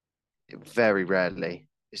very rarely.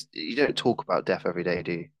 You don't talk about death every day,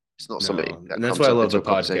 do you? It's not something that and that's comes why I up love into the a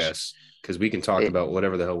conversation. podcast, because we can talk about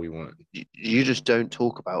whatever the hell we want. You just don't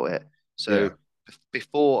talk about it. So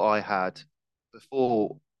before I had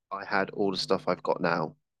all the stuff I've got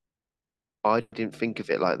now, I didn't think of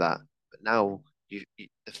it like that, but now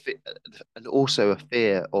and also a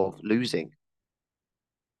fear of losing.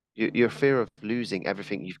 You're a fear of losing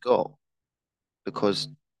everything you've got because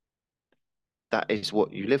that is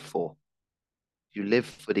what you live for. You live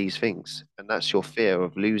for these things, and that's your fear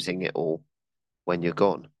of losing it all when you're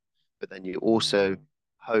gone. But then you also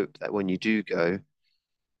hope that when you do go,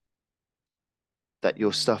 that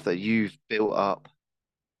your stuff that you've built up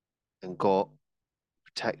and got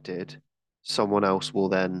protected, someone else will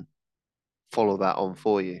then follow that on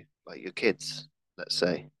for you, like your kids, let's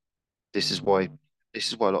say. This is why this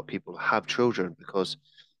is why a lot of people have children because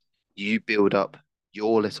you build up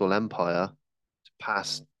your little empire to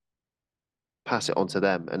pass it on to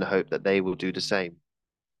them and hope that they will do the same.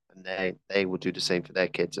 And they will do the same for their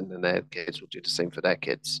kids, and then their kids will do the same for their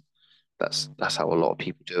kids. That's how a lot of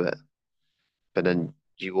people do it. But then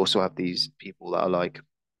you also have these people that are like,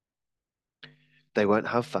 they won't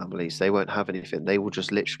have families, they won't have anything. They will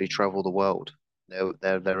just literally travel the world.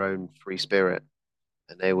 They're their own free spirit,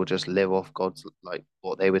 and they will just live off God's, like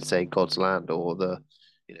what they would say God's land or the,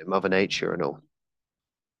 Mother Nature and all.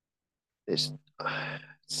 It's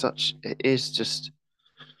such it is just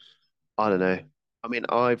I don't know. I mean,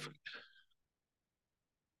 I've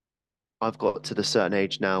got to the certain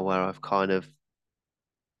age now where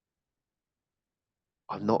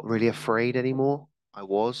I'm not really afraid anymore. I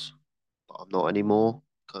was, but I'm not anymore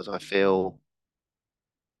because I feel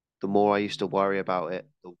the more I used to worry about it,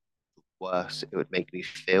 the worse it would make me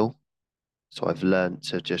feel. So I've learned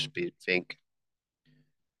to just think,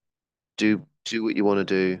 do what you want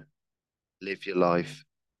to do, live your life.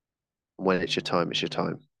 When it's your time, it's your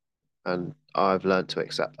time. And I've learned to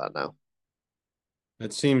accept that now.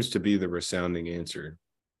 That seems to be the resounding answer.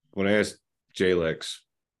 When I asked Jalex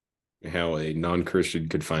how a non-Christian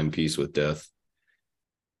could find peace with death,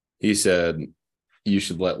 he said you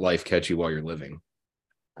should let life catch you while you're living,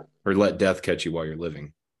 or let death catch you while you're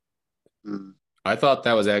living. Mm. I thought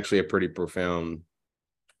that was actually a pretty profound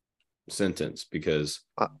sentence because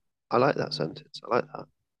I like that sentence. I like that.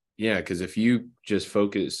 yeah, because if you just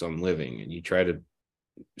focus on living and you try to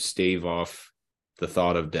stave off the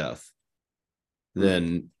thought of death, Mm.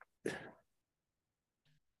 then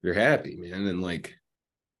you're happy, man, and like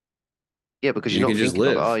Yeah, because you're you not can just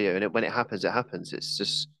thinking of it, are live. you? And when it happens, it happens. It's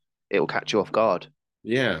just it will catch you off guard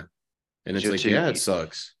Yeah, and because it's you're like, too. yeah, it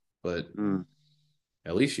sucks, but Mm.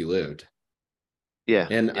 at least you lived. Yeah,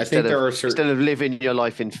 And I think instead there of are certain, instead of living your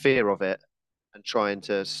life in fear of it and trying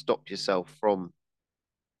to stop yourself from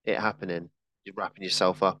it happening, you're wrapping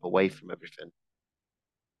yourself up away from everything.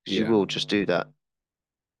 'Cause you yeah, will just do that,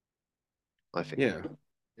 I think. yeah,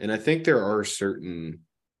 and I think there are certain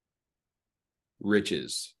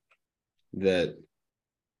riches that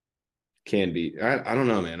can be. I don't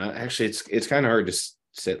know, man. Actually, it's kind of hard to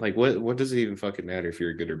say. Like, what does it even fucking matter if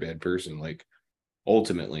you're a good or bad person? Like,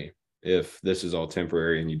 ultimately, if this is all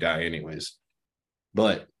temporary and you die anyways.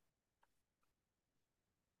 But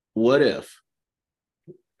what if?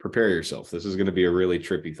 Prepare yourself. This is going to be a really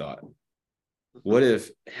trippy thought. What if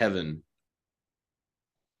heaven?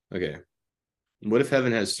 Okay, what if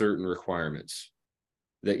heaven has certain requirements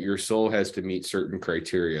that your soul has to meet certain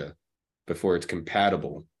criteria before it's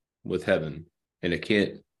compatible with heaven, and it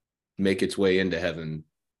can't make its way into heaven?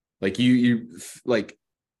 Like you like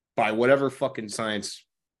by whatever fucking science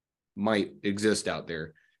might exist out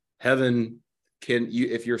there, heaven can you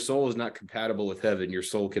if your soul is not compatible with heaven, your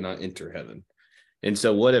soul cannot enter heaven. And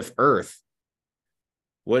so what if earth,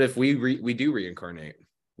 what if we do reincarnate?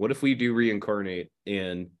 What if we do reincarnate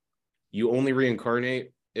and you only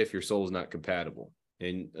reincarnate if your soul is not compatible?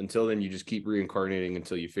 And until then, you just keep reincarnating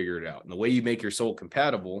until you figure it out. And the way you make your soul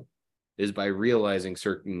compatible is by realizing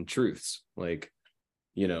certain truths, like,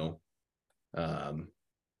 you know, um,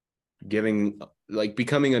 giving, like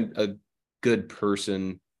becoming a good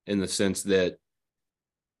person in the sense that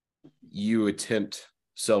you attempt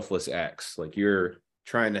selfless acts. Like you're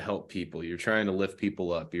trying to help people, you're trying to lift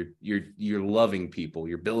people up, you're loving people,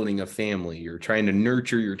 you're building a family, you're trying to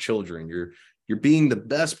nurture your children, you're being the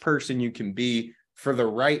best person you can be for the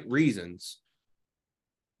right reasons.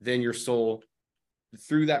 Then your soul,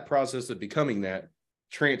 through that process of becoming that,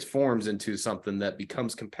 transforms into something that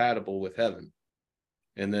becomes compatible with heaven.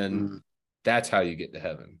 And then Mm. that's how you get to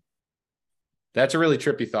heaven. That's a really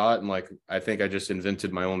trippy thought. And like, I think I just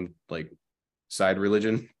invented my own like side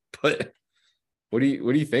religion. But what do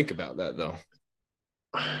you think about that though?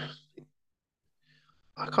 I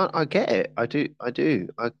can't. I get it. I do. I do.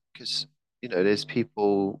 I because there's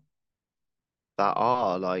people that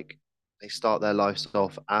are like they start their lives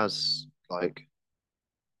off as like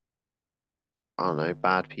I don't know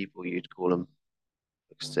bad people you'd call them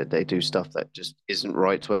So they do stuff that just isn't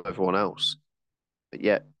right to everyone else. But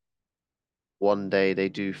yet one day they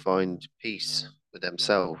do find peace with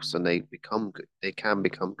themselves and they become good. They can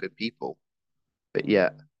become good people. But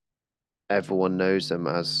yet everyone knows them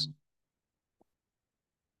as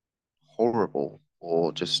horrible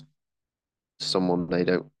or just someone they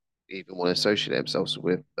don't even want to associate themselves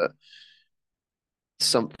with. But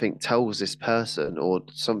something tells this person or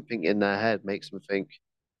something in their head makes them think,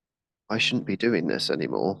 I shouldn't be doing this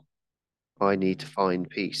anymore. I need to find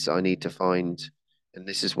peace. I need to find, and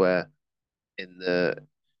this is where in the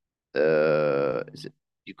is it,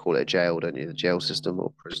 you call it a jail, don't you? The jail system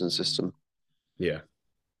or prison system. Yeah.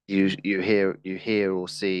 You hear or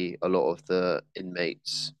see a lot of the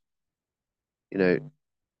inmates, you know,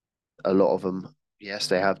 a lot of them, yes,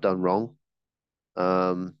 they have done wrong.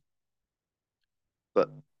 Um, but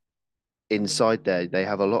inside there, they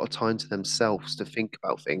have a lot of time to themselves to think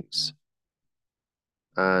about things.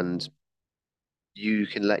 And you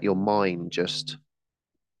can let your mind just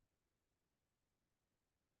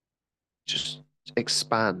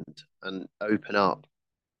expand and open up.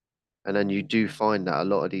 And then you do find that a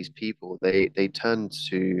lot of these people they turn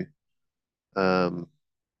to um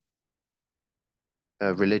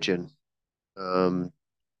religion um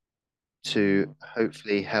to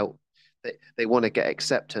hopefully help. They want to get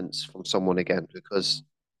acceptance from someone again because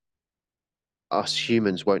us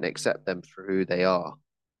humans won't accept them for who they are.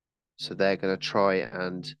 So they're going to try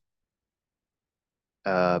and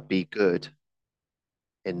be good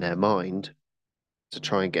in their mind to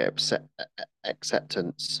try and get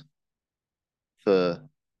acceptance for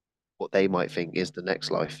what they might think is the next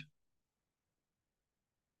life,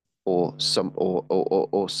 or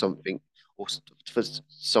or something, or for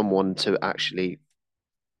someone to actually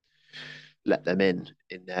let them in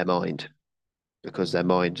their mind, because their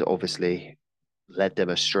mind obviously led them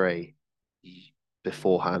astray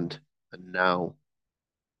beforehand, and now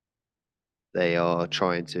they are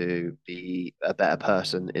trying to be a better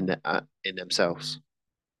person in themselves,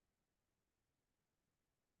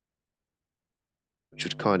 which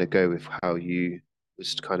would kind of go with how you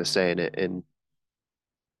was kind of saying it in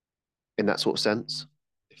that sort of sense.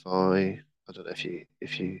 If I don't know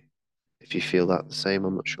if you feel that the same,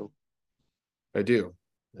 I'm not sure. I do.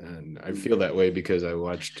 And I feel that way because I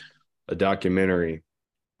watched a documentary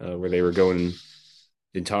where they were going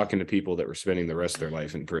and talking to people that were spending the rest of their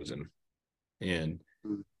life in prison. And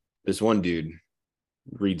Mm. this one dude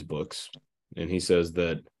reads books and he says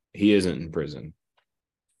that he isn't in prison.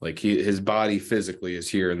 Like his body physically is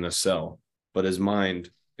here in the cell, but his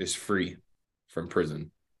mind is free from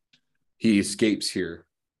prison. He escapes here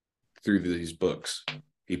through these books.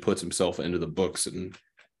 He puts himself into the books and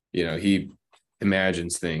he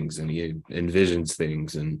imagines things and he envisions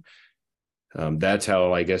things and that's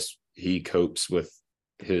how I guess he copes with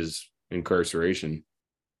his incarceration.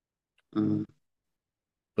 Mm.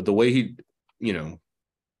 But the way he, you know,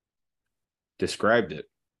 described it,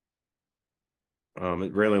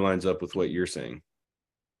 it really lines up with what you're saying.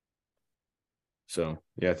 So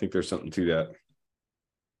yeah, I think there's something to that.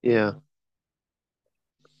 Yeah,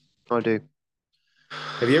 I do.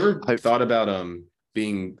 Have you ever Hope. thought about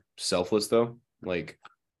being selfless though? Like,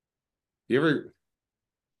 you ever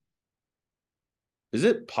is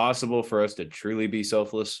it possible for us to truly be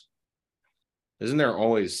selfless? Isn't there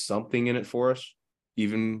always something in it for us,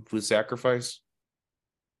 even with sacrifice?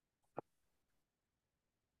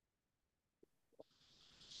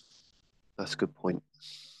 That's a good point.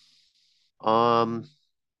 Um,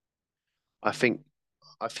 I think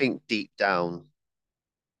I think deep down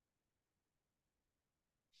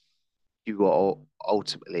you are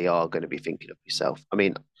ultimately are going to be thinking of yourself. I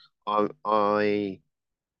mean, I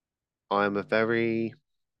I'm a very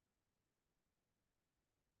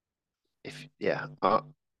if yeah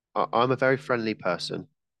I'm a very friendly person.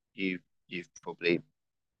 You you've probably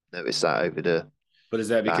noticed that over the But is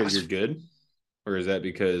that because you're past. good? Or is that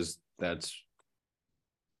because that's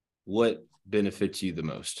what benefits you the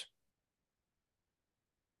most?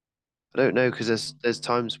 I don't know because there's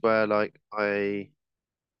times where like I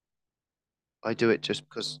do it just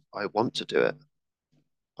because I want to do it.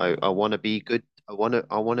 I want to be good. I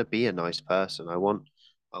want to be a nice person. I want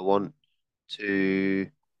to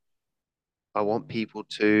I want people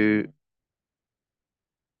to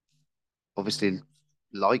obviously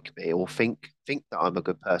like me or think that I'm a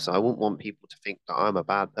good person. I wouldn't want people to think that I'm a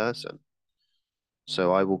bad person.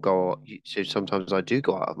 So I will go. So sometimes I do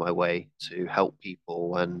go out of my way to help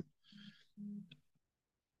people, and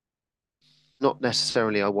not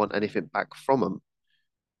necessarily I want anything back from them,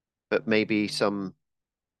 but maybe some.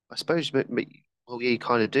 I suppose. Well, yeah, you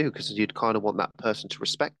kind of do because you'd kind of want that person to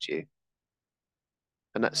respect you.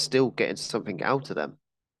 and that's still getting something out of them.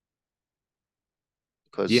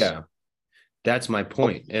 Because Yeah, that's my oh,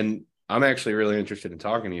 point. And I'm actually really interested in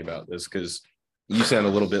talking to you about this because you sound a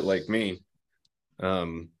little bit like me.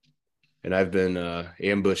 Um, and I've been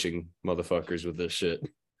ambushing motherfuckers with this shit.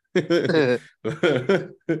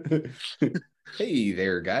 Hey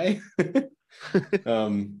there, guy.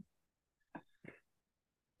 um,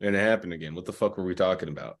 and it happened again. What the fuck were we talking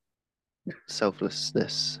about?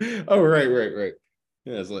 selflessness. Oh, right.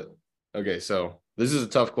 Yeah, it's like okay. So this is a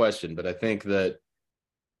tough question, but I think that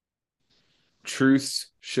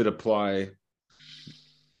truths should apply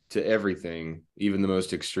to everything, even the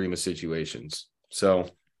most extreme of situations. So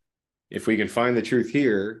if we can find the truth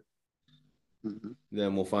here, Mm-hmm.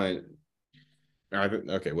 then we'll find.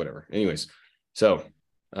 Okay, whatever. Anyways, so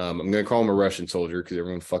I'm gonna call him a Russian soldier because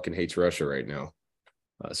everyone fucking hates Russia right now.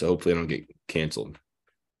 So hopefully I don't get canceled.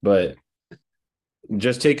 But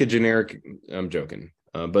just take a generic. I'm joking.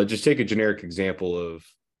 But just take a generic example of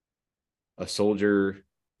a soldier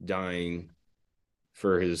dying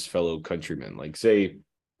for his fellow countrymen. Like say,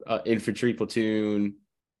 infantry platoon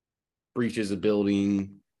breaches a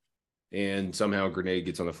building and somehow a grenade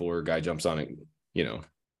gets on the floor, a guy jumps on it, you know,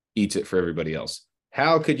 eats it for everybody else.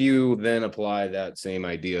 How could you then apply that same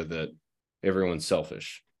idea that everyone's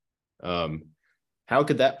selfish? Um, how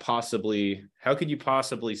could how could you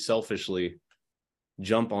possibly selfishly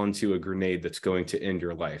jump onto a grenade that's going to end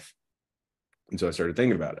your life? And so I started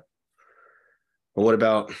thinking about it. Well, what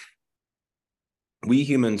about we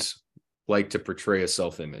humans like to portray a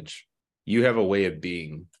self image? You have a way of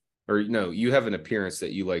being, or no, you have an appearance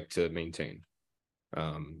that you like to maintain.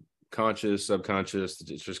 Conscious, subconscious,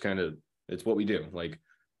 it's just kind of, it's what we do. Like,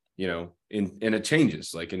 and it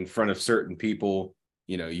changes. Like in front of certain people,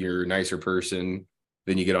 you're a nicer person.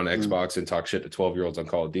 Then you get on Mm. Xbox and talk shit to 12-year-olds on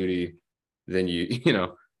Call of Duty. Then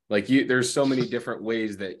like there's so many different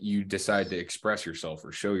ways that you decide to express yourself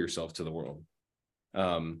or show yourself to the world.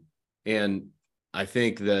 And I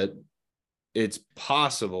think that it's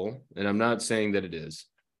possible, and I'm not saying that it is.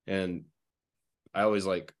 And I always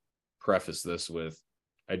like preface this with,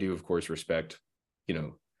 I do of course respect,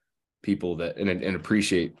 people that and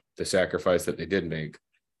appreciate the sacrifice that they did make.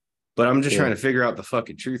 But I'm just Yeah. trying to figure out the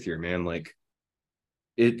fucking truth here, man. Like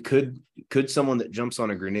it could someone that jumps on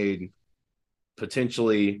a grenade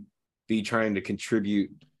potentially be trying to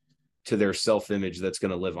contribute to their self-image that's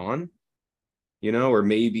going to live on, or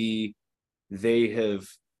maybe they have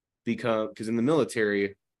become, because in the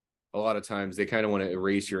military, a lot of times they kind of want to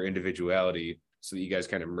erase your individuality so that you guys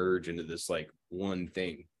kind of merge into this like one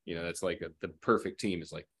thing. That's like the perfect team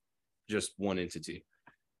is like just one entity.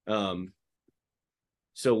 Um,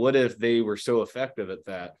 so what if they were so effective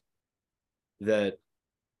at that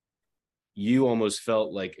you almost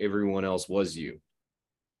felt like everyone else was you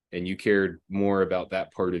and you cared more about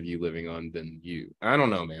that part of you living on than you? I don't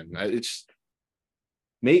know, man. It's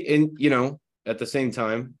and at the same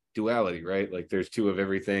time, duality, right? Like there's two of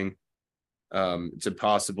everything. It's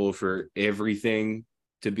impossible for everything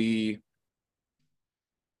to be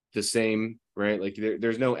the same, right? Like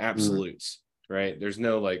there's no Mm. absolutes, right? There's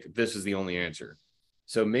no like this is the only answer.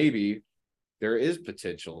 So maybe there is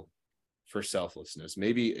potential for selflessness.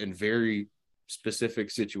 Maybe in very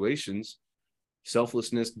specific situations,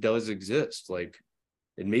 selflessness does exist. Like,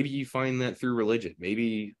 and maybe you find that through religion.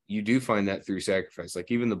 Maybe you do find that through sacrifice.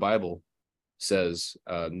 Like even the Bible says,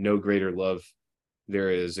 no greater love there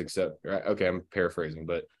is except, okay, I'm paraphrasing,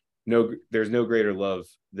 but there's no greater love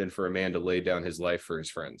than for a man to lay down his life for his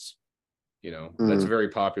friends. That's a Mm. very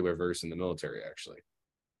popular verse in the military, actually.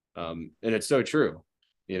 And it's so true,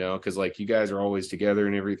 because like you guys are always together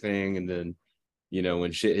and everything. And then,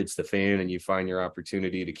 when shit hits the fan and you find your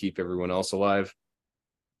opportunity to keep everyone else alive.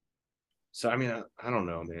 So, I mean, I don't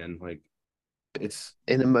know, man. Like, it's,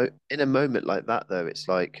 In a moment like that, though, it's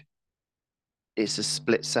like it's a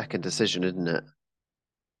split second decision, isn't it?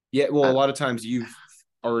 yeah, well, a And lot of times you've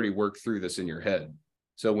already worked through this in your head.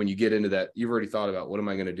 So when you get into that, you've already thought about what am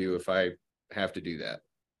I going to do if I have to do that?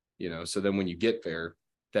 So then when you get there,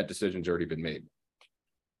 that decision's already been made.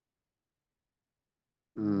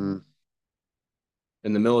 mm,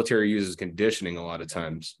 And the military uses conditioning a lot of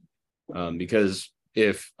times, because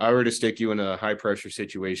if I were to stick you in a high pressure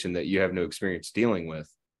situation that you have no experience dealing with,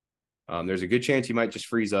 there's a good chance you might just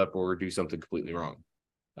freeze up or do something completely wrong.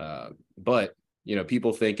 But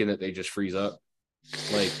people thinking that they just freeze up,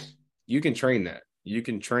 like you can train that. You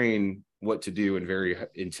can train what to do in very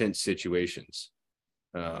intense situations.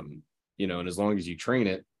 And as long as you train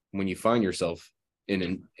it, when you find yourself in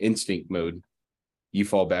an instinct mode, you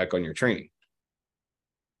fall back on your training.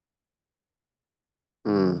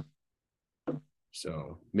 mm.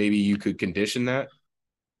 So maybe you could condition that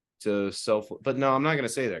to self, but no, I'm not going to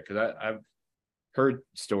say that because I've heard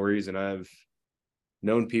stories and I've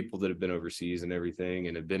known people that have been overseas and everything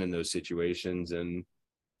and have been in those situations. And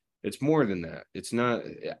it's more than that. It's not,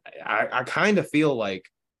 I kind of feel like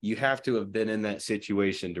you have to have been in that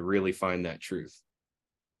situation to really find that truth.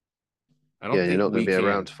 I don't Yeah, you're think not going we to be can.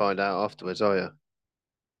 around to find out afterwards, are you?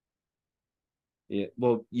 Yeah,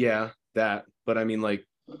 well, yeah, that. But I mean, like,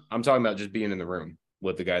 I'm talking about just being in the room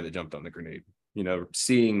with the guy that jumped on the grenade,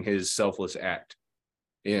 seeing his selfless act.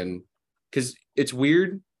 And because it's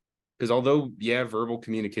weird, because although, yeah, verbal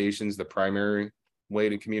communication is the primary way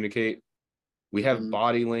to communicate, we have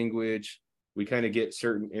body language. We kind of get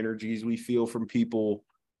certain energies we feel from people.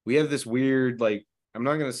 We have this weird, like, I'm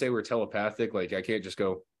not going to say we're telepathic. Like, I can't just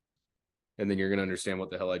go, and then you're going to understand what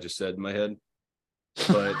the hell I just said in my head.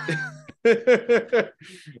 But said,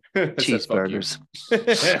 fuck you. Cheeseburgers.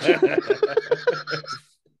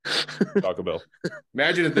 Taco Bell.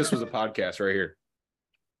 Imagine if this was a podcast right here.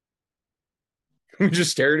 We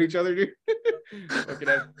just stare at each other, dude.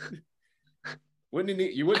 You wouldn't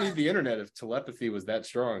need the internet if telepathy was that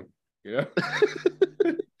strong,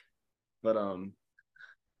 But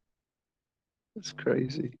That's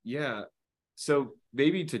crazy. yeah. So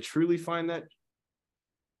maybe to truly find that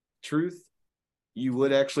truth, you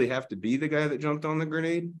would actually have to be the guy that jumped on the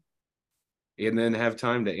grenade and then have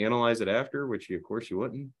time to analyze it after, which of course you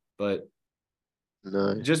wouldn't. But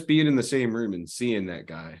no, just being in the same room and seeing that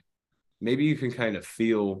guy, maybe you can kind of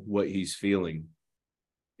feel what he's feeling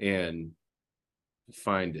and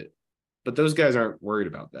find it. But those guys aren't worried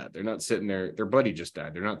about that. They're not sitting there. Their buddy just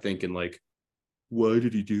died. They're not thinking like, why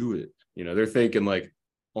did he do it? They're thinking like,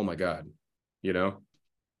 oh my God, Yeah.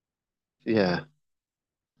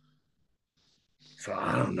 So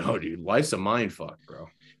I don't know, dude. Life's a mind fuck, bro.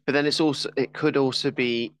 But then it could also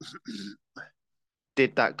be,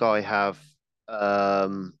 did that guy have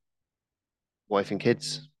wife and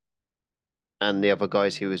kids? And the other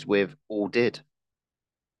guys he was with all did.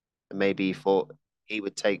 And maybe he thought he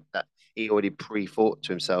would take that. He already pre-thought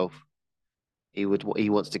to himself. He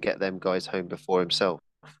wants to get them guys home before himself.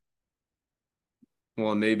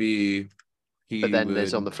 Well, maybe But he then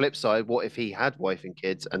there's on would. the flip side, what if he had wife and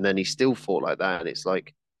kids and then he still thought like that? And it's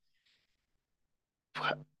like,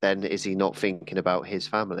 then is he not thinking about his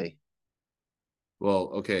family? Well,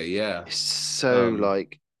 okay, yeah. It's so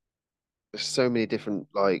like, there's so many different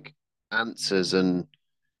like answers and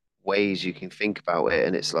ways you can think about it.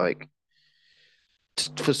 And it's like,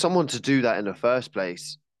 for someone to do that in the first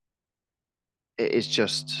place, it is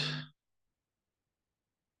just,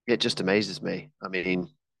 it just amazes me. I mean,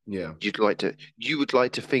 Yeah. you would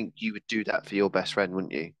like to think you would do that for your best friend,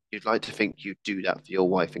 wouldn't you? You'd like to think you'd do that for your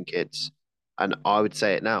wife and kids. And I would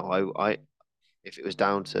say it now. If it was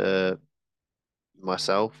down to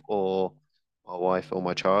myself or my wife or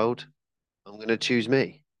my child, I'm going to choose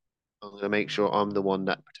me. I'm going to make sure I'm the one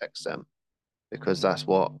that protects them because that's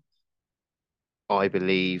what I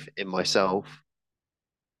believe in myself.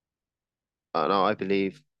 And I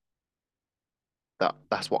believe that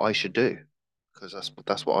that's what I should do because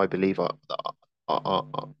that's what I believe that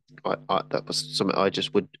was something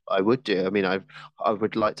I would do. I mean, I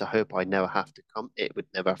would like to hope I never have to come. It would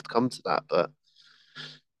never have to come to that, but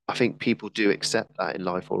I think people do accept that in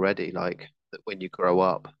life already. Like that when you grow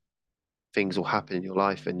up, things will happen in your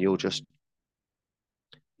life, and you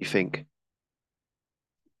think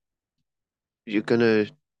you're gonna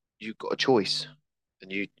you've got a choice,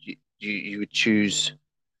 and you would choose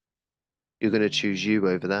you're gonna choose you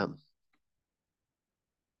over them.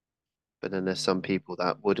 But then there's some people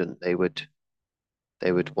that wouldn't. They would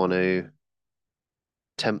want to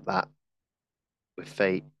tempt that with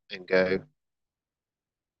fate and go,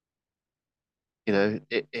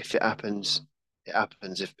 if it happens, it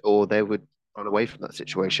happens. If or they would run away from that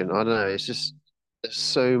situation. I don't know. It's just there's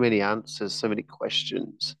so many answers, so many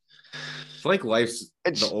questions. It's like life's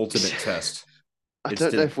the It's ultimate test. I It's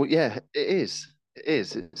don't know to if yeah, it is. It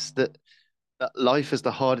is. It's that life is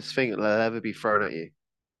the hardest thing that'll ever be thrown at you.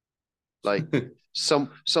 Like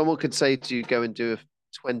someone could say to you, go and do a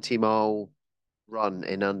 20-mile run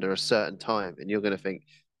in under a certain time, and you're going to think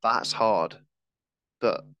that's hard,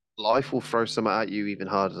 but life will throw something at you even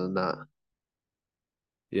harder than that.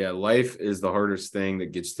 Yeah, life is the hardest thing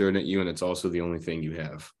that gets thrown at you, and it's also the only thing you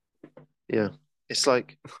have. Yeah, it's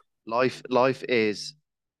like life is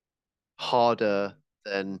harder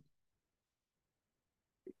than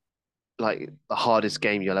like the hardest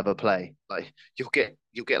game you'll ever play. Like you'll get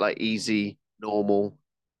like easy, normal,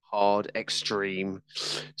 hard, extreme,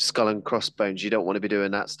 skull and crossbones. You don't want to be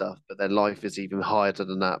doing that stuff, but then life is even harder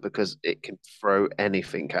than that because it can throw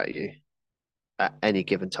anything at you at any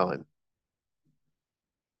given time.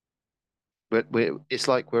 It's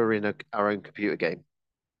like we're in our own computer game,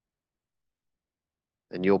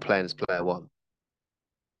 and you're playing as player one.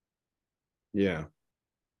 Yeah.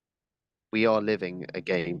 We are living a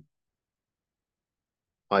game,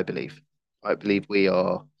 I believe. I believe we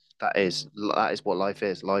are. That is what life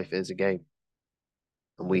is. Life is a game,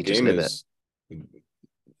 and The we just game live it. is,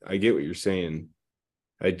 I get what you're saying.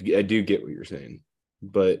 I do get what you're saying.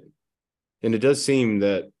 But, and it does seem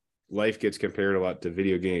that life gets compared a lot to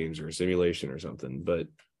video games or simulation or something, but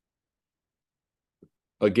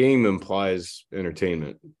a game implies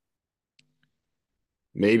entertainment.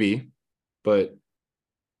 Maybe, but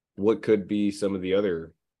what could be some of the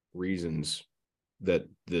other reasons that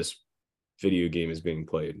this video game is being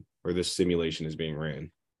played or this simulation is being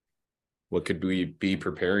ran? What could we be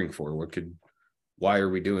preparing for? Why are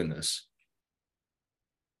we doing this?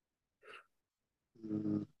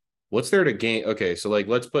 Mm. What's there to gain? Okay, so like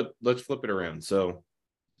let's flip it around. So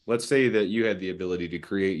let's say that you had the ability to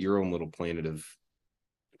create your own little planet of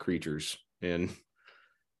creatures and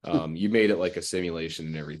you made it like a simulation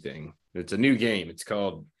and everything. It's a new game. It's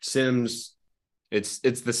called Sims. It's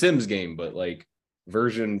the Sims game, but like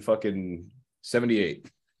version fucking 78.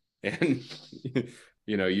 And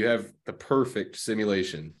you have the perfect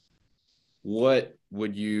simulation. What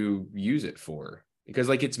would you use it for? Because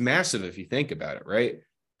like it's massive if you think about it, right?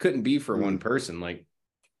 Couldn't be for one Mm. person. Like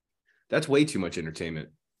that's way too much entertainment.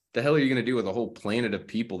 The hell are you going to do with a whole planet of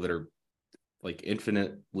people that are like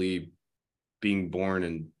infinitely being born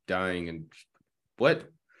and dying and what?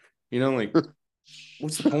 Like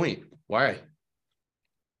what's the point? Why?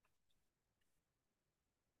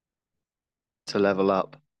 To level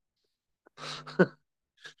up.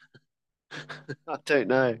 I don't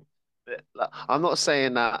know. I'm not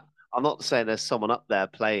saying that. I'm not saying there's someone up there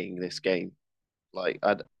playing this game. Like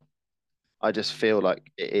I just feel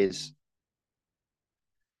like it is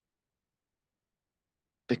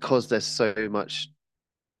because there's so much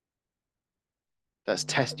that's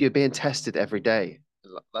you're being tested every day.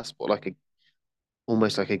 That's what like a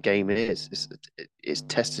almost like a game is. It's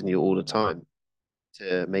testing you all the time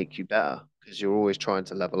to make you better because you're always trying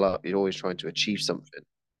to level up. You're always trying to achieve something.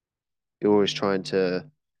 You're always trying to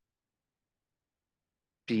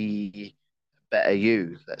be better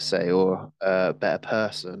you, let's say, or a better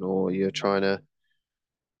person, or you're trying to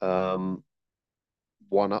um,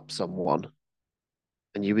 one up someone,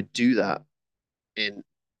 and you would do that in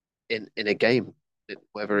in a game,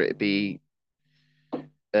 whether it be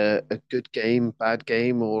a good game, bad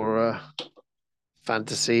game, or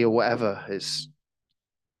fantasy or whatever.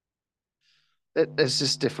 There's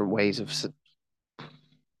just different ways of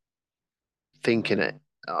thinking it.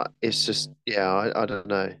 It's just yeah, I don't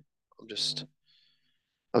know.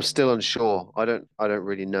 I'm still unsure. I don't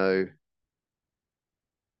really know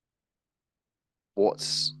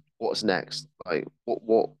what's next. Like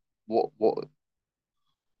what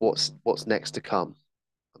what's next to come.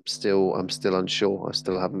 I'm still unsure. I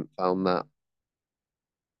still haven't found that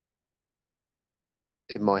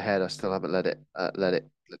in my head. I still haven't let it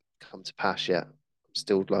come to pass yet. I'm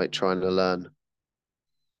still like trying to learn,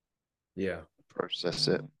 Yeah. process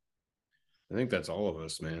it. I think that's all of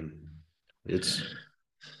us, man. It's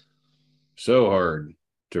so hard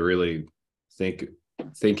to really think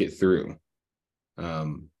think it through.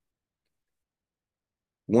 Um,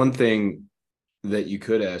 One thing that you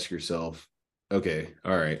could ask yourself, okay,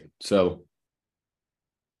 all right. So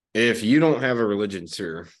if you don't have a religion,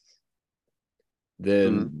 sir,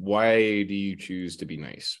 then Mm, why do you choose to be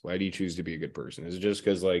nice? Why do you choose to be a good person? Is it just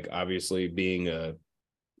because like obviously being a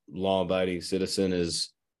law-abiding citizen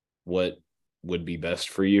is what would be best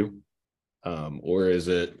for you? Or is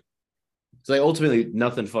it's like ultimately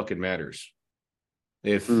nothing fucking matters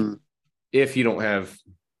if mm, if you don't have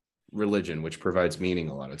religion, which provides meaning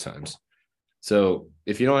a lot of times. So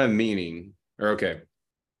if you don't have meaning, or okay,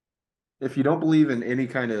 if you don't believe in any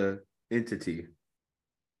kind of entity,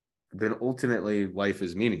 then ultimately life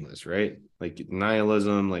is meaningless, right? Like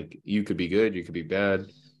nihilism, like you could be good, you could be bad.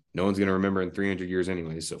 No one's gonna remember in 300 years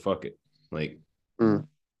anyways, so fuck it. Like mm.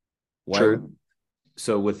 why? True.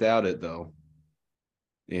 So without it though,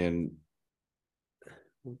 and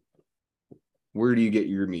where do you get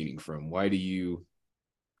your meaning from? Why do you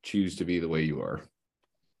choose to be the way you are?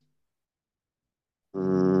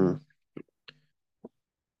 Mm,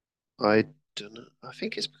 I don't know. I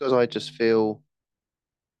think it's because I just feel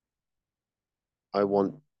I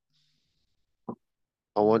want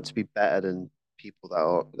I want to be better than people that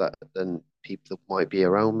are that than people that might be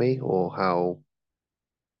around me or how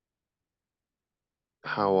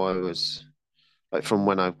I was like from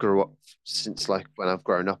when I grew up since like when I've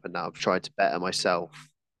grown up and now I've tried to better myself.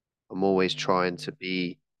 I'm always trying to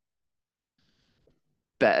be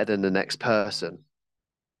better than the next person.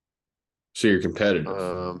 So you're competitive.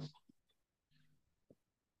 Um,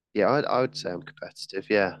 yeah, I would say I'm competitive.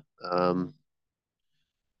 Yeah.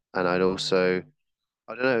 And I'd also,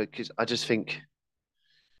 I don't know, because I just think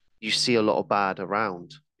you see a lot of bad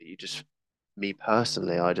around. You just, me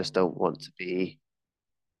personally, I just don't want to be.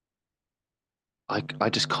 I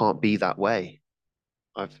just can't be that way.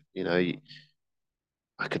 I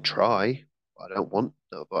could try, but I don't want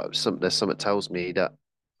to. But there's something that tells me that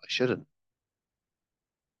I shouldn't.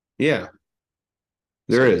 Yeah,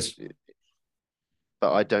 there So, is.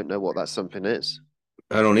 but I don't know what that something is.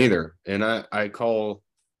 I don't either. And I call,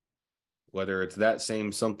 whether it's that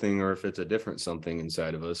same something or if it's a different something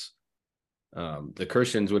inside of us. The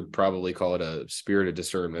Christians would probably call it a spirit of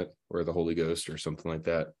discernment or the Holy Ghost or something like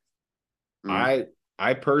that. Mm, I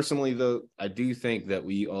I personally, though, I do think that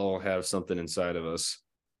we all have something inside of us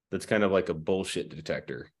that's kind of like a bullshit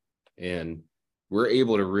detector. And we're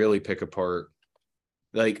able to really pick apart,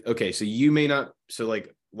 like, okay, so you may not, so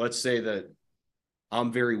like let's say that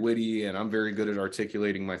I'm very witty and I'm very good at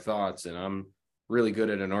articulating my thoughts and I'm really good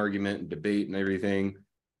at an argument and debate and everything.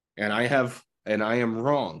 And I am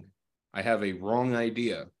wrong. I have a wrong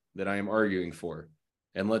idea that I am arguing for.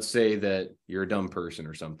 And let's say that you're a dumb person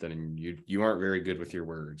or something and you aren't very good with your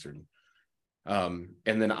words, or and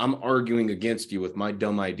then I'm arguing against you with my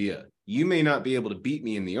dumb idea. You may not be able to beat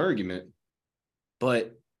me in the argument,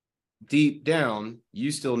 but deep down,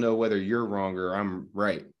 you still know whether you're wrong or I'm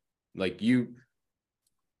right. Like you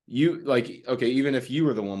like, okay, even if you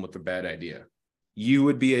were the one with the bad idea, you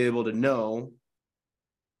would be able to know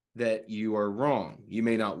that you are wrong. You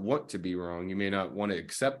may not want to be wrong. You may not want to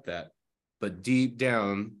accept that, but deep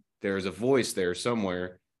down, there's a voice there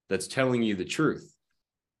somewhere that's telling you the truth.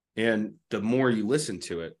 And the more you listen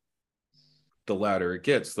to it, the louder it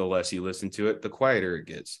gets. The less you listen to it, the quieter it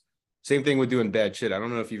gets. Same thing with doing bad shit. I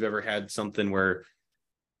don't know if you've ever had something where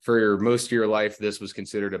for most of your life, this was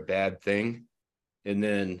considered a bad thing. And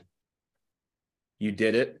then you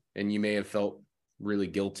did it and you may have felt really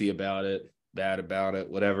guilty about it, bad about it,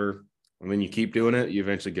 whatever. And then you keep doing it, you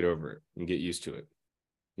eventually get over it and get used to it,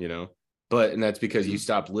 you know? And that's because you mm,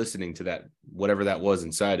 stopped listening to that, whatever that was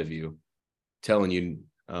inside of you, telling you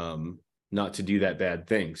not to do that bad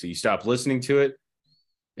thing. So you stop listening to it,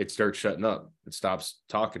 it starts shutting up. It stops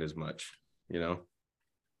talking as much, you know?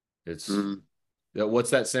 It's mm.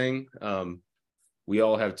 what's that saying? We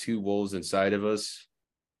all have two wolves inside of us.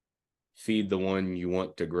 Feed the one you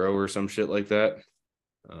want to grow or some shit like that.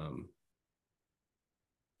 Um,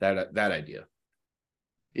 that idea.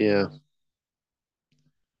 Yeah,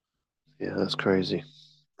 yeah, that's crazy.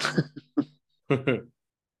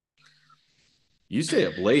 You stay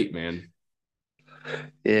up late, man,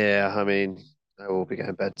 Yeah, I mean, I will be going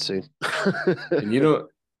to bed soon. and you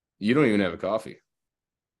don't even have a coffee,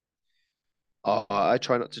 I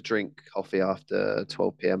try not to drink coffee after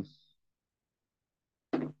 12 p.m.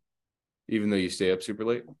 even though you stay up super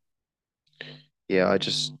late. Yeah,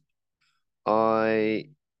 I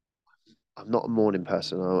I'm not a morning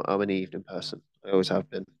person. I'm an evening person. I always have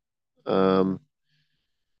been. Um,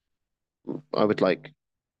 I would like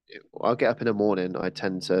I'll get up in the morning. I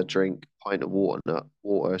tend to drink a pint of water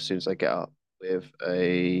as soon as I get up with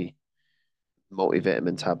a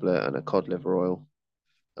multivitamin tablet and a cod liver oil.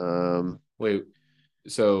 Um, Wait,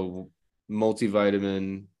 so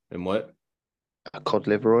multivitamin and what? a cod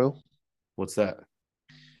liver oil. What's that?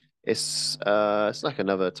 It's like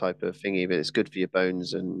another type of thingy, but it's good for your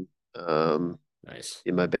bones and Nice.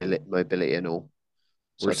 your mobility and all.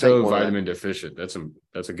 So We're I take so one of them. vitamin deficient.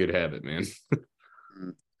 That's a good habit, man.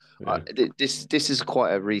 Mm. Yeah. This is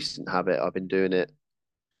quite a recent habit. I've been doing it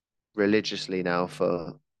religiously now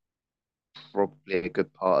for probably a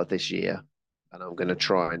good part of this year, and I'm going to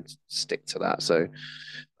try and stick to that. So,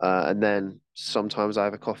 and then sometimes I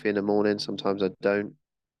have a coffee in the morning, sometimes I don't.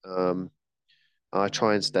 Um, I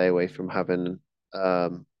try and stay away from having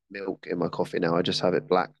milk in my coffee now. I just have it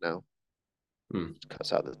black now. Hmm.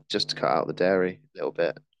 Cuts out the just to cut out the dairy a little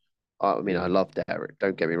bit. I mean, I Yeah. love dairy.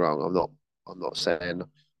 Don't get me wrong. I'm not saying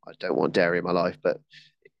I don't want dairy in my life, but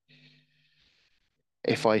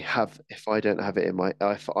if I don't have it in my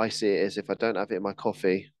if I see it as if I don't have it in my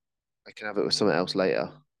coffee, I can have it with something else later.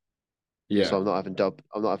 So Yeah. I'm not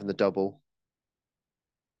having the double.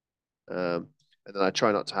 And then I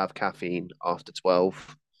try not to have caffeine after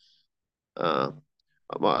 12. Uh,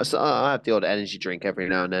 I have the odd energy drink every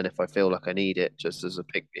now and then if I feel like I need it, just as a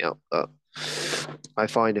pick me up. But I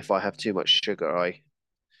find if I have too much sugar,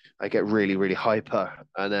 I get really, really hyper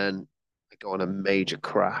and then I go on a major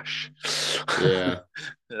crash. Yeah.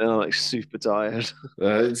 And I'm like super tired.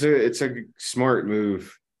 It's a smart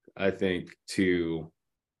move, I think, to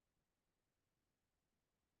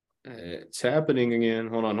It's happening again.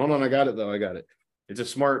 Hold on. I got it though. I got it. It's a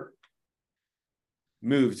smart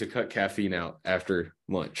move to cut caffeine out after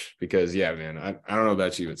lunch because yeah, man, I don't know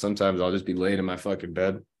about you, but sometimes I'll just be laying in my fucking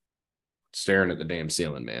bed staring at the damn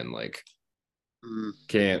ceiling, man. Like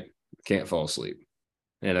can't fall asleep.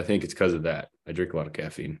 And I think it's because of that. I drink a lot of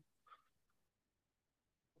caffeine.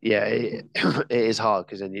 Yeah, it is hard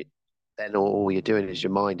because then all you're doing is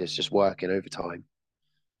your mind is just working overtime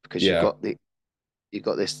because Yeah. you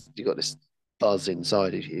got this buzz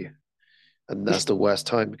inside of you, and that's the worst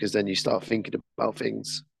time because then you start thinking about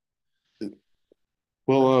things.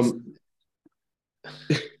 Well,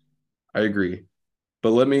 I agree.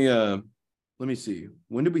 But let me see.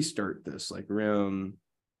 When did we start this? Like around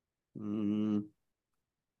 2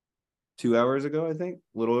 hours ago, I think.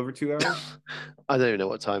 A little over 2 hours. I don't even know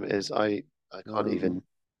what time it is. I can't even.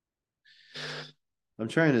 I'm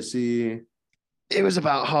trying to see. It was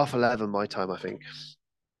about 11:30 my time, I think.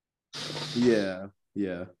 Yeah.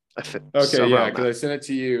 Okay, yeah, because I sent it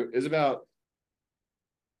to you. It's about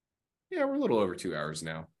we're a little over 2 hours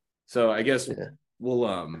now. So I guess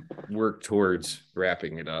we'll work towards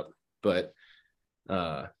wrapping it up. But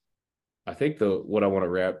I think what I want to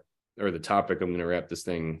wrap or the topic I'm gonna wrap this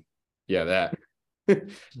thing, that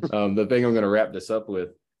the thing I'm gonna wrap this up with.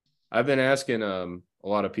 I've been asking a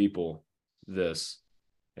lot of people this,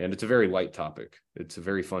 and it's a very light topic. It's a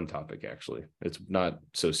very fun topic, actually. It's not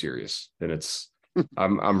so serious, and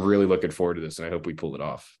I'm really looking forward to this, and I hope we pull it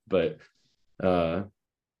off. But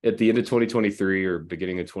at the end of 2023 or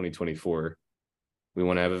beginning of 2024, we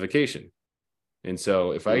want to have a vacation. And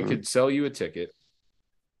so if I could sell you a ticket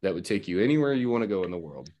that would take you anywhere you want to go in the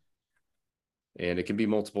world, and it can be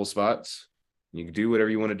multiple spots, you can do whatever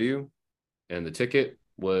you want to do, and the ticket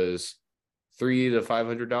was $300 to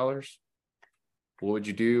 $500, what would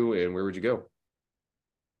you do and where would you go?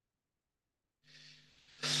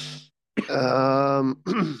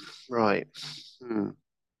 Right.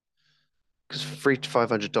 Because $300 to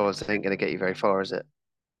 $500 ain't going to get you very far, is it?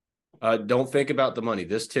 Don't think about the money.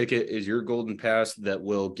 This ticket is your golden pass that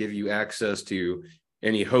will give you access to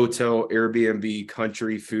any hotel, Airbnb,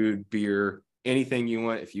 country, food, beer, anything you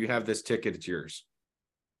want. If you have this ticket, it's yours.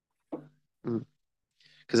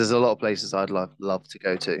 Because there's a lot of places I'd love to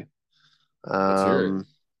go to. Let's hear it.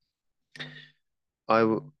 I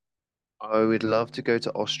would love to go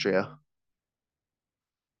to Austria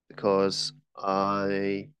because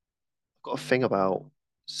I've got a thing about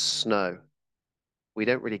snow. We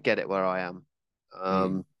don't really get it where I am.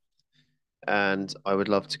 And I would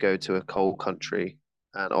love to go to a cold country.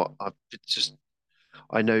 And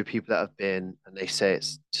I know people that have been and they say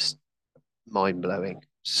it's just mind blowing,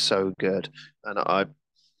 so good. And I've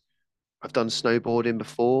done snowboarding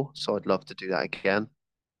before, so I'd love to do that again.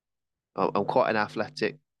 I'm quite an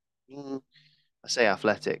athletic. I say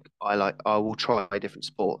athletic. I will try different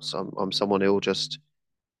sports. I'm someone who will just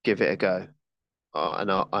give it a go.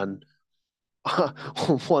 And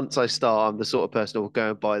once I start, I'm the sort of person who will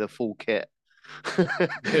go and buy the full kit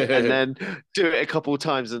and then do it a couple of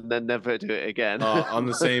times and then never do it again. I'm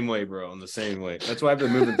the same way, bro. I'm the same way. That's why I've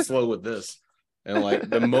been moving slow with this. And like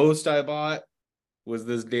the most I bought was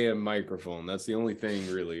this damn microphone. That's the only thing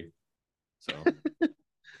really. So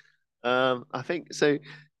I think so.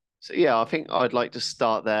 So yeah, I think I'd like to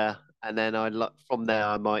start there, and then from there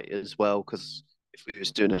I might as well because if we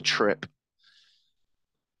was doing a trip,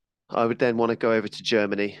 I would then want to go over to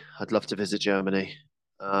Germany. I'd love to visit Germany.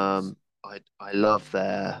 I love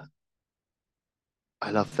their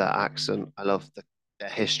accent. I love their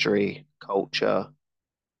history, culture.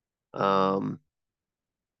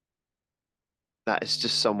 That is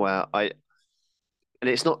just somewhere and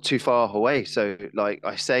it's not too far away. So like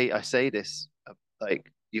I say this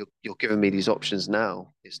like you're giving me these options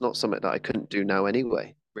now. It's not something that I couldn't do now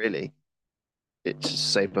anyway, really. It's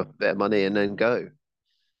just save a bit of money and then go.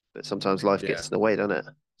 But sometimes life gets in the way, doesn't it?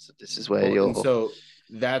 So this is where and so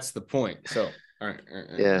that's the point. So all right.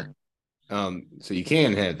 Yeah. So you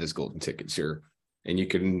can have this golden ticket, sure, and you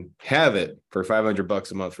can have it for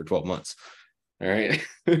 $500 a month for 12 months. All right.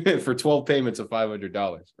 For 12 payments of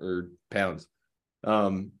 $500 or pounds.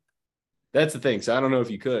 That's the thing. So I don't know if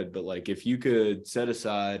you could, but like if you could set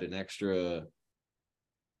aside an extra,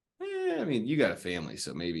 I mean, you got a family,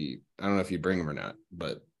 so maybe I don't know if you bring them or not,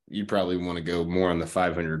 but you probably want to go more on the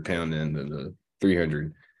 500-pound end than the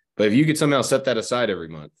 300. But if you could somehow set that aside every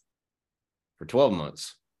month for 12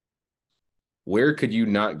 months, where could you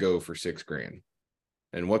not go for $6,000?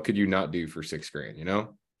 And what could you not do for $6,000? You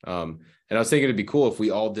know? And I was thinking it'd be cool if we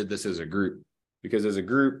all did this as a group, because as a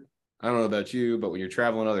group, I don't know about you, but when you're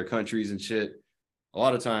traveling other countries and shit, a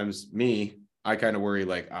lot of times I kind of worry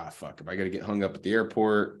like, fuck, am I going to get hung up at the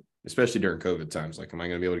airport? especially during COVID times. Like, am I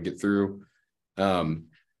going to be able to get through?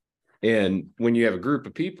 And when you have a group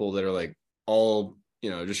of people that are like all,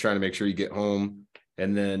 just trying to make sure you get home,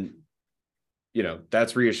 and then,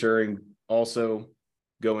 that's reassuring. Also,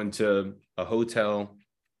 going to a hotel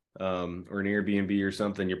or an Airbnb or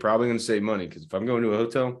something, you're probably going to save money, because if I'm going to a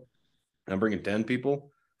hotel and I'm bringing 10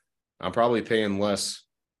 people, I'm probably paying less.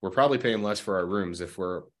 We're probably paying less for our rooms if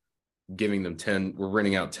we're giving them 10, we're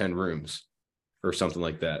renting out 10 rooms or something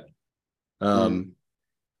like that. And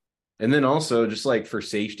then also just like for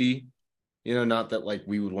safety, not that like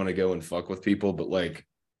we would want to go and fuck with people, but like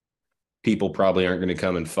people probably aren't going to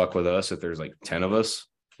come and fuck with us if there's like 10 of us,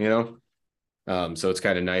 so it's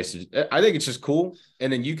kind of nice. I think it's just cool.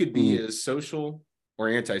 And then you could be as social or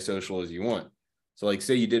antisocial as you want. So like,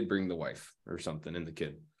 say you did bring the wife or something and the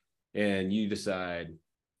kid, and you decide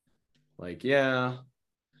like, yeah,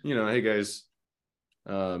 hey guys,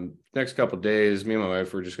 next couple of days, me and my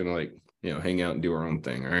wife, we're just going to like, hang out and do our own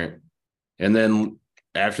thing. All right. And then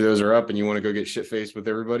after those are up and you want to go get shit faced with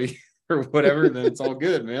everybody or whatever, then it's all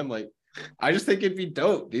good, man. Like, I just think it'd be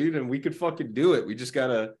dope, dude. And we could fucking do it. We just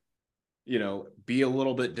gotta, be a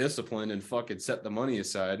little bit disciplined and fucking set the money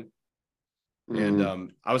aside.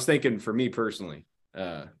 And I was thinking, for me personally,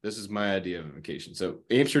 this is my idea of a vacation. So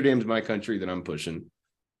Amsterdam's my country that I'm pushing,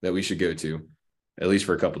 that we should go to at least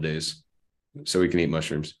for a couple days so we can eat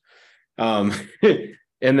mushrooms. And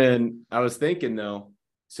then I was thinking though,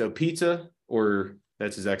 so Pizza, or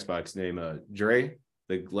that's his Xbox name, Dre,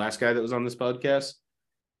 the last guy that was on this podcast,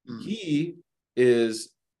 he is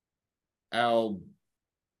Albanian.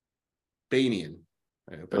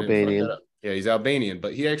 Albanian. Yeah, he's Albanian,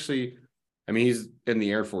 but he actually, he's in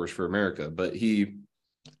the Air Force for America, but he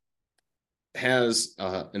has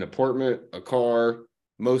an apartment, a car.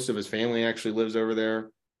 Most of his family actually lives over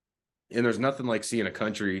there. And there's nothing like seeing a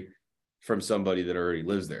country from somebody that already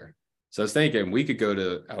lives there. So I was thinking we could go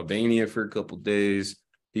to Albania for a couple of days.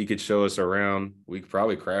 He could show us around. We could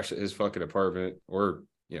probably crash at his fucking apartment, or,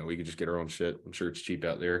 we could just get our own shit. I'm sure it's cheap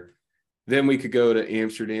out there. Then we could go to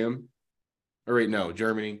Amsterdam. Or wait, no,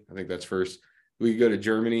 Germany. I think that's first. We could go to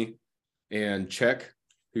Germany and Czech,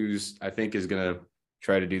 who's I think is going to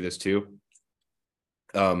try to do this too.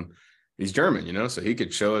 He's German, so he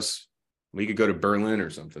could show us. We could go to Berlin or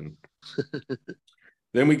something.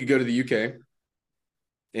 Then we could go to the UK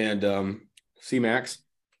and see Max,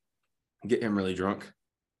 get him really drunk.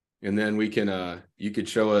 And then we can, you could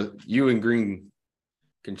show us, you and Green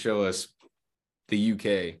can show us the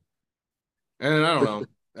UK. And I don't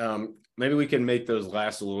know, maybe we can make those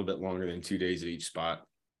last a little bit longer than 2 days at each spot.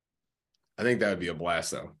 I think that would be a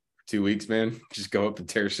blast though. 2 weeks, man. Just go up and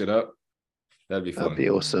tear shit up. That'd be fun. That'd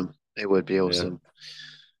be awesome. It would be awesome.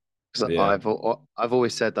 Because I've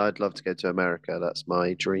always said that I'd love to go to America. That's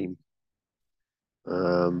my dream. We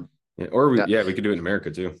could do it in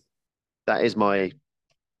America too. That is my.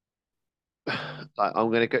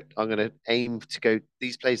 I'm gonna aim to go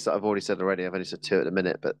these places that I've already said already. I've only said 2 at the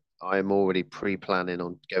minute, but I'm already pre-planning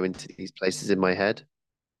on going to these places in my head.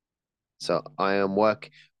 So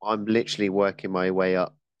I'm literally working my way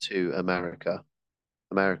up to America.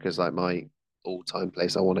 America's like my all-time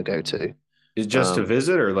place I want to go to. Is just to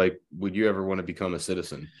visit, or like, would you ever want to become a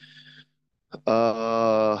citizen?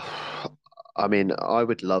 I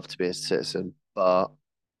would love to be a citizen, but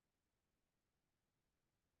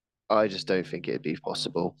I just don't think it'd be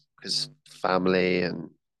possible because family and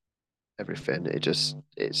everything. It's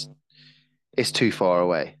too far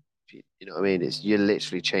away. You know what I mean? You're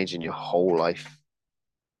literally changing your whole life.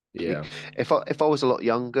 Yeah. If I was a lot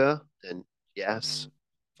younger, then yes.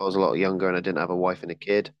 If I was a lot younger and I didn't have a wife and a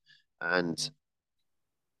kid, and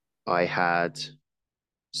I had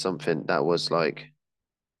something that was like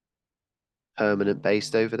permanent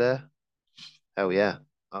based over there, hell yeah,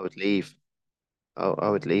 I would leave. I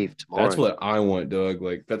would leave tomorrow. That's what I want, Doug.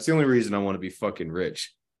 Like, that's the only reason I want to be fucking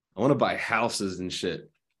rich. I want to buy houses and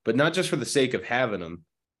shit, but not just for the sake of having them.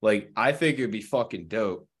 Like, I think it'd be fucking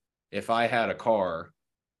dope if I had a car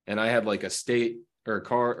and I had like a state or a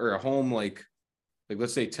car or a home, like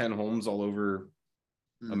let's say 10 homes all over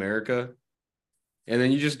America. And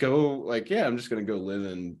then you just go like, yeah, I'm just going to go live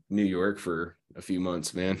in New York for a few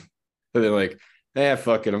months, man. And they're like,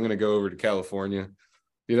 fuck it. I'm going to go over to California.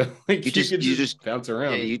 Like you just bounce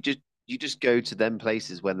around. Yeah, you just go to them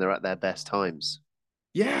places when they're at their best times.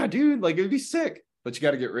 Yeah, dude. Like, it'd be sick, but you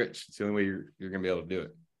got to get rich. It's the only way you're going to be able to do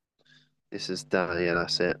it. Yeah,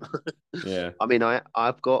 that's it. Yeah. I mean, I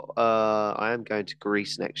am going to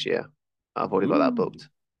Greece next year. I've already got that booked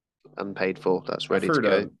and paid for. That's ready to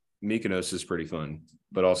go. Mykonos is pretty fun,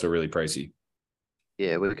 but also really pricey.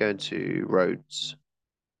 Yeah, we're going to Rhodes.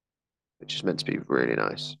 which is meant to be really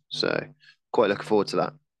nice. So quite looking forward to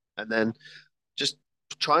that. And then just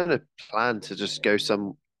trying to plan to just go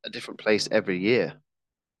a different place every year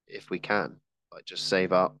if we can. Like just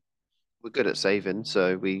save up. We're good at saving,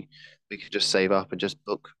 so we could just save up and just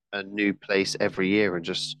book a new place every year and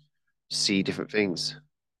just see different things.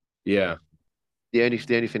 Yeah. The only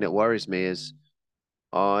thing that worries me is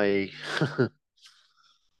I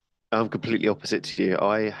I'm completely opposite to you.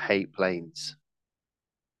 I hate planes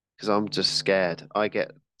because I'm just scared. I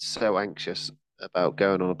get so anxious about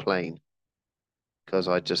going on a plane because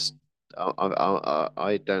I don't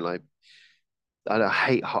like I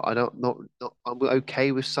hate I don't not I'm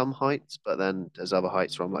okay with some heights, but then there's other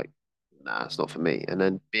heights where I'm like, nah, it's not for me. And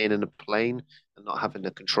then being in a plane and not having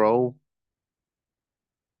the control,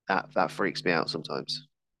 that freaks me out sometimes.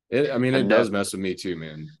 I mean, it And no, does mess with me too,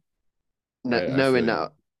 man. no I feel knowing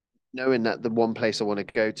you. that the one place I want to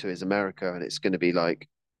go to is America and it's going to be like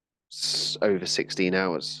over 16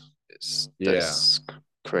 hours. Yeah. That's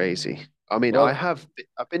crazy. I mean, Well, I've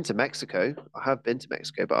been to Mexico. I have been to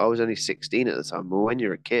Mexico, but I was only 16 at the time. Well, when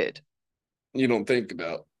you're a kid, you don't think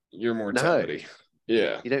about your no, mortality.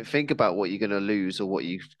 Yeah. you don't think about what you're gonna lose or what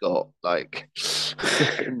you've got. Like,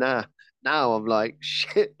 nah. Now I'm like,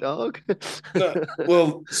 shit, dog. No,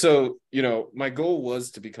 well, so my goal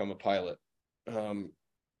was to become a pilot um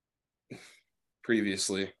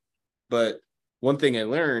previously, but one thing I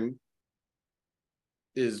learned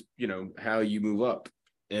is how you move up.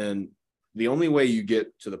 And the only way you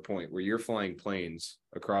get to the point where you're flying planes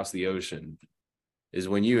across the ocean is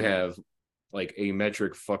when you Mm, have like a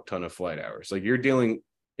metric fuck ton of flight hours. Like if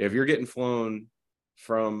you're getting flown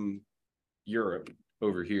from Europe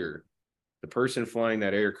over here, the person flying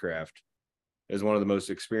that aircraft is one of the most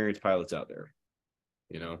experienced pilots out there,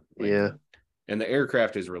 like, yeah, and the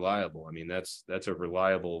aircraft is reliable. I mean, that's a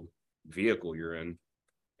reliable vehicle you're in.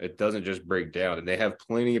 It doesn't just break down, and they have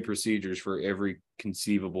plenty of procedures for every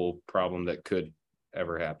conceivable problem that could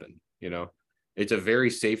ever happen. It's a very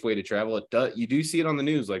safe way to travel. You do see it on the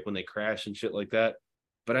news, like when they crash and shit like that.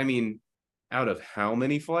 But I mean, out of how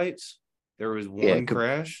many flights there was yeah. one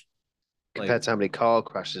crash? Like, Compared to how many car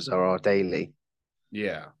crashes there are daily,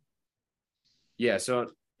 yeah, yeah. So,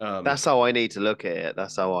 that's how I need to look at it.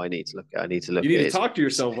 That's how I need to look at it. I need to look you at need to it. talk to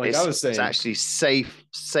yourself, like I was It's saying. actually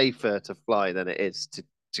safer to fly than it is to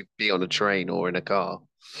be on a train or in a car.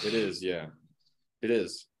 It is, yeah, it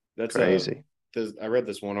is. That's Crazy. I read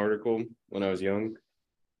this one article when I was young,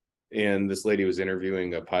 and this lady was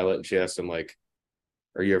interviewing a pilot, and she asked him like,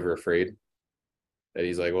 "Are you ever afraid?" And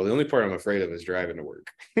he's like, "Well, the only part I'm afraid of is driving to work.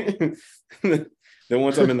 Then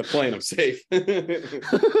once I'm in the plane, I'm safe."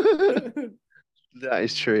 That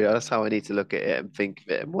is true. That's how I need to look at it and think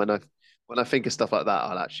of it. And when I think of stuff like that,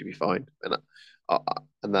 I'll actually be fine.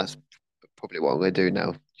 And that's probably what I'm going to do now.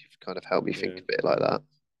 You've kind of helped me think Yeah. of it like that.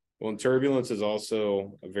 Well, turbulence is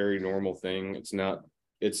also a very normal thing. It's not.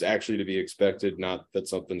 It's actually to be expected. Not that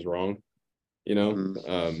something's wrong. You know. Mm.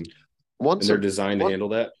 Um, and Once they're I'm designed to once, handle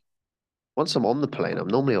that. once I'm on the plane, I'm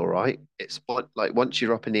normally all right. It's what like once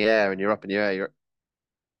you're up in the air and you're up in the air,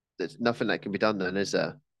 there's nothing that can be done then, is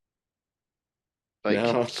there? Like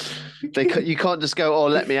No. you can't just go, oh,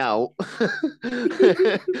 let me out.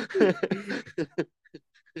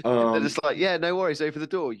 They're um. just like, yeah, no worries, over the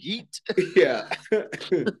door. Yeet. Yeah.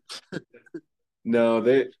 No.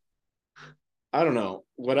 I don't know.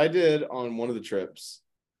 What I did on one of the trips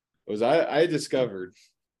was I discovered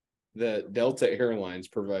that Delta Airlines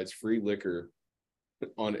provides free liquor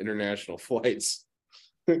on international flights.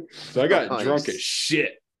 So I got drunk as Nice.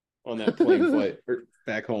 shit on that plane flight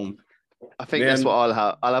back home. I think that's what Man, I'll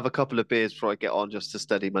have. I'll have a couple of beers before I get on just to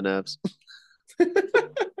steady my nerves.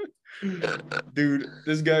 dude,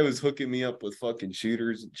 this guy was hooking me up with fucking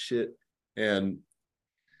shooters and shit. And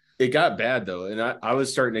it got bad though. And I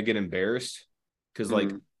was starting to get embarrassed because, like,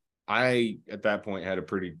 Mm. I at that point had a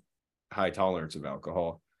pretty high tolerance of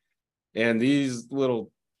alcohol. And these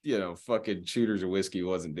little, fucking shooters of whiskey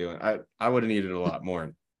wasn't doing. I would have needed a lot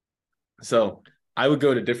more. So I would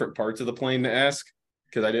go to different parts of the plane to ask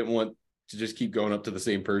because I didn't want to just keep going up to the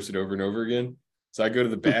same person over and over again. So I go to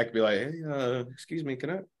the back, be like, "Hey, excuse me, can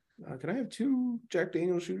I have two Jack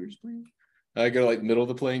Daniel shooters, please?" I go like middle of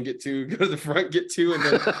the plane, get two. Go to the front, get two, and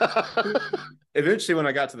then eventually, when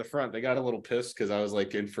I got to the front, they got a little pissed because I was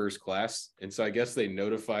like in first class, and so I guess they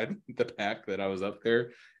notified the pack that I was up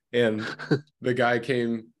there, and the guy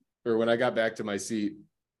came, or when I got back to my seat,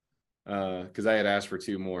 because I had asked for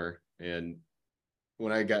two more, and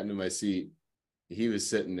when I got into my seat, he was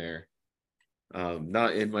sitting there,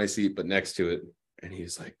 not in my seat, but next to it. And he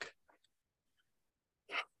was like,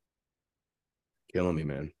 killing me,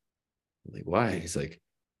 man. I'm like, why? He's like,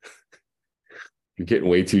 you're getting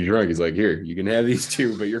way too drunk. He's like, here, you can have these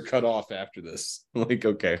two, but you're cut off after this. I'm like,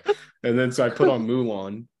 okay. And then so I put on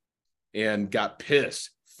Mulan and got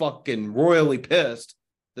pissed, fucking royally pissed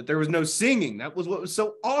that there was no singing. That was what was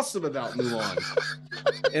so awesome about Mulan.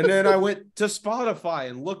 And then I went to Spotify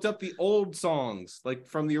and looked up the old songs, like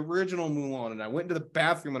from the original Mulan, and I went into the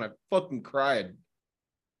bathroom and I fucking cried.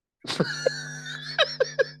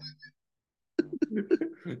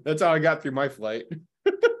 That's how I got through my flight.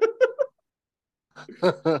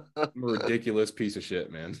 I'm a ridiculous piece of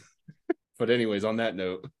shit, man. But anyways, on that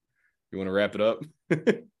note, you want to wrap it up?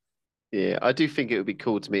 Yeah, I do think it would be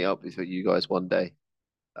cool to meet up with you guys one day.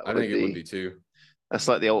 I think it would be too. That's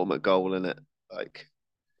like the ultimate goal, isn't it? Like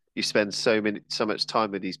you spend so much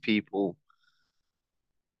time with these people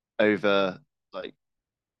over like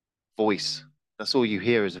voice. That's all you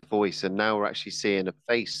hear is a voice, and now we're actually seeing a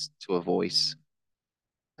face to a voice.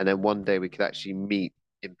 And then one day we could actually meet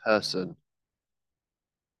in person.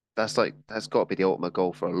 That's got to be the ultimate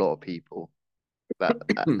goal for a lot of people that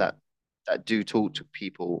that do talk to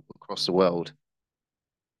people across the world.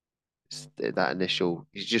 It's that initial,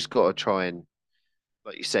 you just got to try and,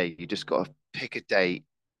 like you say, you just got to pick a date,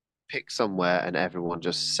 pick somewhere, and everyone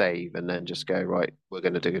just save, and then just go, right, we're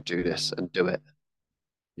going to do this and do it.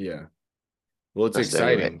 Yeah. Well, it's That's the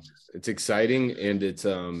only way. exciting. It's exciting, and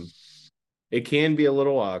it can be a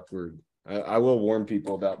little awkward. I will warn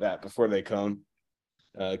people about that before they come,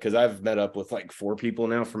 because I've met up with like four people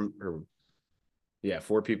now from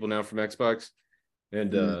Xbox,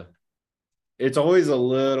 and it's always a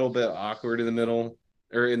little bit awkward in the middle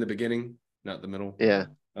or in the beginning, not the middle. Yeah.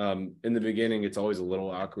 In the beginning, it's always a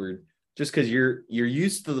little awkward just because you're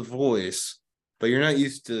used to the voice, but you're not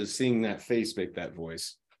used to seeing that face make that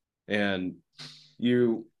voice, and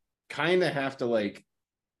you kind of have to like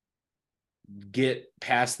get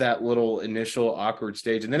past that little initial awkward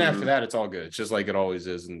stage, and then after that it's all good. It's just like it always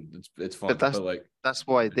is, and it's fun. But like that's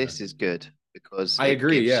why this is good, because I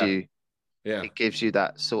agree. It gives you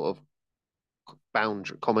that sort of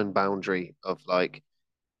common boundary of like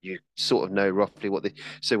you sort of know roughly what they.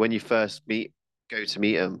 So when you first go to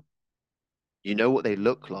meet them, you know what they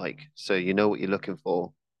look like, so you know what you're looking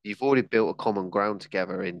for. You've already built a common ground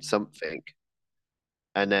together in something,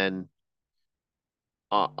 and then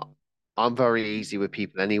I'm very easy with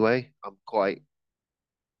people anyway. I'm quite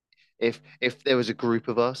if there was a group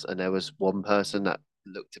of us and there was one person that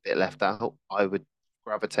looked a bit left out, I would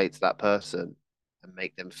gravitate to that person and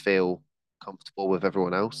make them feel comfortable with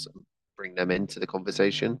everyone else and bring them into the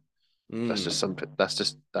conversation. That's just something. That's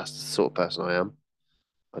the sort of person I am.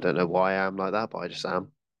 I don't know why I am like that, but I just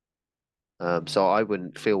am. So I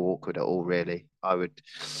wouldn't feel awkward at all, really. I'd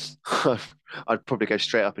probably go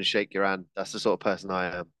straight up and shake your hand. That's the sort of person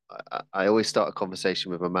I am. I always start a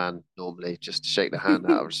conversation with a man normally, just to shake the hand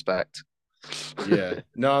out of respect. Yeah,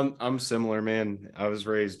 no, I'm similar, man. I was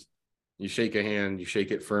raised, you shake a hand, you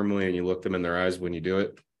shake it firmly, and you look them in their eyes when you do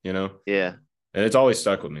it, you know? Yeah. And it's always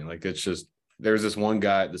stuck with me. Like, it's just, there's this one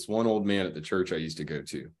guy, this one old man at the church I used to go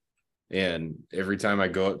to. And every time I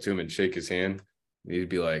go up to him and shake his hand, he'd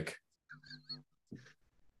be like,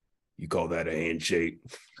 you call that a handshake?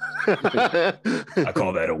 I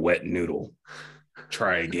call that a wet noodle.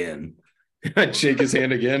 Try again. I'd shake his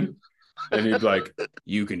hand again, and he'd be like,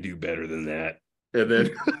 you can do better than that. And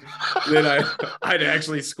then I'd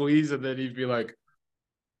actually squeeze, and then he'd be like,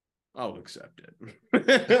 I'll accept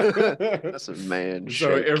it. That's a man.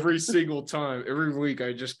 So shake. every single time, every week,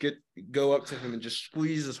 I just go up to him and just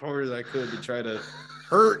squeeze as hard as I could to try to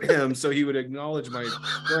hurt him so he would acknowledge my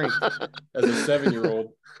strength as a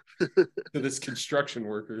 7-year-old to this construction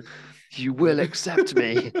worker. You will accept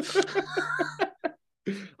me.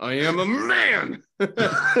 I am a man.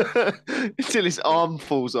 Until his arm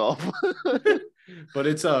falls off. But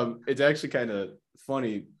it's actually kind of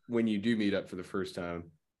funny when you do meet up for the first time,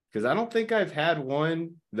 because I don't think I've had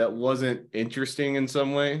one that wasn't interesting in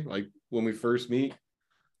some way, like when we first meet.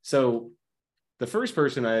 So the first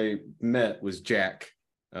person I met was Jack.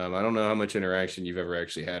 I don't know how much interaction you've ever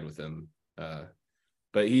actually had with him,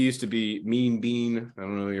 but he used to be Mean Bean. I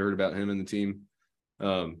don't know if you heard about him in the team.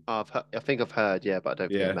 I think I've heard, yeah, but I don't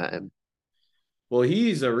think I've met him. Well,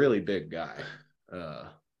 he's a really big guy.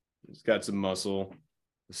 He's got some muscle,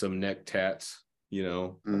 some neck tats, you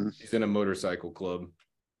know. He's in a motorcycle club.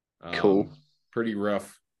 Cool. Pretty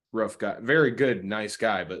rough guy. Very good, nice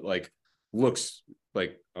guy, but like looks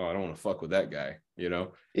like, oh, I don't want to fuck with that guy, you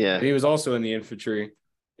know? Yeah. And he was also in the infantry,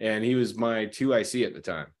 and he was my 2IC at the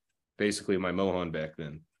time, basically my Mohan back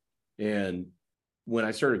then. And when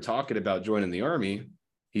I started talking about joining the Army,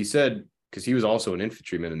 he said, because he was also an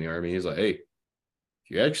infantryman in the Army, he's like, hey,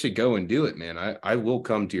 if you actually go and do it, man, I will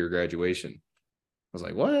come to your graduation. was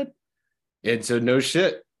like, what? And so no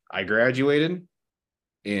shit. I graduated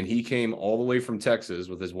and he came all the way from Texas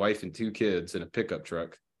with his wife and 2 kids in a pickup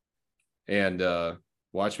truck and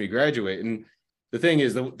watched me graduate. And the thing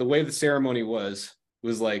is, the way the ceremony was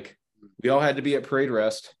like, we all had to be at parade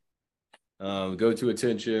rest, go to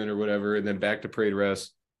attention or whatever, and then back to parade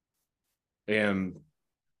rest. And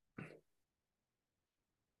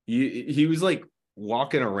he was like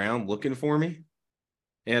walking around looking for me.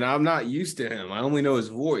 And I'm not used to him. I only know his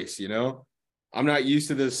voice, you know? I'm not used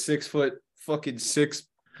to this 6 foot fucking 6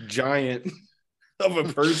 giant of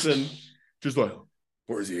a person. Just like,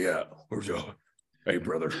 where's he at? Where's your, hey,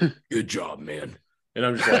 brother, good job, man. And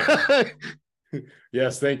I'm just like,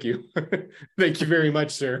 yes, thank you. Thank you very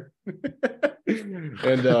much, sir.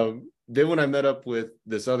 And then when I met up with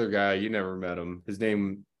this other guy, you never met him. His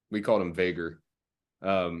name, we called him Vager.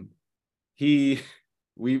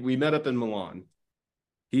 We met up in Milan.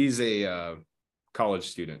 He's a college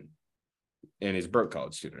student, and he's a broke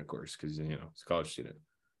college student, of course, because, you know, he's a college student.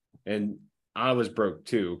 And I was broke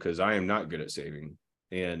too, because I am not good at saving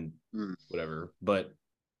and whatever. But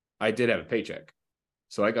I did have a paycheck,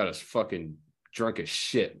 so I got us fucking drunk as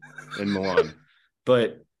shit in Milan.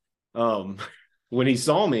 But when he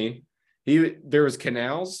saw me, there was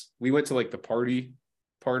canals. We went to like the party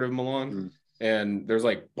part of Milan, and there's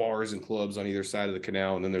like bars and clubs on either side of the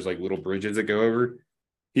canal, and then there's like little bridges that go over.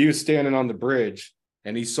 He was standing on the bridge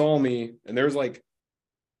and he saw me, and there's like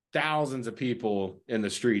thousands of people in the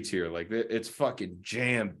streets here. Like it's fucking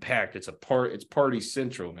jam packed. It's party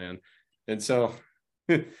central, man. And so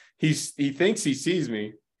he thinks he sees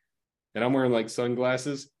me, and I'm wearing like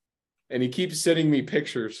sunglasses, and he keeps sending me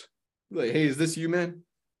pictures. Like, hey, is this you, man?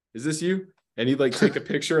 Is this you? And he'd like take a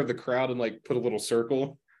picture of the crowd and like put a little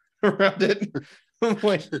circle around it. I'm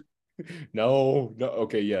like, no,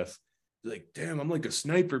 okay, yes. Like, damn, I'm like a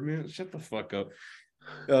sniper, man. Shut the fuck up.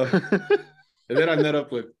 And then I met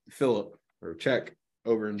up with Philip or Czech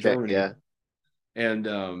over in Germany. Yeah.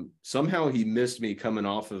 And somehow he missed me coming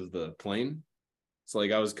off of the plane. It's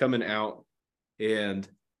like I was coming out, and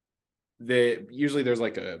usually there's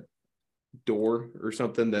like a door or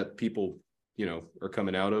something that people, you know, are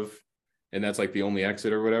coming out of, and that's like the only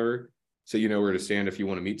exit or whatever. So you know where to stand if you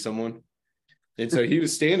want to meet someone. And so he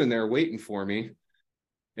was standing there waiting for me.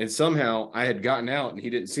 And somehow I had gotten out and he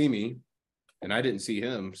didn't see me, and I didn't see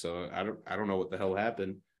him. So I don't know what the hell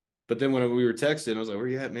happened. But then when we were texting, I was like, where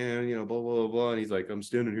you at, man? You know, blah, blah, blah, blah. And he's like, I'm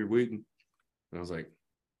standing here waiting. And I was like,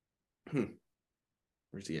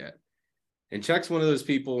 where's he at? And Chuck's one of those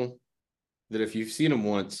people that if you've seen him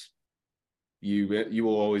once, you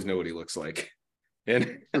will always know what he looks like.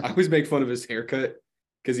 And I always make fun of his haircut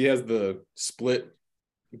because he has the split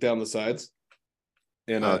down the sides.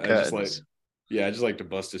 And I just like, yeah, I just like to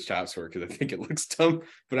bust his chops for it because I think it looks dumb.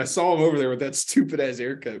 But I saw him over there with that stupid ass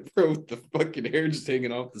haircut, bro, with the fucking hair just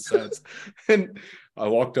hanging off the sides. And I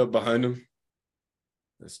walked up behind him.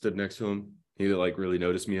 I stood next to him. He didn't like really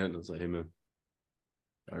notice me yet. And I was like, hey, man,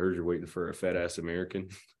 I heard you're waiting for a fat ass American.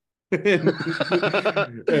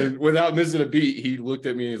 And without missing a beat, he looked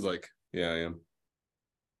at me and he's like, yeah, I am.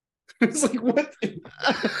 It's like, what?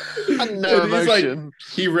 No emotion. Like,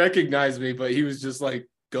 he recognized me, but he was just like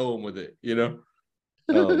going with it, you know?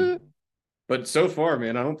 But so far,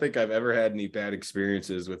 man, I don't think I've ever had any bad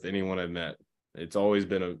experiences with anyone I've met. It's always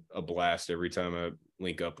been a blast every time I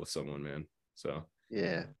link up with someone, man. So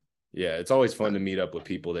yeah, it's always fun to meet up with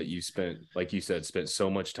people that you spent, like you said, spent so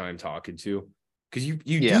much time talking to, because you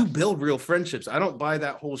do build real friendships. I don't buy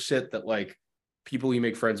that whole shit that like people you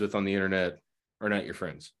make friends with on the internet are not your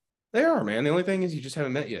friends. They are, man. The only thing is you just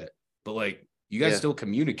haven't met yet. But like you guys still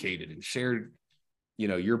communicated and shared, you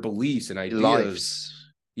know, your beliefs and ideas.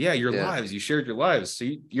 Lives. Yeah, your lives. You shared your lives. So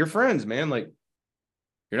you're friends, man. Like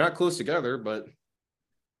you're not close together, but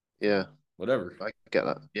yeah, whatever. I get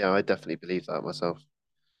that. Yeah, I definitely believe that myself.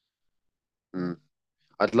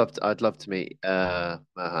 I'd love to meet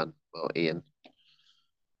Mahan or Ian.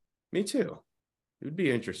 Me too. It would be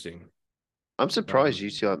interesting. I'm surprised you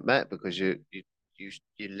two haven't met because you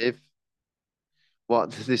live. Well,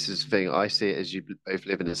 this is the thing. I see it as you both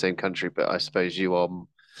live in the same country, but I suppose you are.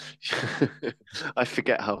 I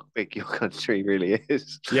forget how big your country really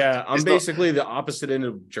is. Yeah, I'm basically the opposite end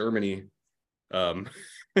of Germany, from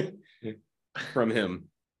him.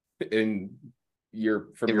 From your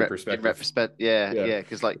perspective. Yeah.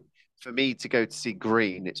 Because like for me to go to see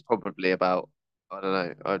Green, it's probably about, I don't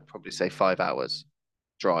know. I'd probably say 5 hours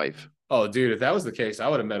drive. Oh, dude, if that was the case, I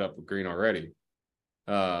would have met up with Green already.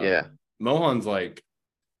 Yeah. Mohan's like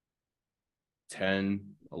 10,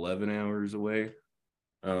 11 hours away.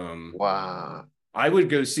 Wow. I would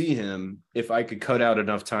go see him if I could cut out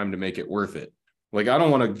enough time to make it worth it. Like, I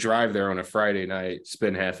don't want to drive there on a Friday night,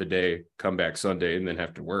 spend half a day, come back Sunday, and then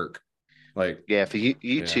have to work. Like, Yeah, for you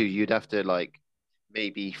two, yeah, you'd have to like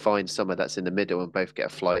maybe find somewhere that's in the middle and both get a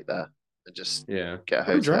flight there and just yeah. get a Or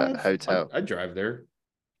hotel. drive. Hotel. I'd drive there.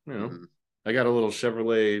 You know, Mm. I got a little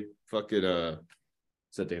Chevrolet fucking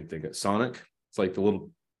what's that damn thing? Sonic. It's like the little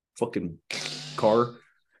fucking car.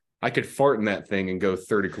 I could fart in that thing and go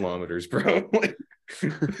 30 kilometers, bro.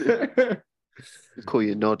 Call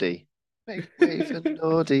you Noddy. Make way for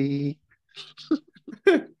Noddy.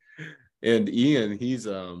 And Ian, he's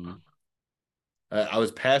I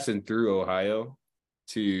was passing through Ohio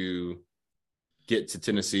to get to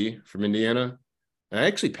Tennessee from Indiana. And I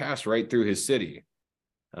actually passed right through his city.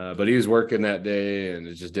 But he was working that day and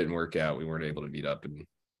it just didn't work out. We weren't able to meet up and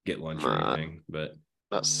get lunch or Man, anything. But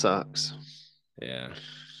that sucks. yeah.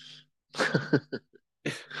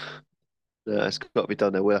 Yeah, it's got to be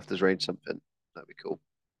done. There. We'll have to arrange something. That'd be cool.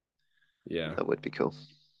 Yeah. That would be cool.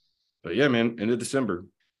 But yeah, man, end of December,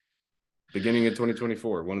 beginning of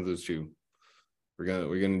 2024, one of those two. We're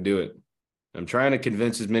gonna do it. I'm trying to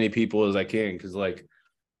convince as many people as I can because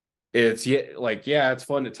it's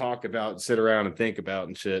fun to talk about, sit around and think about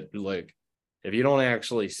and shit. But like, if you don't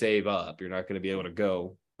actually save up, you're not going to be able to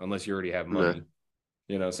go unless you already have No. money.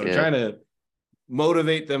 You know, so I'm Yeah. trying to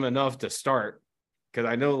motivate them enough to start because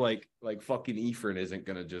I know like fucking Ephraim isn't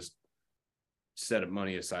going to just set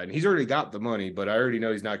money aside. And he's already got the money, but I already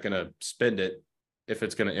know he's not going to spend it if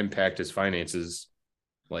it's going to impact his finances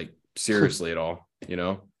like seriously at all, you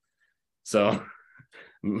know? So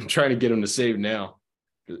I'm trying to get him to save now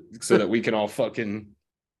so that we can all fucking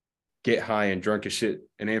get high and drunk as shit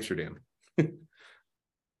in Amsterdam.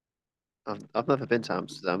 I've never been to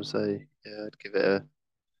Amsterdam, so yeah, I'd give it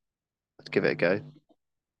a go.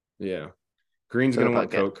 Yeah. Green's Don't going know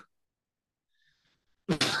to want about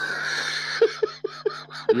get. Coke.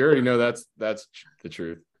 You already know that's the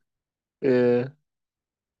truth. Yeah.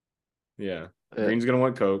 Yeah. Yeah. Green's going to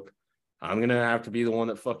want Coke. I'm going to have to be the one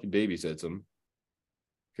that fucking babysits him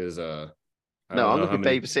because I No, don't I'm know gonna how be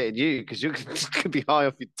many. babysitting you because you could be high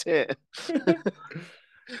off your tit.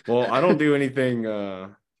 Well, I don't do anything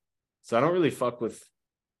so I don't really fuck with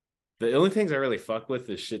the only things I really fuck with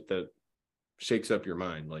is shit that shakes up your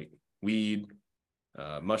mind, like weed,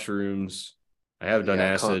 mushrooms. I have done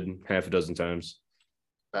Yeah, I can't. acid half a dozen times.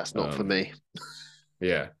 That's not for Um, me.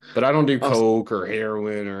 yeah, but I don't do I was, coke or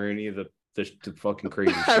heroin or any of the fucking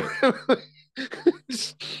crazy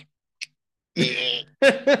shit.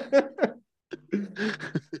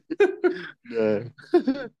 no.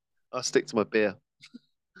 I'll stick to my beer.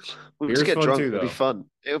 We'll just Beer's get fun drunk. too, It'll be though. fun.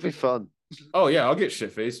 It'll be fun. Oh yeah, I'll get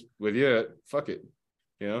shit faced with you. Fuck it,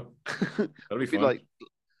 you know that'll be We'll be fun. like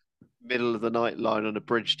middle of the night lying on a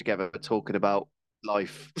bridge together talking about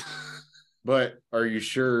life. But are you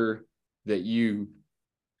sure that you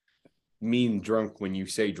mean drunk when you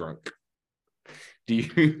say drunk?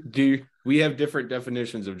 We have different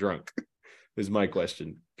definitions of drunk? Is my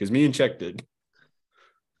question because me and Check did.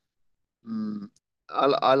 Mm,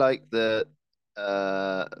 I like the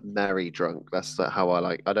merry drunk. That's how I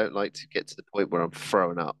like. I don't like to get to the point where I'm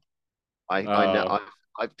throwing up. I know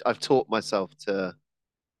Oh I've taught myself to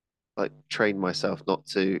like train myself not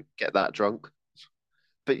to get that drunk.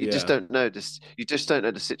 But you just yeah, don't know this. You just don't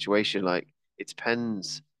know the situation. Like it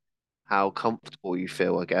depends how comfortable you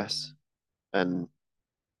feel, I guess, and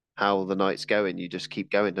how the night's going. You just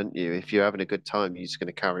keep going, don't you? If you're having a good time, you're just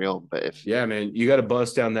going to carry on. But if yeah, man, you got to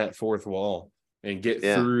bust down that fourth wall and get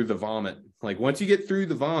yeah, through the vomit. Like once you get through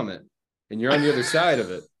the vomit and you're on the other side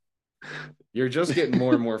of it, you're just getting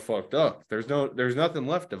more and more fucked up. There's nothing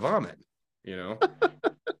left to vomit, you know.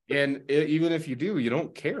 And even if you do, you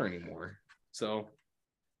don't care anymore. So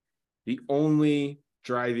the only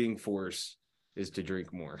driving force is to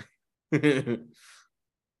drink more. I'm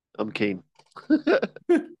keen.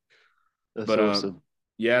 That's But awesome.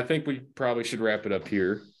 yeah, I think we probably should wrap it up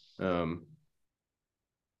here. And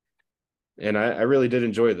I really did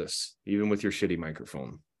enjoy this, even with your shitty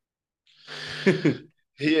microphone.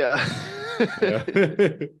 Yeah. Yeah.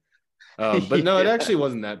 But no, it Yeah. actually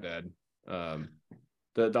wasn't that bad.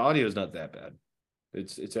 The audio is not that bad.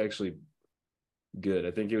 It's actually good.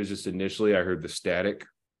 I think it was just initially I heard the static,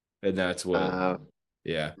 and that's what Uh,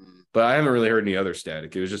 yeah. mm, But I haven't really heard any other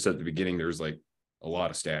static. It was just at the beginning there was like a lot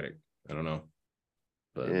of static. I don't know.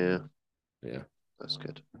 But yeah, yeah. that's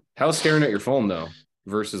good. How's staring at your phone though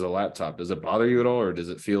versus a laptop? Does it bother you at all or does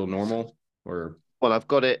it feel normal? Or Well, I've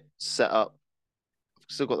got it set up. I've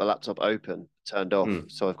still got the laptop open, turned off, hmm,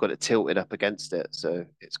 so I've got it tilted up against it. So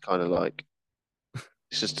it's kind of like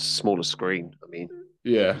it's just a smaller screen. I mean,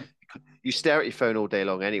 yeah. you stare at your phone all day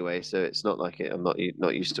long anyway, so it's not like it. I'm not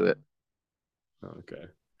used to it. Okay.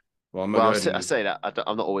 Well, I'm gonna Well, go ahead I and say that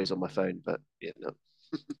I'm not always on my phone, but yeah, no.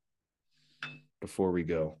 before we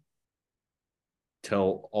go,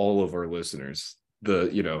 tell all of our listeners,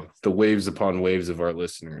 the waves upon waves of our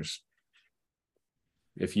listeners.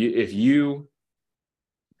 If you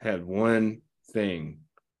had one thing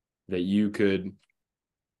that you could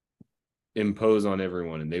impose on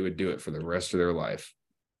everyone and they would do it for the rest of their life,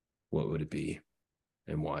 what would it be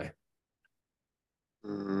and why?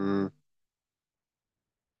 Mm,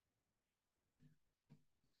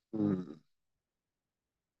 mm.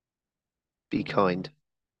 Be kind.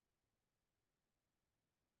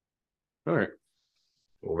 All right.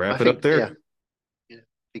 We'll I wrap it up think, yeah, there. yeah,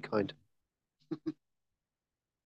 be kind.